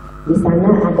 di sana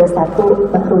ada satu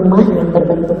rumah yang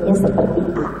berbentuknya seperti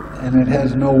A. And it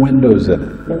has no windows in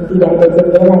it. Dan tidak ada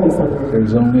jendela di sana.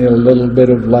 There's only a little bit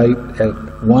of light at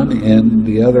one end,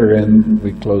 the other end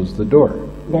we close the door.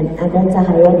 Dan ada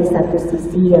cahaya di satu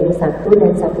sisi yang satu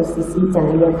dan satu sisi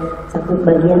cahaya satu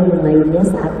bagian yang lainnya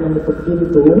saat menutup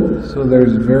pintu. So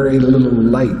there's very little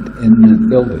light in that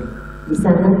building. Di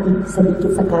sana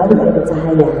sedikit sekali ada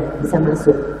cahaya bisa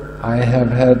masuk. I have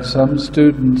had some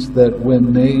students that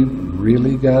when they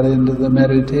really got into the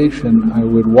meditation, I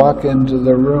would walk into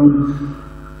the room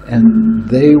and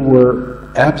they were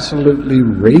absolutely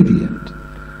radiant.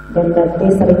 Dan Bante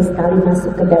sering sekali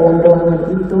masuk ke dalam ruangan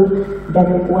itu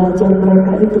dan wajah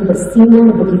mereka itu bersinar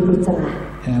begitu cerah.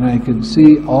 And I could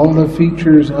see all the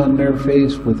features on their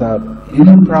face without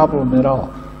any problem at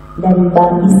all. Dan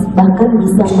bahkan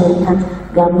bisa melihat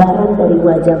gambaran dari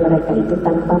wajah mereka itu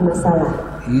tanpa masalah.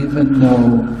 Even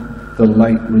though the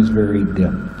light was very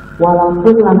dim.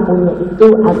 Walaupun lampunya itu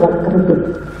agak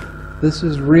redup. This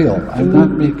is real. I'm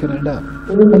not making it up.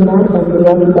 Ini benar dan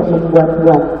beliau tidak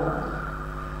membuat-buat.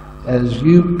 As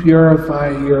you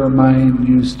purify your mind,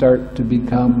 you start to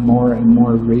become more and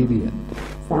more radiant.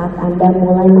 Saat Anda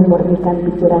mulai memurnikan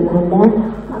pikiran Anda,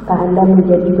 maka Anda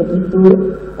menjadi begitu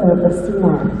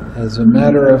bersinar. As a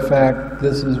matter of fact,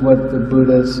 this is what the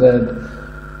Buddha said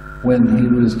when he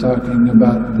was talking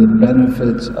about the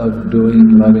benefits of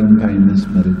doing loving kindness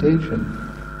meditation.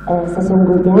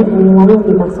 Sesungguhnya inilah yang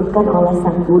dimaksudkan oleh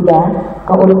Sang Buddha,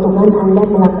 keuntungan Anda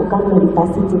melakukan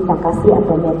meditasi cinta kasih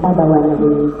atau metta bhavana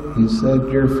ini. He said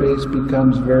your face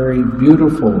becomes very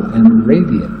beautiful and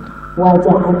radiant.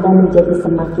 Wajah Anda menjadi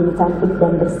semakin cantik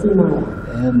dan bersinar.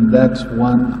 And that's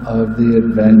one of the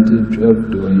advantage of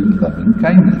doing loving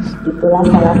kindness. Itulah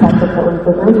salah satu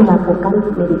keuntungan melakukan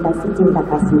meditasi cinta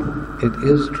kasih. It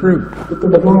is true.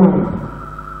 Itu benar.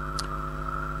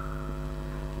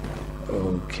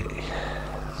 Okay.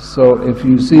 So if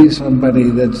you see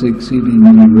somebody that's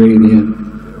exceedingly radiant,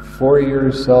 for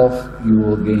yourself you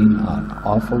will gain an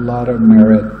awful lot of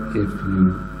merit if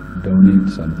you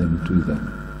donate something to them.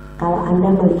 Kalau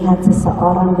Anda melihat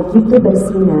seseorang begitu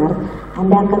bersinar,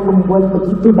 Anda akan membuat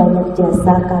begitu banyak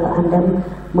jasa kalau Anda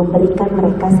memberikan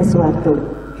mereka sesuatu.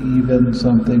 Even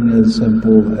something as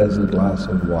simple as a glass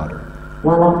of water.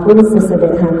 Walaupun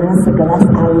sesederhana segelas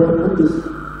air putih.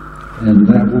 And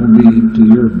that will be to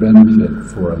your benefit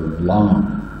for a long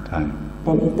time.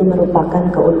 Dan itu merupakan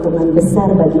keuntungan besar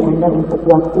bagi Anda untuk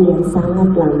waktu yang sangat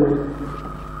lama.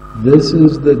 This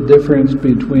is the difference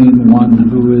between one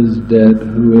who is dead,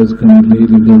 who has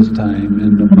completed his time,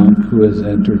 and a monk who has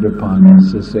entered upon the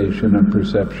cessation of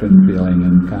perception, feeling,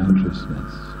 and consciousness.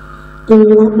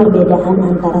 Inilah perbedaan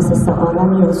antara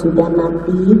seseorang yang sudah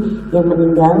mati, yang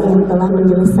meninggal, yang telah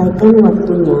menyelesaikan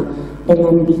waktunya,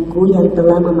 dengan biku yang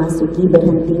telah memasuki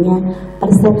berhentinya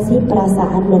persepsi,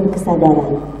 perasaan, dan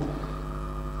kesadaran.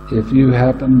 If you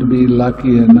happen to be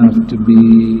lucky enough to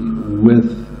be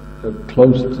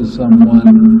close to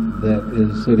someone that is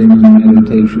sitting in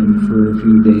meditation for a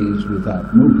few days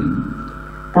without moving,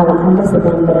 kalau Anda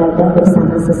sedang berada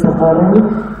bersama seseorang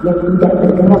yang tidak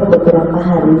bergerak beberapa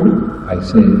hari, I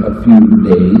say a few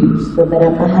days,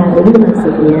 beberapa hari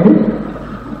maksudnya,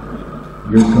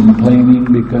 You're complaining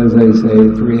because I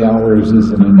say 3 hours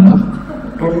isn't enough.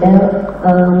 Anda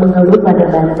mengeluh pada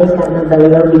Bante karena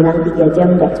beliau bilang 3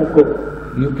 jam tidak cukup.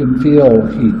 You can feel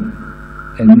heat,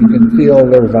 and you can feel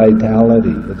their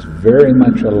vitality. It's very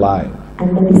much alive.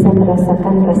 Anda bisa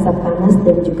merasakan rasa panas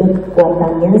dan juga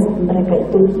kekuatannya, mereka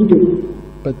itu hidup.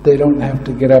 But they don't have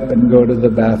to get up and go to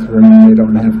the bathroom, they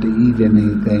don't have to eat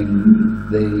anything,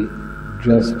 they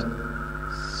just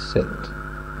sit.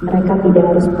 Mereka tidak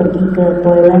harus pergi ke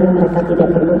toilet, mereka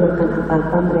tidak perlu makan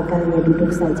apa-apa, mereka hanya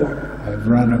duduk saja. I've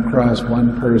run across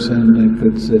one person that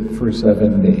could sit for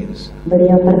 7 days.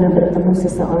 Beliau pernah bertemu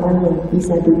seseorang yang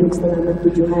bisa duduk selama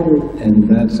 7 hari. And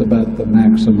that's about the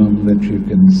maximum that you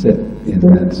can sit in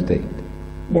that state.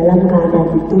 Dalam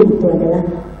keadaan itu adalah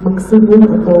maksimum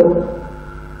atau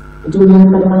jumlah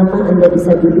terlama Anda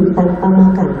bisa duduk tanpa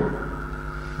makan.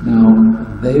 Now,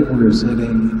 they were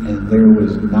sitting and there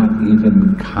was not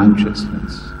even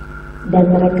consciousness. Dan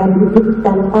mereka duduk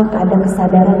tanpa ada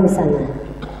kesadaran di sana.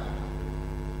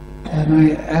 And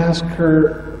I asked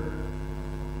her,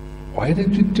 why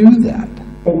did you do that?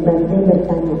 Dan Bante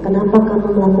bertanya, kenapa kamu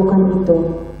melakukan itu?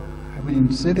 I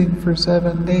mean, sitting for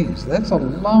 7 days, that's a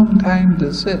long time to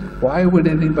sit. Why would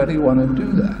anybody want to do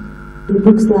that?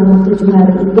 Duduk selama 7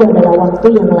 hari itu adalah waktu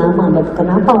yang lama, dan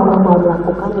kenapa orang mau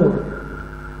melakukannya?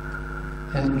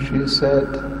 And she said,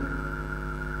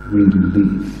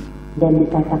 relief. Dan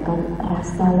dikatakan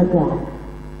rasa lega.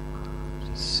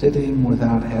 Sitting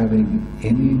without having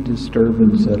any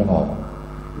disturbance at all.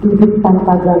 Duduk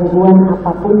tanpa gangguan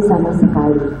apapun sama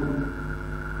sekali.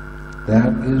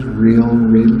 That is real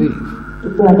relief.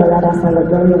 Itu adalah rasa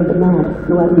lega yang benar,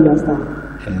 luar biasa.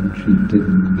 And she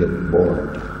didn't get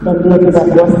bored. Dan dia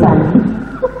tidak bosan.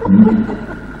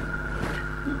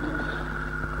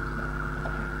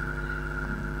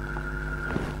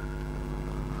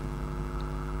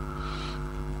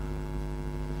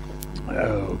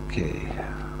 Okay.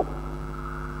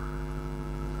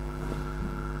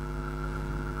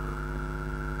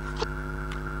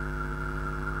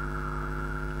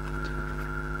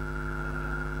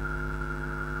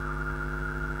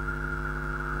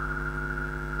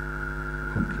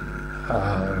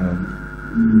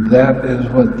 That is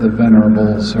what the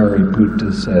Venerable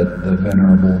Sāriputta said. The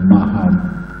Venerable Mahā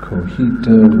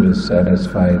Koṭṭhita was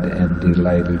satisfied and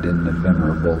delighted in the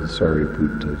Venerable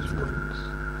Sāriputta's words.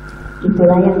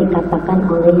 Itulah yang dikatakan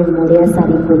oleh Yang Mulia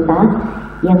Sāriputta.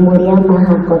 Yang Mulia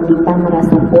Mahā Koṭṭhita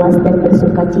merasa puas dan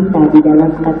bersuka cita di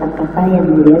dalam kata-kata Yang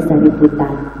Mulia Sāriputta.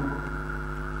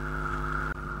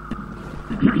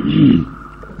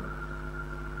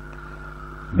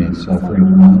 May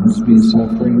suffering ones be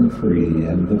suffering free,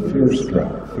 and the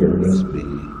fear-struck fearless be.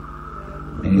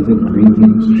 May the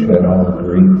grieving shed all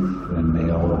grief, and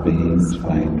may all beings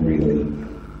find relief.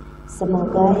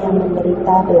 Semoga yang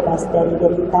menderita bebas dari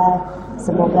derita,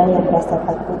 semoga yang rasa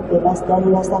takut bebas dari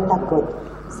rasa takut,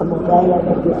 semoga yang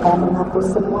berduka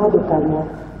menghapus semua dukanya,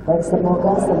 dan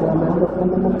semoga semua makhluk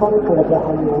menemukan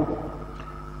kelegaannya.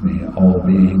 May all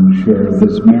beings share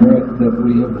this merit that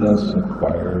we have thus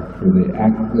acquired for the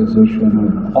acquisition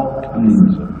of all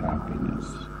kinds of happiness.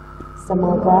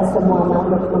 Semoga semua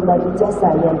makhluk membagi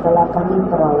jasa yang telah kami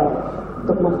peroleh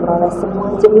untuk memperoleh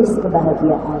semua jenis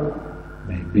kebahagiaan.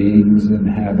 May beings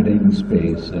inhabiting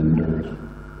space and earth,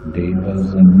 devas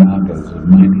and nagas of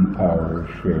mighty power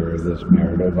share this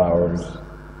merit of ours.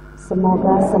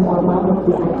 Semoga semua makhluk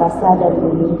di angkasa dan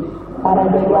bumi, para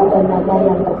dewa dan naga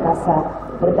yang perkasa,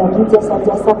 berbagi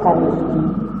jasa-jasa kami ini.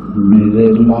 May they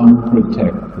long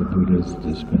protect the Buddha's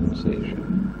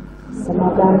dispensation.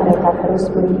 Semoga mereka terus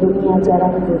melindungi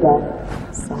ajaran Buddha.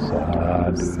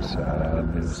 Sadhu,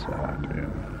 sadhu, sadhu.